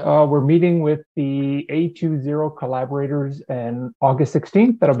works. We're meeting with the A20 collaborators on August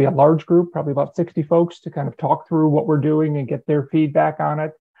 16th. That'll be a large group, probably about 60 folks, to kind of talk through what we're doing and get their feedback on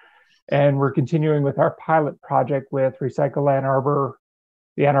it. And we're continuing with our pilot project with Recycle Ann Arbor,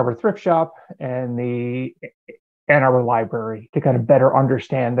 the Ann Arbor Thrift Shop, and the Ann Arbor Library to kind of better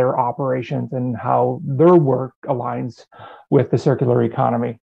understand their operations and how their work aligns with the circular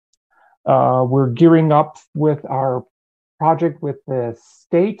economy. We're gearing up with our project with the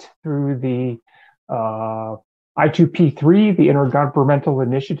state through the I2P3, the Intergovernmental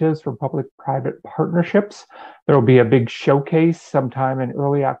Initiatives for Public-Private Partnerships. There will be a big showcase sometime in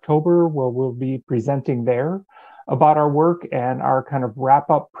early October where we'll be presenting there about our work, and our kind of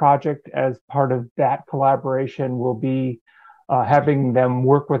wrap-up project as part of that collaboration will be having them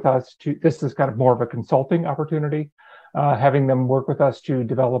work with us to, this is kind of more of a consulting opportunity, having them work with us to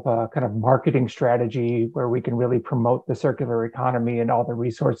develop a kind of marketing strategy where we can really promote the circular economy and all the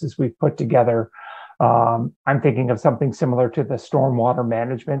resources we've put together. I'm thinking of something similar to the stormwater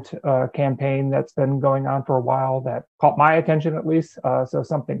management campaign that's been going on for a while that caught my attention at least, so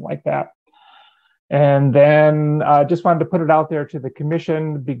something like that. And then just wanted to put it out there to the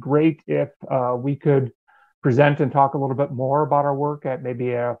commission. It'd be great if we could present and talk a little bit more about our work at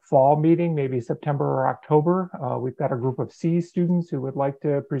maybe a fall meeting, maybe September or October. We've got a group of C students who would like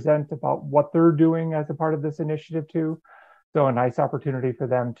to present about what they're doing as a part of this initiative too. So a nice opportunity for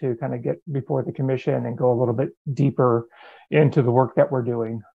them to kind of get before the commission and go a little bit deeper into the work that we're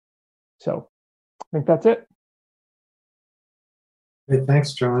doing. So I think that's it. Hey,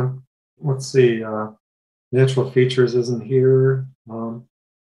 thanks, John. Let's see. Natural features isn't here.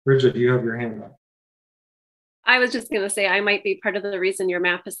 Bridget, you have your hand up. I was just going to say I might be part of the reason your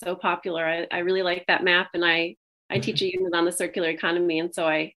map is so popular. I really like that map, and I teach a unit on the circular economy, and so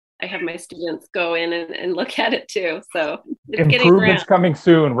I have my students go in and look at it too. So it's improvements coming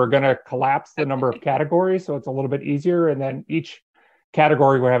soon. We're going to collapse the number of categories, so it's a little bit easier, and then each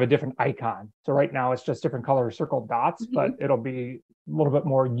category will have a different icon. So right now it's just different color circled dots, but it'll be a little bit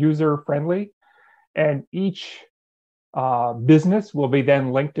more user friendly. And each business will be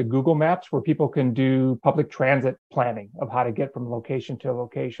then linked to Google Maps, where people can do public transit planning of how to get from location to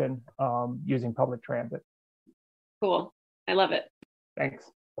location using public transit. Cool. I love it.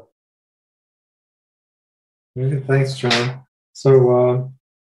 Thanks. Okay, thanks, John. So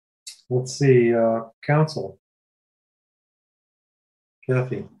let's see, council.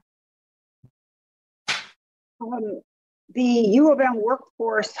 Kathy. The U of M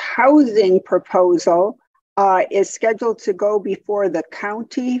workforce housing proposal is scheduled to go before the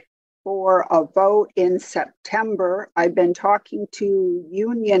county for a vote in September. I've been talking to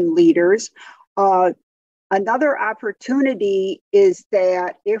union leaders. Another opportunity is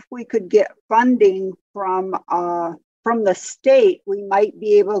that if we could get funding from the state, we might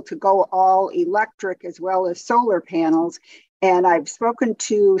be able to go all electric as well as solar panels. And I've spoken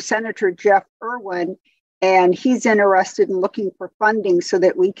to Senator Jeff Irwin, and he's interested in looking for funding so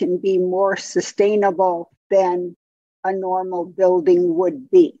that we can be more sustainable than a normal building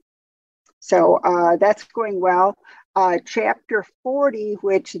would be. So that's going well. Chapter 40,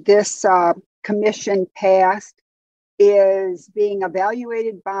 which this commission passed, is being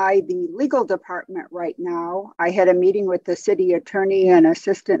evaluated by the legal department right now. I had a meeting with the city attorney and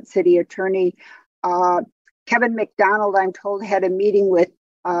assistant city attorney. Kevin McDonald, I'm told, had a meeting with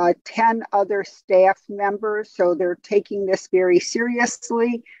 10 other staff members, so they're taking this very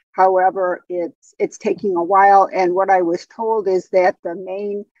seriously. However, it's taking a while, and what I was told is that the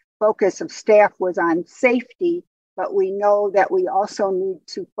main focus of staff was on safety, but we know that we also need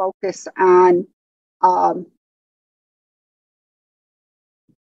to focus on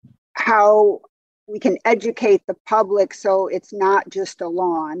how we can educate the public so it's not just a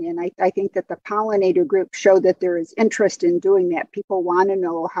lawn. And I think that the pollinator group showed that there is interest in doing that. People want to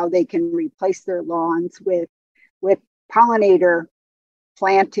know how they can replace their lawns with pollinator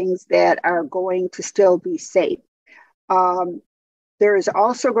plantings that are going to still be safe. There is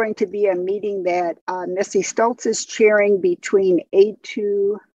also going to be a meeting that Missy Stoltz is chairing between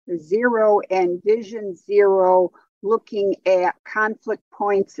A20 and Vision Zero, looking at conflict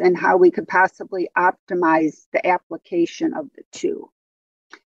points and how we could possibly optimize the application of the two.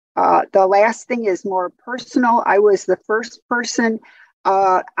 The last thing is more personal. I was the first person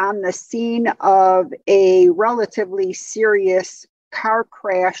on the scene of a relatively serious car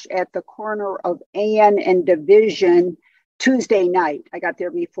crash at the corner of Ann and Division Tuesday night. I got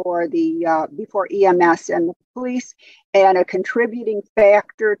there before EMS and the police, and a contributing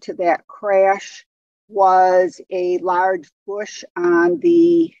factor to that crash was a large bush on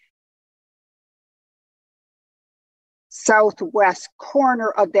the southwest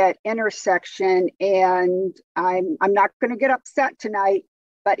corner of that intersection. And I'm not going to get upset tonight,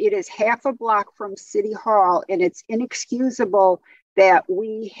 but it is half a block from City Hall, and it's inexcusable that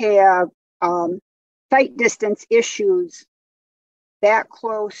we have sight distance issues that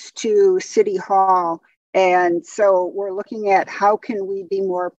close to City Hall. And so we're looking at how can we be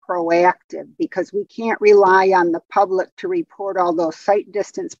more proactive, because we can't rely on the public to report all those sight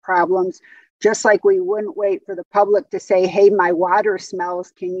distance problems, just like we wouldn't wait for the public to say, hey, my water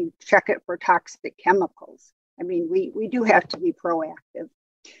smells, can you check it for toxic chemicals? I mean, we do have to be proactive.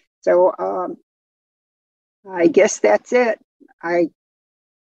 So I guess that's it. I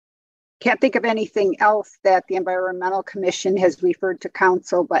can't think of anything else that the Environmental Commission has referred to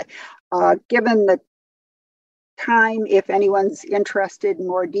council, but given the time, if anyone's interested in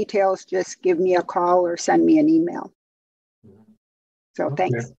more details, just give me a call or send me an email. So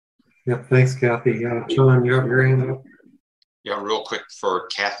thanks. Yeah, thanks, Kathy. John, you have your hand up. Yeah, real quick for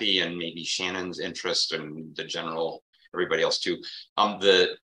Kathy and maybe Shannon's interest and the general, everybody else too.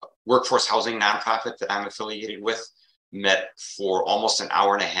 The workforce housing nonprofit that I'm affiliated with met for almost an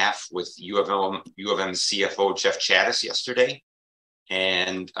hour and a half with U of M CFO Jeff Chattis yesterday.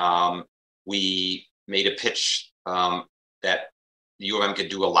 And we made a pitch that the U of M could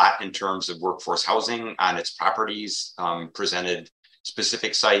do a lot in terms of workforce housing on its properties, presented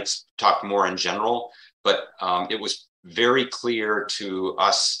specific sites, talked more in general, but it was very clear to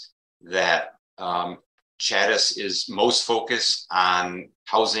us that Chattis is most focused on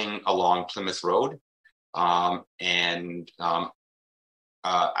housing along Plymouth Road. And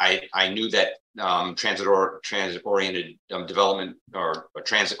I knew that transit-oriented development or a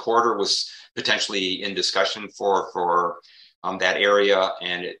transit corridor was potentially in discussion for that area,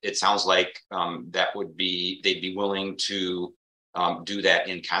 and it sounds like that would be, they'd be willing to do that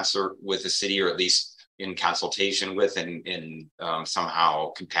in concert with the city, or at least in consultation with and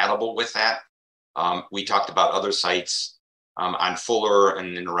somehow compatible with that. We talked about other sites on Fuller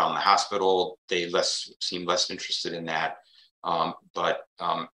and then around the hospital. They seem less interested in that, but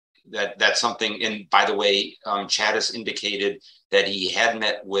that's something. And by the way, Chad has indicated that he had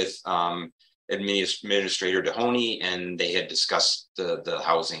met with Administrator Dohoney, and they had discussed the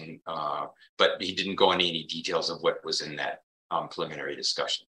housing, but he didn't go into any details of what was in that preliminary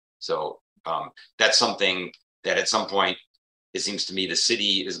discussion. So that's something that at some point, it seems to me the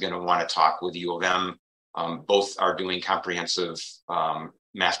city is going to want to talk with U of M. Both are doing comprehensive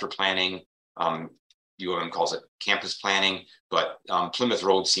master planning. U of M calls it campus planning, but Plymouth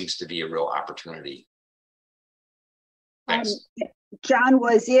Road seems to be a real opportunity. Thanks. John,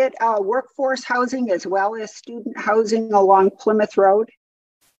 was it workforce housing as well as student housing along Plymouth Road?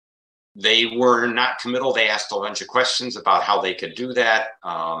 They were not committal. They asked a bunch of questions about how they could do that.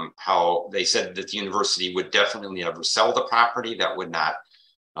 How they said that the university would definitely never sell the property. That would not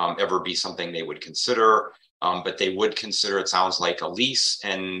ever be something they would consider. But they would consider, it sounds like, a lease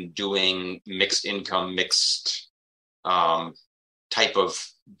and doing mixed income, mixed type of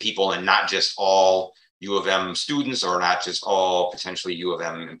people, and not just all U of M students or not just all potentially U of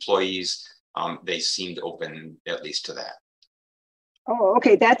M employees. They seemed open at least to that. Oh,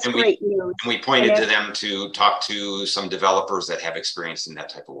 okay, that's great news. And we pointed to them to talk to some developers that have experience in that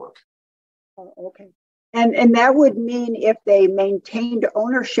type of work. Oh, okay. And that would mean if they maintained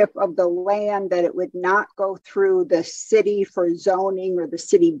ownership of the land, that it would not go through the city for zoning or the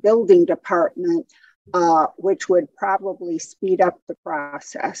city building department, which would probably speed up the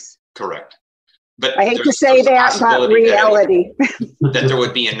process. Correct. But I hate to say that, but reality. That there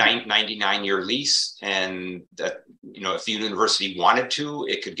would be a 99-year lease, and that, you know, if the university wanted to,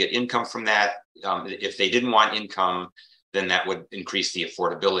 it could get income from that. If they didn't want income, then that would increase the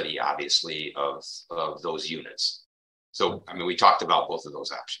affordability, obviously, of those units. So, I mean, we talked about both of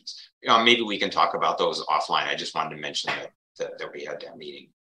those options. Maybe we can talk about those offline. I just wanted to mention that we had that meeting.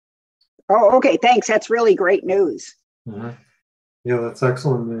 Oh, okay. Thanks. That's really great news. Mm-hmm. Yeah, that's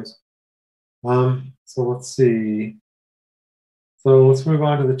excellent news. So let's see. So let's move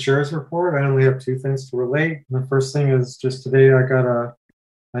on to the chair's report. I only have two things to relate. The first thing is just today I got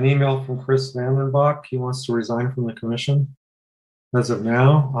an email from Chris Vandenbach. He wants to resign from the commission as of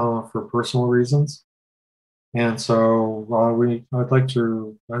now for personal reasons. And so we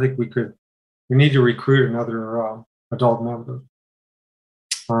need to recruit another adult member.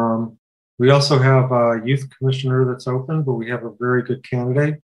 We also have a youth commissioner that's open, but we have a very good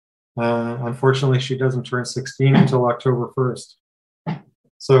candidate. Unfortunately, she doesn't turn 16 until October 1st.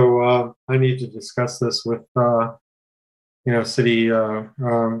 So I need to discuss this with, city. I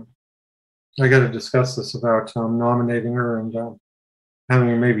got to discuss this about nominating her and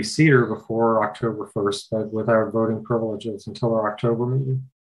having maybe seat her before October 1st, but without voting privileges until our October meeting.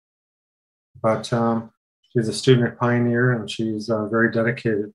 But she's a student pioneer, and she's very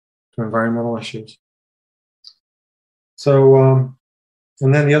dedicated to environmental issues. So,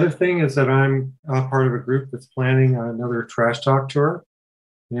 and then the other thing is that I'm part of a group that's planning another trash talk tour.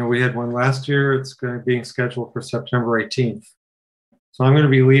 You know, we had one last year. It's being scheduled for September 18th. So I'm going to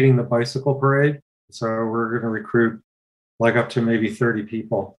be leading the bicycle parade. So we're going to recruit like up to maybe 30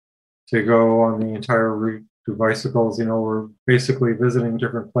 people to go on the entire route through bicycles. You know, we're basically visiting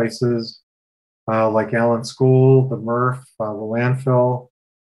different places like Allen School, the MRF, the landfill,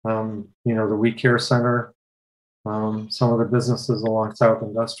 the We Care Center, some of the businesses along South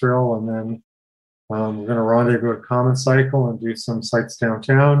Industrial, and then we're going to rendezvous at Common Cycle and do some sites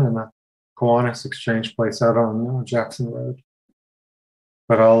downtown and the Kiwanis Exchange place out on Jackson Road.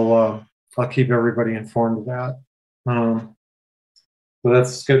 But I'll keep everybody informed of that. So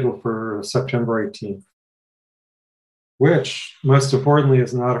that's scheduled for September 18th, which most importantly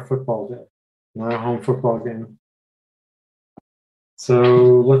is not a football day, not a home football game. So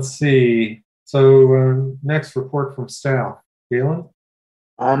let's see. So next, report from staff. Galen?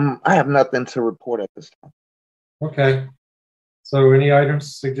 I have nothing to report at this time. Okay. So any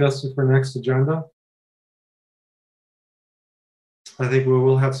items suggested for next agenda? I think we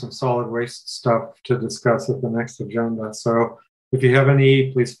will have some solid waste stuff to discuss at the next agenda. So if you have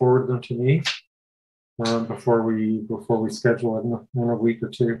any, please forward them to me before we schedule it in a week or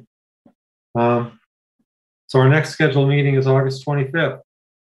two. So our next scheduled meeting is August 25th.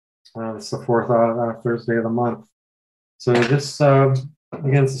 It's the fourth Thursday of the month. So this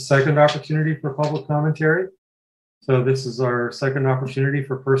Again, it's the second opportunity for public commentary. So this is our second opportunity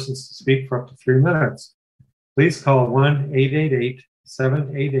for persons to speak for up to 3 minutes. Please call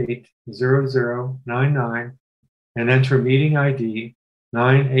 1-888-788-0099 and enter meeting ID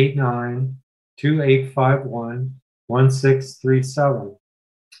 989-2851-1637.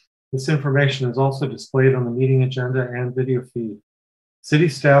 This information is also displayed on the meeting agenda and video feed. City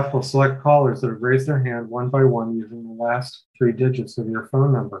staff will select callers that have raised their hand one by one using the last 3 digits of your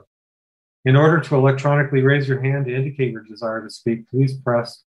phone number. In order to electronically raise your hand to indicate your desire to speak, please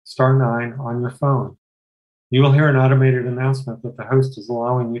press *9 on your phone. You will hear an automated announcement that the host is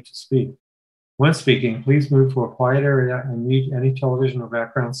allowing you to speak. When speaking, please move to a quiet area and mute any television or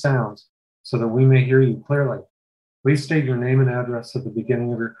background sounds so that we may hear you clearly. Please state your name and address at the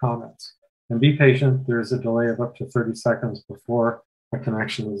beginning of your comments. And be patient, there is a delay of up to 30 seconds before a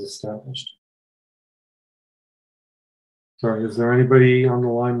connection is established. Sorry, is there anybody on the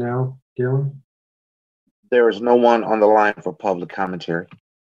line now, Galen? There is no one on the line for public commentary.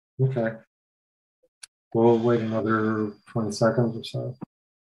 Okay. We'll wait another 20 seconds or so.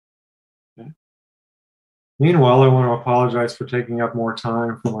 Okay. Meanwhile, I want to apologize for taking up more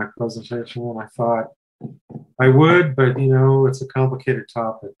time for my presentation than I thought I would, but you know, it's a complicated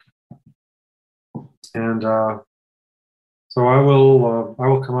topic. And so I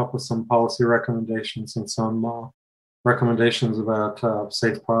will come up with some policy recommendations and some recommendations about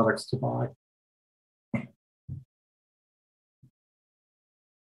safe products to buy.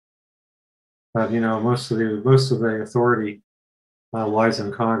 But you know, most of the authority lies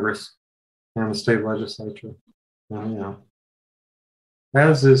in Congress and the state legislature. You know,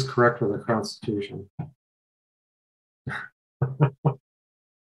 as is correct with the Constitution.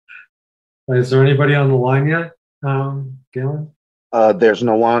 Is there anybody on the line yet, Galen? There's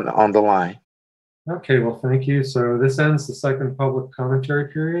no one on the line. Okay, well, thank you. So this ends the second public commentary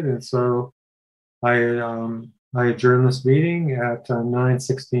period, and so I adjourn this meeting at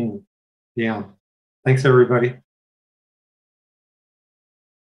 9:16 p.m. Thanks, everybody.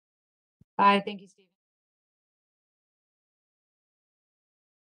 Bye. Thank you, Steve.